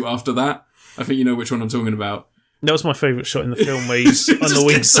inside the suit after that. I think you know which one I'm talking about. That was my favourite shot in the film where he's on the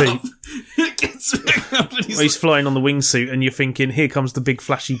wingsuit. Where he's flying on the wingsuit and you're thinking, here comes the big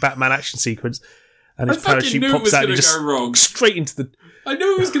flashy Batman action sequence. And his parachute pops out and just go wrong. Straight into the... I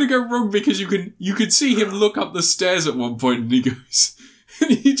knew it was going to go wrong because you could see him look up the stairs at one point and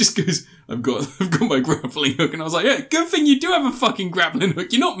he just goes, I've got my grappling hook. And I was like, yeah, good thing you do have a fucking grappling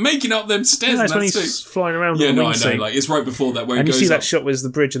hook. You're not making up them stairs. Yeah, that's when he's flying around on the wingsuit. I know. Like, it's right before that where and it goes you see that up. shot where there's the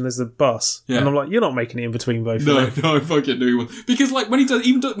bridge and there's the bus. Yeah. And I'm like, you're not making it in between both of them. No, I fucking knew he was. Because, like, when he does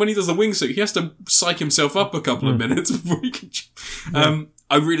the wingsuit, he has to psych himself up a couple of minutes before he can...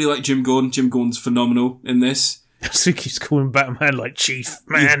 I really like Jim Gordon. Jim Gordon's phenomenal in this. So he keeps calling Batman, like, Chief,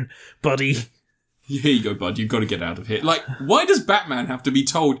 man, buddy. Here you go, bud. You've got to get out of here. Like, why does Batman have to be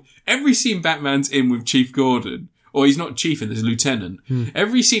told every scene Batman's in with Chief Gordon, or he's not Chief, he's Lieutenant.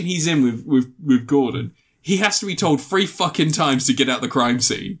 Every scene he's in with Gordon, he has to be told 3 fucking times to get out the crime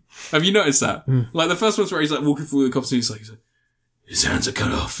scene. Have you noticed that? Like, the first one's where he's like walking through the cops and he's like, his hands are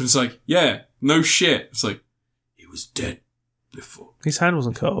cut off. And it's like, yeah, no shit. It's like, he was dead before. His hand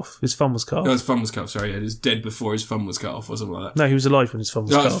wasn't cut off. His thumb was cut off. No, his thumb was cut off. Sorry, yeah, he was dead before his thumb was cut off or something like that. No, he was alive when his thumb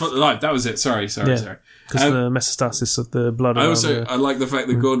was cut off. Alive. That was it. Sorry. Because the metastasis of the blood. I like the fact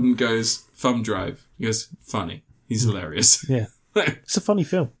that Gordon goes, thumb drive. He goes, funny. He's hilarious. Yeah. It's a funny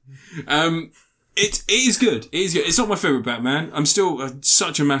film. It is good. It is good. It's not my favourite Batman. I'm still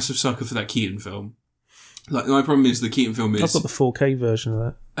such a massive sucker for that Keaton film. Like, my problem is the Keaton film is... I've got the 4K version of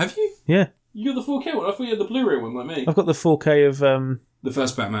that. Have you? Yeah. You got the 4K one? I thought you had the Blu-ray one like me. I've got the 4K of... the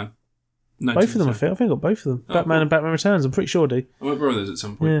first Batman. Both of them, I think. I think I've got both of them. Batman and Batman Returns. I'm pretty sure I do. I might borrow those at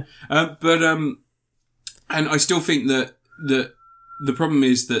some point. Yeah. And I still think that the problem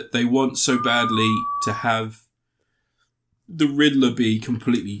is that they want so badly to have the Riddler be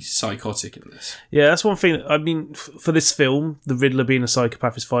completely psychotic in this. Yeah, that's one thing. I mean, for this film, the Riddler being a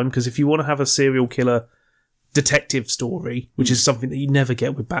psychopath is fine, because if you want to have a serial killer detective story, which is something that you never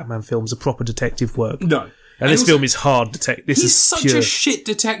get with Batman films, a proper detective work. No. And this film is hard detective. He's such a shit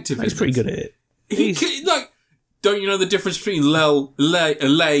detective. He's pretty good at it. Don't you know the difference between L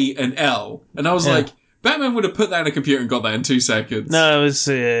and L? And I was like, Batman would have put that in a computer and got that in 2 seconds. No, it was...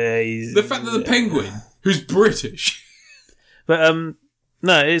 the fact that the Penguin, who's British... But,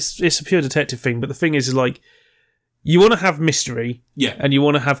 no, it's a pure detective thing, but the thing is like, you want to have mystery, and you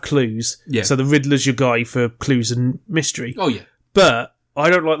want to have clues, so the Riddler's your guy for clues and mystery. Oh, yeah. But I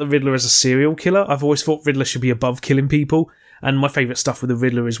don't like the Riddler as a serial killer. I've always thought Riddler should be above killing people, and my favourite stuff with the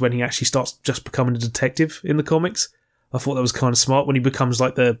Riddler is when he actually starts just becoming a detective in the comics. I thought that was kind of smart, when he becomes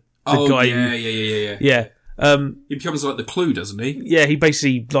like the guy... Yeah. He becomes like the Clue, doesn't he? Yeah, he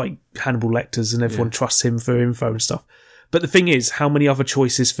basically like Hannibal Lecter's, and everyone trusts him for info and stuff. But the thing is, how many other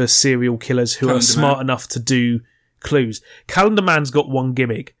choices for serial killers who are smart enough to do clues? Calendar Man's got one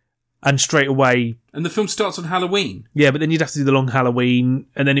gimmick, and straight away... And the film starts on Halloween. Yeah, but then you'd have to do the long Halloween,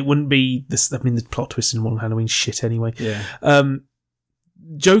 and then it wouldn't be... this. I mean, the plot twist in long Halloween shit anyway. Yeah.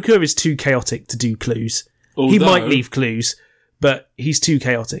 Joker is too chaotic to do clues. He might leave clues, but he's too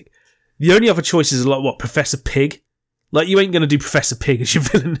chaotic. The only other choices are like, what, Professor Pig? Like, you ain't going to do Professor Pig as your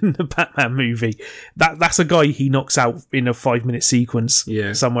villain in the Batman movie. That's a guy he knocks out in a 5-minute sequence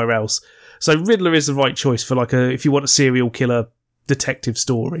somewhere else. So Riddler is the right choice for like if you want a serial killer detective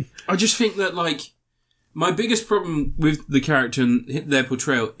story. I just think that like my biggest problem with the character and their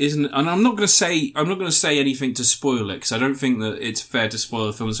portrayal isn't, and I'm not going to say anything to spoil it, because I don't think that it's fair to spoil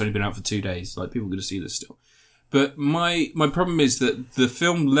a film that's only been out for 2 days. Like, people are going to see this still. But my problem is that the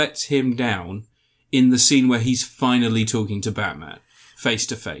film lets him down in the scene where he's finally talking to Batman, face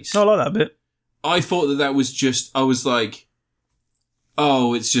to face. I like that bit. I thought that was just... I was like,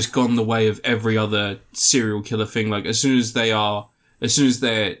 oh, it's just gone the way of every other serial killer thing. Like, as soon as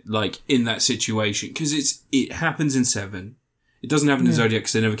they're, like, in that situation... Because it happens in Seven. It doesn't happen in Zodiac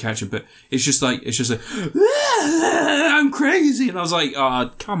because they never catch it, but it's just like... I'm crazy! And I was like,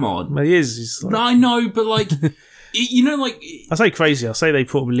 come on. Well, he is. He's like... I know, but, like... You know, like... I say crazy. I say they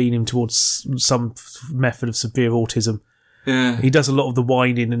probably lean him towards some method of severe autism. Yeah. He does a lot of the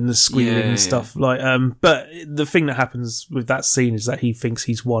whining and the squealing and stuff. Like, but the thing that happens with that scene is that he thinks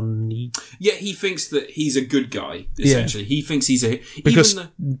he's won. He thinks that he's a good guy, essentially. He thinks he's a... Because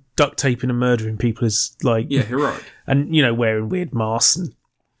duct taping and murdering people is, like... Yeah, heroic. And, you know, wearing weird masks. And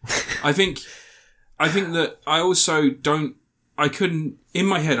I think that I also don't... In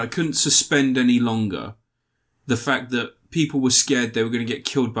my head, I couldn't suspend any longer the fact that people were scared they were going to get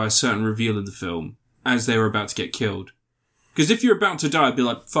killed by a certain reveal in the film as they were about to get killed. Because if you're about to die, I'd be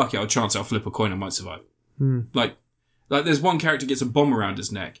like, fuck it, I'll flip a coin, I might survive. Like there's one character gets a bomb around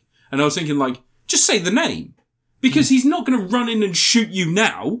his neck, and I was thinking, like, just say the name, because he's not going to run in and shoot you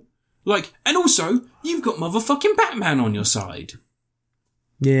now. Like, and also you've got motherfucking Batman on your side.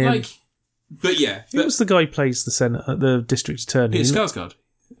 Yeah. Like, but yeah, Who was the guy who plays the district attorney? Peter Skarsgård.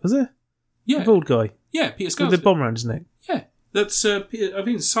 Was it? Yeah, the bald guy. Yeah, Peter Skarsgård. With the bomb around his neck. Yeah, that's Peter, I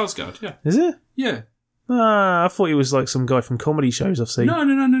think it's Skarsgård. Yeah, is it? Yeah. Ah, I thought he was like some guy from comedy shows I've seen.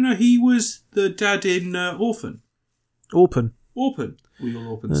 No. He was the dad in Orphan. Orphan. We all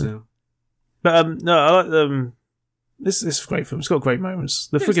Orphans now. But no, I like this is a great film. It's got great moments.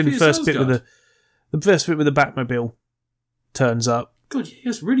 The freaking first bit with the Batmobile turns up. God, he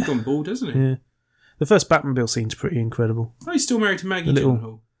has really gone bald, hasn't he? Yeah. The first Batmobile scene's pretty incredible. Oh, he's still married to Maggie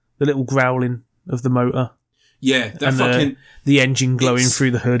Gyllenhaal. The little growling of the motor. Yeah, that fucking... the engine glowing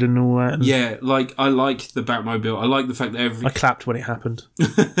through the hood and all that. And yeah, like, I like the Batmobile. I like the fact that I clapped when it happened.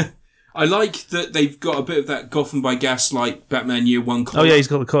 I like that they've got a bit of that Gotham by Gaslight Batman Year One collar. Oh yeah, he's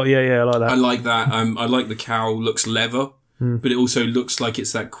got the collar. Yeah, I like that. I like that. I like the cowl. Looks leather, but it also looks like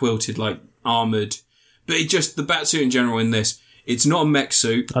it's that quilted, like, armoured. But it just, the Batsuit in general in this, it's not a mech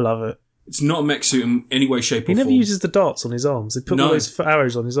suit. I love it. It's not a mech suit in any way, shape, or form. He never uses the darts on his arms. They put all those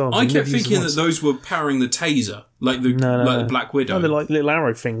arrows on his arms. I kept thinking that those were powering the taser, like the Black Widow. No, they're like little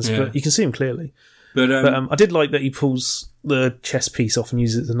arrow things, but you can see them clearly. But I did like that he pulls the chest piece off and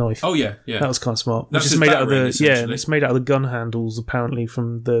uses it as a knife. Oh yeah. That was kind of smart. That's which is made out of it's made out of the gun handles apparently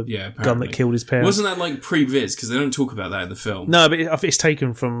from the gun that killed his parents. Wasn't that like pre-viz? Because they don't talk about that in the film. No, but it's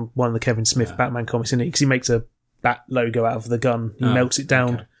taken from one of the Kevin Smith Batman comics, isn't it? Because he makes a bat logo out of the gun. He melts it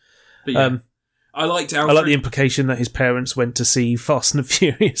down. Okay. But yeah. I liked Alfred. I like the implication that his parents went to see Fast and the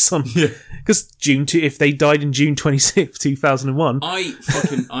Furious on because if they died in June 26th, 2001.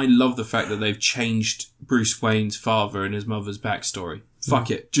 I love the fact that they've changed Bruce Wayne's father and his mother's backstory.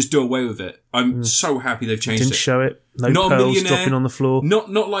 Fuck it, just do away with it. I'm so happy they've changed Didn't show it. No not pearls dropping on the floor. Not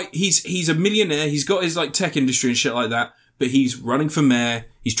like he's a millionaire. He's got his like tech industry and shit like that. But he's running for mayor.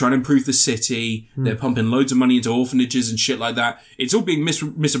 He's trying to improve the city. They're pumping loads of money into orphanages and shit like that. It's all being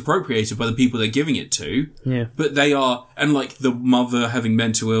misappropriated by the people they're giving it to. Yeah. But they are, and like the mother having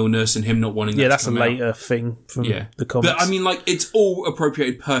mental illness and him not wanting that that's to come a later thing from the comics. But I mean, like, it's all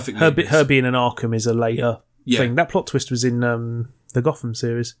appropriated perfectly. Her being an Arkham is a later thing. That plot twist was in the Gotham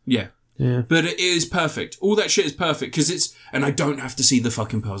series. Yeah. But it is perfect. All that shit is perfect because it's, and I don't have to see the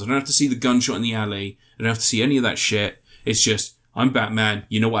fucking pearls. I don't have to see the gunshot in the alley. I don't have to see any of that shit. It's just, I'm Batman,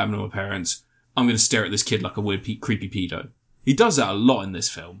 you know what happened to my parents, I'm going to stare at this kid like a weird, creepy pedo. He does that a lot in this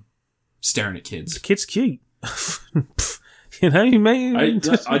film. Staring at kids. The kid's cute. You know, mate.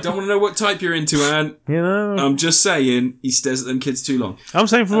 I don't want to know what type you're into, Anne. You know. I'm just saying, he stares at them kids too long. I'm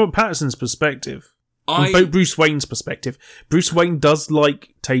saying from Robert Pattinson's perspective. From Bruce Wayne's perspective. Bruce Wayne does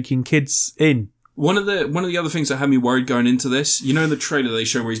like taking kids in. One of the other things that had me worried going into this, you know, in the trailer they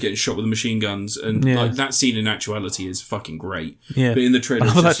show where he's getting shot with the machine guns, and like that scene in actuality is fucking great. Yeah, but in the trailer,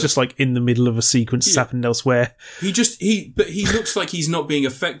 that's just like in the middle of a sequence that's happened elsewhere. He looks like he's not being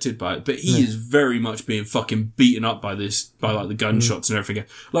affected by it, but he is very much being fucking beaten up by like the gunshots and everything.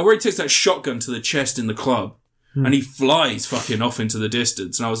 Like where he takes that shotgun to the chest in the club, and he flies fucking off into the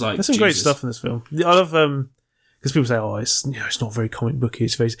distance, and I was like, there's some great stuff in this film. I love because people say, it's not very comic booky.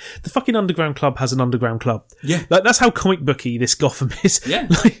 It's very... The fucking Underground Club has an underground club. Yeah. Like, that's how comic booky this Gotham is. Yeah.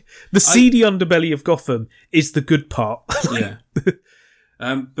 Like, the seedy underbelly of Gotham is the good part. Yeah.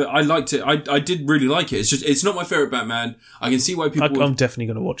 But I liked it. I did really like it. It's just, it's not my favourite Batman. I can see why people... I'm definitely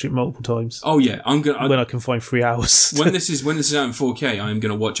going to watch it multiple times. Oh, yeah. I'm gonna... When I can find 3 hours. when this is out in 4K, I'm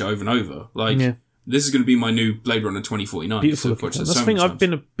going to watch it over and over. Like... Yeah. This is going to be my new Blade Runner 2049. Beautiful. That's the thing. I've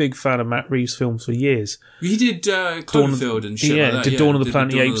been a big fan of Matt Reeves' films for years. He did Cloverfield and shit like that. Did Dawn of the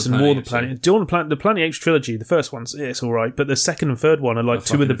Planet of the Apes and War of the Planet. The Planet of the Apes trilogy, the first one's it's all right, but the second and third one are like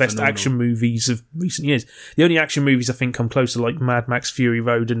two of the best action movies of recent years. The only action movies I think come close are like Mad Max Fury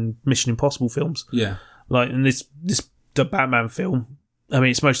Road and Mission Impossible films. Yeah. Like, and the Batman film, I mean,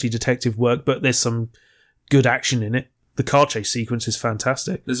 it's mostly detective work, but there's some good action in it. The car chase sequence is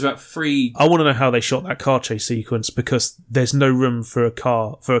fantastic. There's about 3... I want to know how they shot that car chase sequence because there's no room for a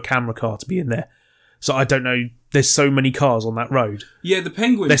camera car to be in there. So I don't know. There's so many cars on that road. Yeah, the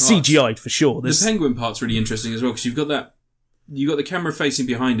penguin. They're CGI'd for sure. The penguin part's really interesting as well because you've got the camera facing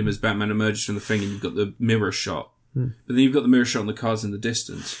behind him as Batman emerges from the thing, and you've got the mirror shot. But then you've got the mirror shot on the cars in the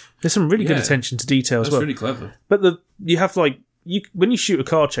distance. There's some really good attention to detail as well. That's really clever. But you have like when you shoot a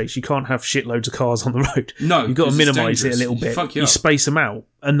car chase, you can't have shitloads of cars on the road. No, you've got to 'cause it's minimise it a dangerous. little bit. Fuck you You up. space them out,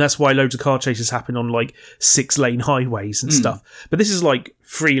 and that's why loads of car chases happen on like 6-lane highways and stuff. But this is like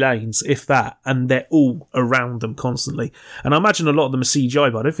 3 lanes, if that, and they're all around them constantly. And I imagine a lot of them are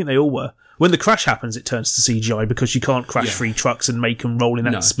CGI, but I don't think they all were. When the crash happens, it turns to CGI because you can't crash 3 trucks and make them roll in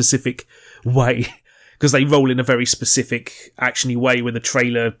that specific way. Because they roll in a very specific, actiony way when the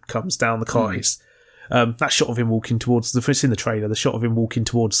trailer comes down the cars. That shot of him walking towards it's in the trailer. The shot of him walking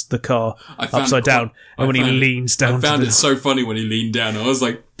towards the car upside down, and when he leans down. I found it so funny when he leaned down. I was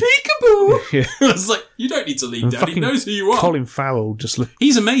like, peekaboo. Yeah. I was like, you don't need to lean down. He knows who you are. Colin Farrell just look.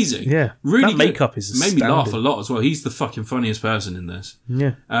 He's amazing. Yeah, really that good. makeup is made me laugh a astounding. lot as well. He's the fucking funniest person in this.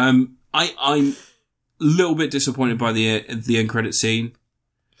 Yeah. I'm a little bit disappointed by the end credit scene.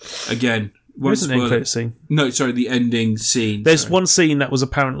 Again. There isn't an end credit scene. No, sorry, the ending scene. There's one scene that was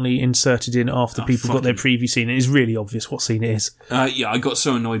apparently inserted in after people got their preview scene. It is really obvious what scene it is. Yeah, I got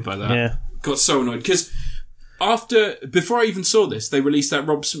so annoyed by that. Yeah. Got so annoyed because before I even saw this, they released that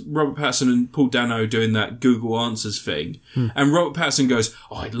Robert Pattinson and Paul Dano doing that Google Answers thing, and Robert Pattinson goes,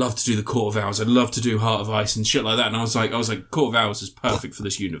 "Oh, I'd love to do the Court of Owls. I'd love to do Heart of Ice and shit like that." And I was like, Court of Owls is perfect for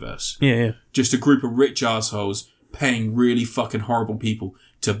this universe. Yeah. Just a group of rich assholes paying really fucking horrible people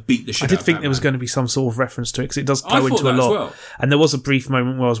to beat the shit out of I did think Batman. there was going to be some sort of reference to it because it does I go thought into a that as lot. well. And there was a brief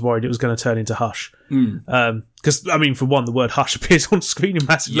moment where I was worried it was going to turn into Hush. Because, I mean, for one, the word Hush appears on screen in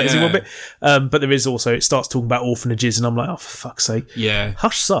massive letters in one bit. But there is also, it starts talking about orphanages, and I'm like, oh, for fuck's sake. Yeah.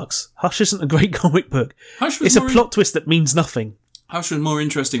 Hush sucks. Hush isn't a great comic book. Hush was It's a plot twist that means nothing. Hush was more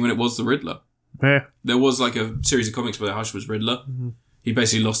interesting when it was the Riddler. Yeah. There was like a series of comics where Hush was Riddler. He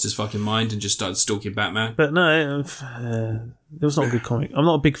basically lost his fucking mind and just started stalking Batman. But no, it was not a good comic. I'm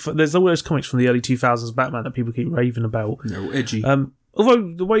not a big fan. There's all those comics from the early 2000s Batman that people keep raving about. No, edgy.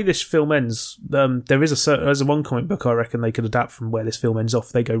 Although the way this film ends, there's a one comic book I reckon they could adapt from where this film ends off.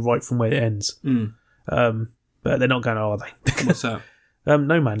 They go right from where it ends. But they're not going to, are they? What's that?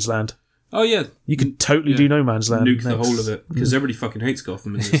 No Man's Land. Oh, yeah. You could totally do No Man's Land. Nuke the whole of it. Because everybody fucking hates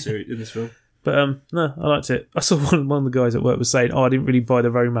Gotham in this series, in this film. But no, I liked it. I saw one of the guys at work was saying, "Oh, I didn't really buy the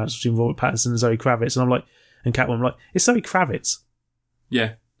romance between Robert Pattinson and Zoe Kravitz," and I'm like, and Catwoman, I'm like, it's Zoe Kravitz.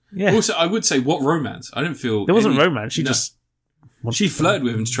 Yeah. Yeah. Also, I would say, what romance? I didn't feel... There wasn't romance. She No. just... She flirted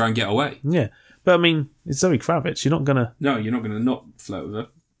with him to try and get away. Yeah. But I mean, it's Zoe Kravitz. You're not going to... No, you're not going to not flirt with her.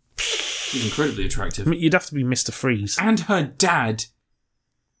 She's incredibly attractive. I mean, you'd have to be Mr. Freeze. And her dad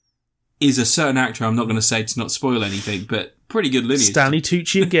is a certain actor, I'm not going to say to not spoil anything, but pretty good lineage. Stanley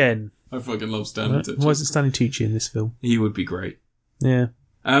Tucci again. I fucking love Stanley Tucci. Why isn't Stanley Tucci in this film? He would be great. Yeah.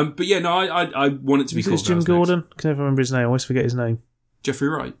 But yeah, no, I want it to be Is it called Jim Gordon? I can never remember his name. I always forget his name. Jeffrey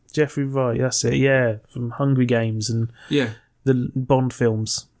Wright. Jeffrey Wright, that's it. Yeah, from Hungry Games and Yeah, the Bond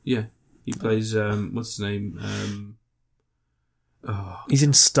films. yeah. He plays, what's his name? He's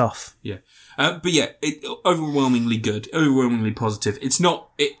in Stuff. Yeah. But yeah, overwhelmingly good, overwhelmingly positive. It's not,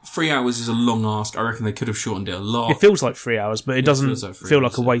 3 hours is a long ask. I reckon they could have shortened it a lot. It feels like 3 hours, but it doesn't feels like 3 feel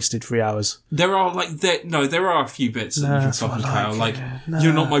hours, like a yeah. wasted 3 hours. There are a few bits that you can that's what fucking I cut out. like, Like,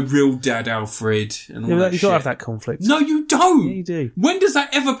 you're not my real dad, Alfred, and all Yeah, that you've shit. got to have that conflict. No, you don't. Yeah, you do. When does that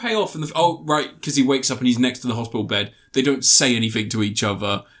ever pay off? Right, because he wakes up and he's next to the hospital bed. They don't say anything to each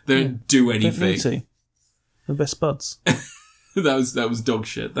other. They don't do anything. Definitely. The best buds. that was dog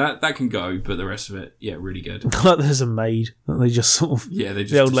shit. That can go, but the rest of it, yeah, really good. Like there's a maid that they just sort of... Yeah, they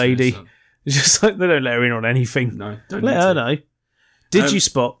just the old dismiss lady. them. It's just like they don't let her in on anything. No, don't Let need her to. know. Did you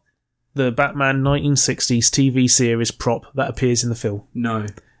spot the Batman 1960s TV series prop that appears in the film? No.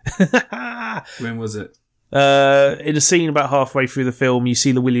 When was it? In a scene about halfway through the film, you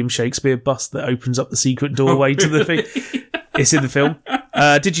see the William Shakespeare bust that opens up the secret doorway to the thing. It's in the film.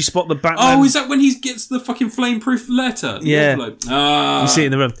 Did you spot the Batman? Oh, is that when he gets the fucking flame-proof letter? The Yeah. envelope? Ah. You see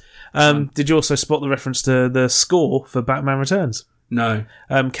it in the room. Did you also spot the reference to the score for Batman Returns? No.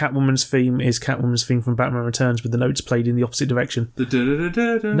 Catwoman's theme is Catwoman's theme from Batman Returns with the notes played in the opposite direction.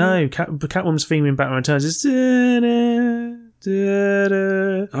 Da-da-da-da-da. No, Catwoman's theme in Batman Returns is...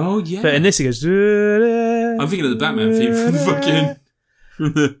 Oh, yeah. But in this it goes... I'm thinking of the Batman theme from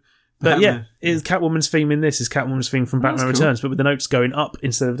the But yeah, Batman. it's Catwoman's theme in this is Catwoman's theme from Batman that's cool. Returns, but with the notes going up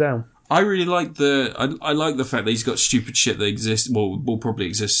instead of down. I really like I like the fact that he's got stupid shit that exists. Well, will probably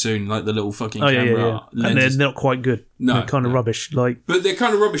exist soon, like the little fucking camera And they're lenses. not quite good. No, They're kind of no. rubbish. Like But they're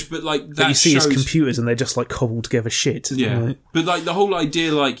kind of rubbish. But like that that you see shows, as computers, and they're just like cobbled together shit. yeah. Like, But like the whole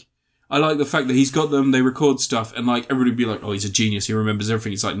idea, like I like the fact that he's got them. They record stuff, and like everybody would be like, "Oh, he's a genius. He remembers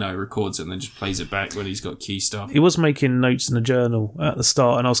everything." He's like, "No, he records it and then just plays it back when he's got key stuff." he was making notes in a journal at the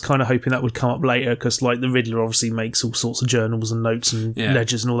start, and I was kind of hoping that would come up later because, like, the Riddler obviously makes all sorts of journals and notes and Yeah.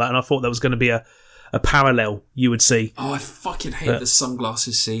 ledgers and all that. And I thought there was going to be a a parallel you would see. Oh, I fucking hate the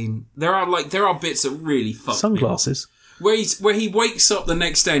sunglasses scene. There are bits that really fuck Sunglasses? me up. Where he wakes up the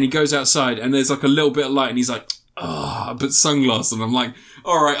next day and he goes outside and there's like a little bit of light and he's like, but sunglasses. And I'm like,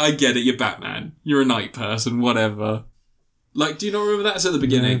 alright, I get it, you're Batman. You're a night person, whatever. Like, do you not remember that? It's at the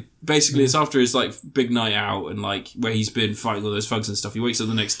beginning. Yeah. Basically, it's after his, like, big night out and, like, where he's been fighting all those thugs and stuff. He wakes up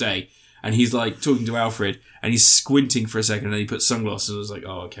the next day and he's, like, talking to Alfred and he's squinting for a second and then he puts sunglasses and was like,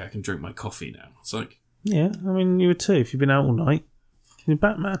 oh, okay, I can drink my coffee now. It's like... Yeah, I mean, you would too if you've been out all night. You're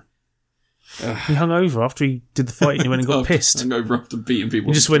Batman. He hung over after he did the fight and he went and got pissed. Hung over after beating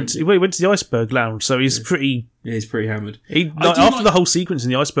people. He just went to the Iceberg Lounge, so he's pretty... Yeah, he's pretty hammered. After the whole sequence in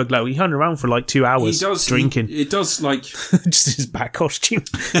the Iceberg Lounge, he hung around for like 2 hours drinking. It does, like... just his bat costume.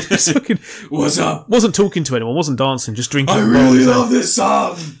 What's up? Wasn't talking to anyone, wasn't dancing, just drinking. I really love this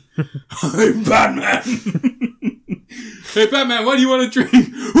song! I'm Batman! Hey, Batman, why do you want to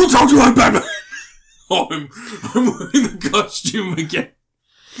drink? Who told you I'm Batman? Oh, I'm wearing the costume again.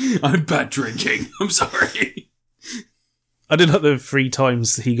 I'm bad drinking. I'm sorry. I did like the 3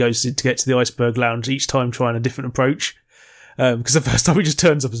 times that he goes to get to the Iceberg Lounge, each time trying a different approach. Because the first time he just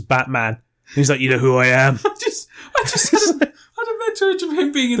turns up as Batman. And he's like, you know who I am. I just had a mental image of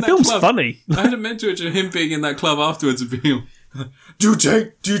him being in that club. The film's funny. I had a mental image of him being in that club afterwards and being, do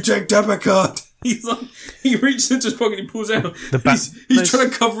you take debit card? He's like, he reaches into his pocket and he pulls out. He's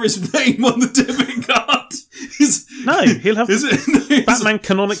trying to cover his name on the debit card. He'll have. Batman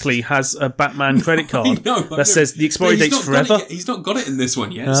canonically has a Batman credit card that says the expiry date's forever. He's not got it in this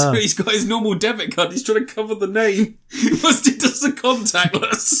one yet. So he's got his normal debit card. He's trying to cover the name. Once he does the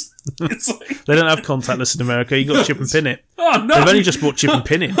contactless. It's like, they don't have contactless in America. You got to chip and pin it. Oh no! They've only just brought chip and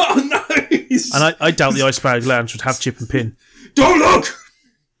pin in. Oh no! And I doubt the Iceberg Lounge would have chip and pin. Don't look!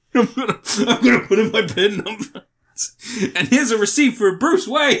 I'm gonna put in my PIN number. And here's a receipt for Bruce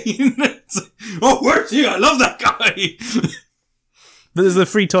Wayne. Oh, where's he? I love that guy. But there's the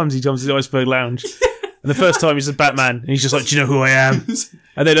 3 times he jumps to the Iceberg Lounge. And the first time he's a Batman, and he's just like, do you know who I am?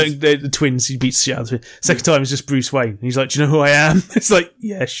 And they're the twins, he beats the shit out of the twins. Second time, it's just Bruce Wayne. And he's like, do you know who I am? It's like,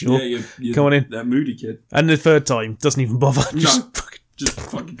 yeah, sure. Yeah, you're come on in. That moody kid. And the third time, doesn't even bother. Just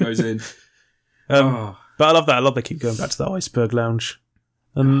fucking goes in. But I love that. I love they keep going back to that Iceberg Lounge.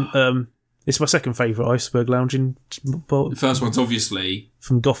 It's my second favourite Iceberg Lounge in... The first one's obviously...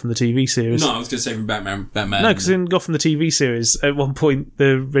 From Gotham, the TV series. No, I was going to say from Batman. No, because in Gotham, the TV series, at one point,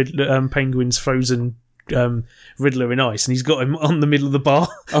 the Penguin's frozen Riddler in ice, and he's got him on the middle of the bar,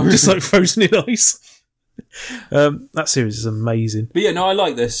 just like frozen in ice. That series is amazing. But yeah, no, I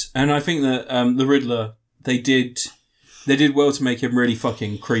like this, and I think that the Riddler, they did well to make him really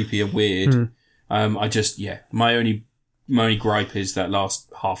fucking creepy and weird. My only gripe is that last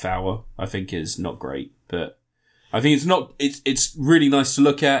half hour, I think, is not great. But I think it's really nice to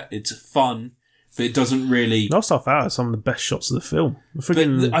look at. It's fun, but it doesn't really... Last half hour is some of the best shots of the film.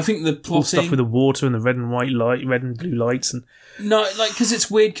 I think the plotting... stuff with the water and the red and white light, red and blue lights. And no, like, because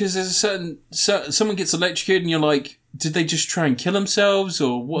it's weird, because there's someone gets electrocuted and you're like, did they just try and kill themselves,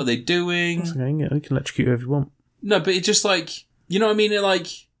 or what are they doing? That's okay, yeah, you can electrocute whoever you want. No, but it's just like, you know what I mean? It like...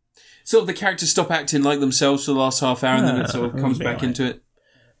 Sort of the characters stop acting like themselves for the last half hour and then it sort of comes back into it.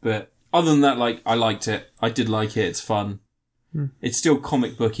 But other than that, like, I liked it. I did like it. It's fun. It's still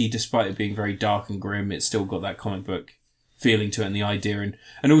comic booky despite it being very dark and grim. It's still got that comic book feeling to it and the idea.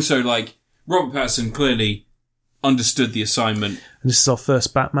 And also, like, Robert Pattinson clearly understood the assignment. And this is our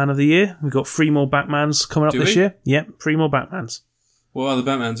first Batman of the year. We've got 3 more Batmans coming up this year. Yep, 3 more Batmans. What other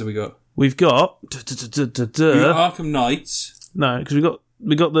Batmans have we got? We've got... We've got Arkham Knights. No, because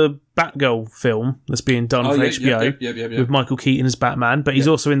we got the Batgirl film that's being done for HBO with Michael Keaton as Batman, but he's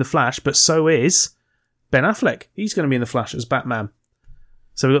also in The Flash, but so is Ben Affleck. He's going to be in The Flash as Batman.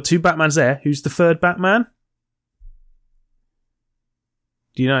 So we've got 2 Batmans there. Who's the third Batman?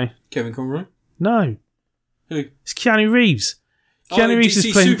 Do you know? Kevin Conroy? No. Who? It's Keanu Reeves. Keanu Reeves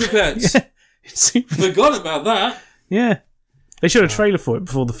is playing... Super Pets. Forgot about that. Yeah. They showed a trailer for it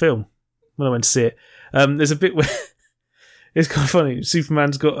before the film when I went to see it. There's a bit where... It's kind of funny.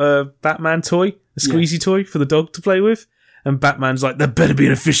 Superman's got a Batman toy, a squeezy toy for the dog to play with. And Batman's like, there better be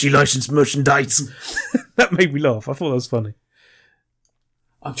an officially licensed merchandise. That made me laugh. I thought that was funny.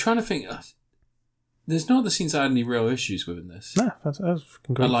 I'm trying to think. There's no other scenes I had any real issues with in this. No, that was a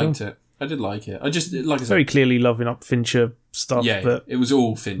fucking great I liked it. I did like it. I just, like I said, very clearly loving up Fincher stuff. Yeah, but it was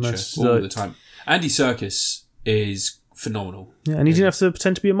all Fincher all the time. Andy Serkis is phenomenal. Yeah, and he didn't have to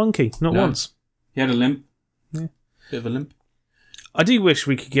pretend to be a monkey. Not once. He had a limp. Yeah. Bit of a limp. I do wish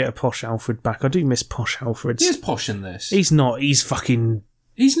we could get a posh Alfred back. I do miss posh Alfred. He is posh in this. He's not. He's fucking...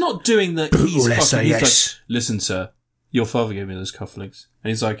 He's not doing the... He's SAS. like, listen, sir, your father gave me those cufflinks. And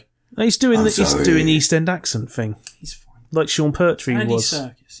he's like, He's doing the East End accent thing, He's fine. like Sean Pertwee Andy was,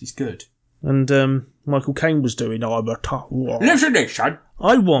 Serkis, he's good. and Michael Caine was doing. I'm a top. Listen, this son.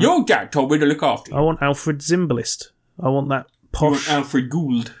 I want. Your dad told me to look after you. I want Alfred Zimbalist. I want that posh. You want Alfred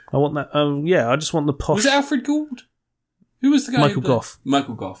Gould. I want that. I just want the posh. Was it Alfred Gould? Who was the guy? Michael Gough.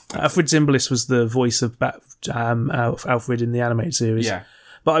 Michael Gough. Alfred Zimbalist was the voice of Alfred in the animated series. Yeah.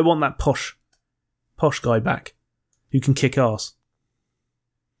 But I want that posh guy back, who can kick ass.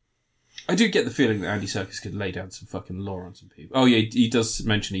 I do get the feeling that Andy Serkis could lay down some fucking law on some people. Oh yeah, he does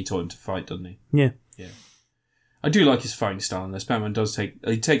mention he taught him to fight, doesn't he? Yeah. Yeah. I do like his fighting style in this. Batman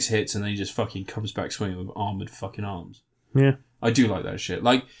he takes hits and then he just fucking comes back swinging with armoured fucking arms. Yeah. I do like that shit.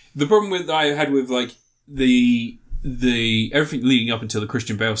 Like, the problem that I had with, like, the everything leading up until the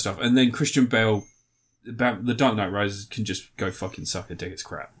Christian Bale stuff, and then Christian Bale, the Dark Knight Rises can just go fucking suck a dick, it's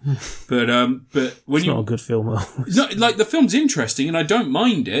crap. But when It's not a good film, though. No, like, the film's interesting and I don't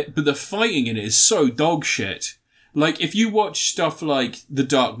mind it, but the fighting in it is so dog shit. Like, if you watch stuff like The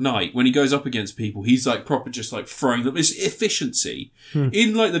Dark Knight, when he goes up against people, he's like proper just like throwing them. It's efficiency.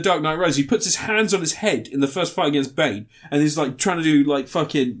 In like The Dark Knight Rises, he puts his hands on his head in the first fight against Bane, and he's like trying to do like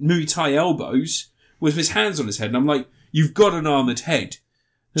fucking Muay Thai elbows with his hands on his head. And I'm like, you've got an armoured head.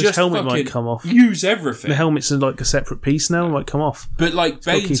 His helmet might come off. Use everything. The helmet's like a separate piece now, it might come off. But like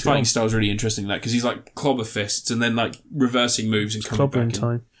Bane's keep fighting on. style is really interesting, like, because he's like clobber fists and then like reversing moves and coming back Clobbering in.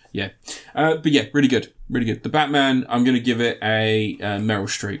 time. Yeah. But yeah, really good. Really good. The Batman, I'm going to give it a Meryl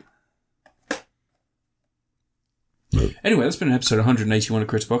Streep. Anyway, that's been an episode 181 of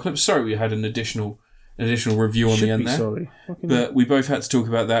Crit Apocalypse. Sorry we had an additional review on Should the end be there. sorry. But we both had to talk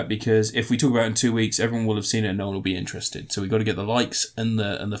about that because if we talk about it in 2 weeks, everyone will have seen it and no one will be interested. So we got to get the likes and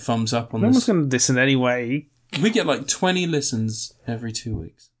the thumbs up on No one's this. going to listen anyway. We get like 20 listens every 2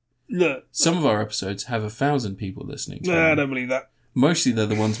 weeks. Look. Some of our episodes have 1,000 people listening. To I them. don't believe that. Mostly they're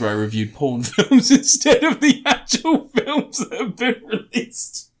the ones where I reviewed porn films instead of the actual films that have been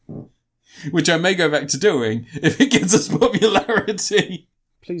released. Which I may go back to doing if it gets us popularity.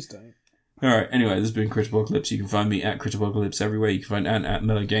 Please don't. Alright, anyway, this has been Crit Apocalypse. You can find me at Crit Apocalypse everywhere. You can find Ant at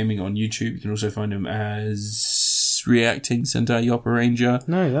Mellow Gaming on YouTube. You can also find him as Reacting Sentai Yoppa Ranger.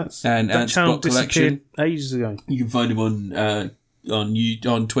 No, that Ant's channel Bot Collection. disappeared ages ago. You can find him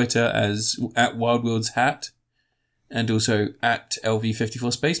on Twitter as at Wildwild's Hat. And also at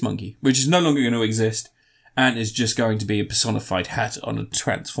LV54 Space Monkey, which is no longer going to exist. Ant is just going to be a personified hat on a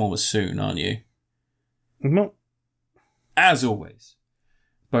Transformer soon, aren't you? Not. As always,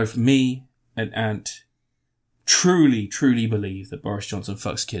 both me and Ant truly, truly believe that Boris Johnson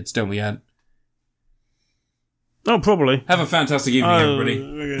fucks kids, don't we, Ant? Oh, probably. Have a fantastic evening, everybody.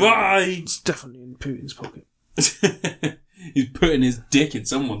 Okay. Bye! It's definitely in Putin's pocket. He's putting his dick in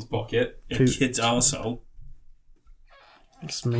someone's pocket. A Putin. kid's arsehole. It's me.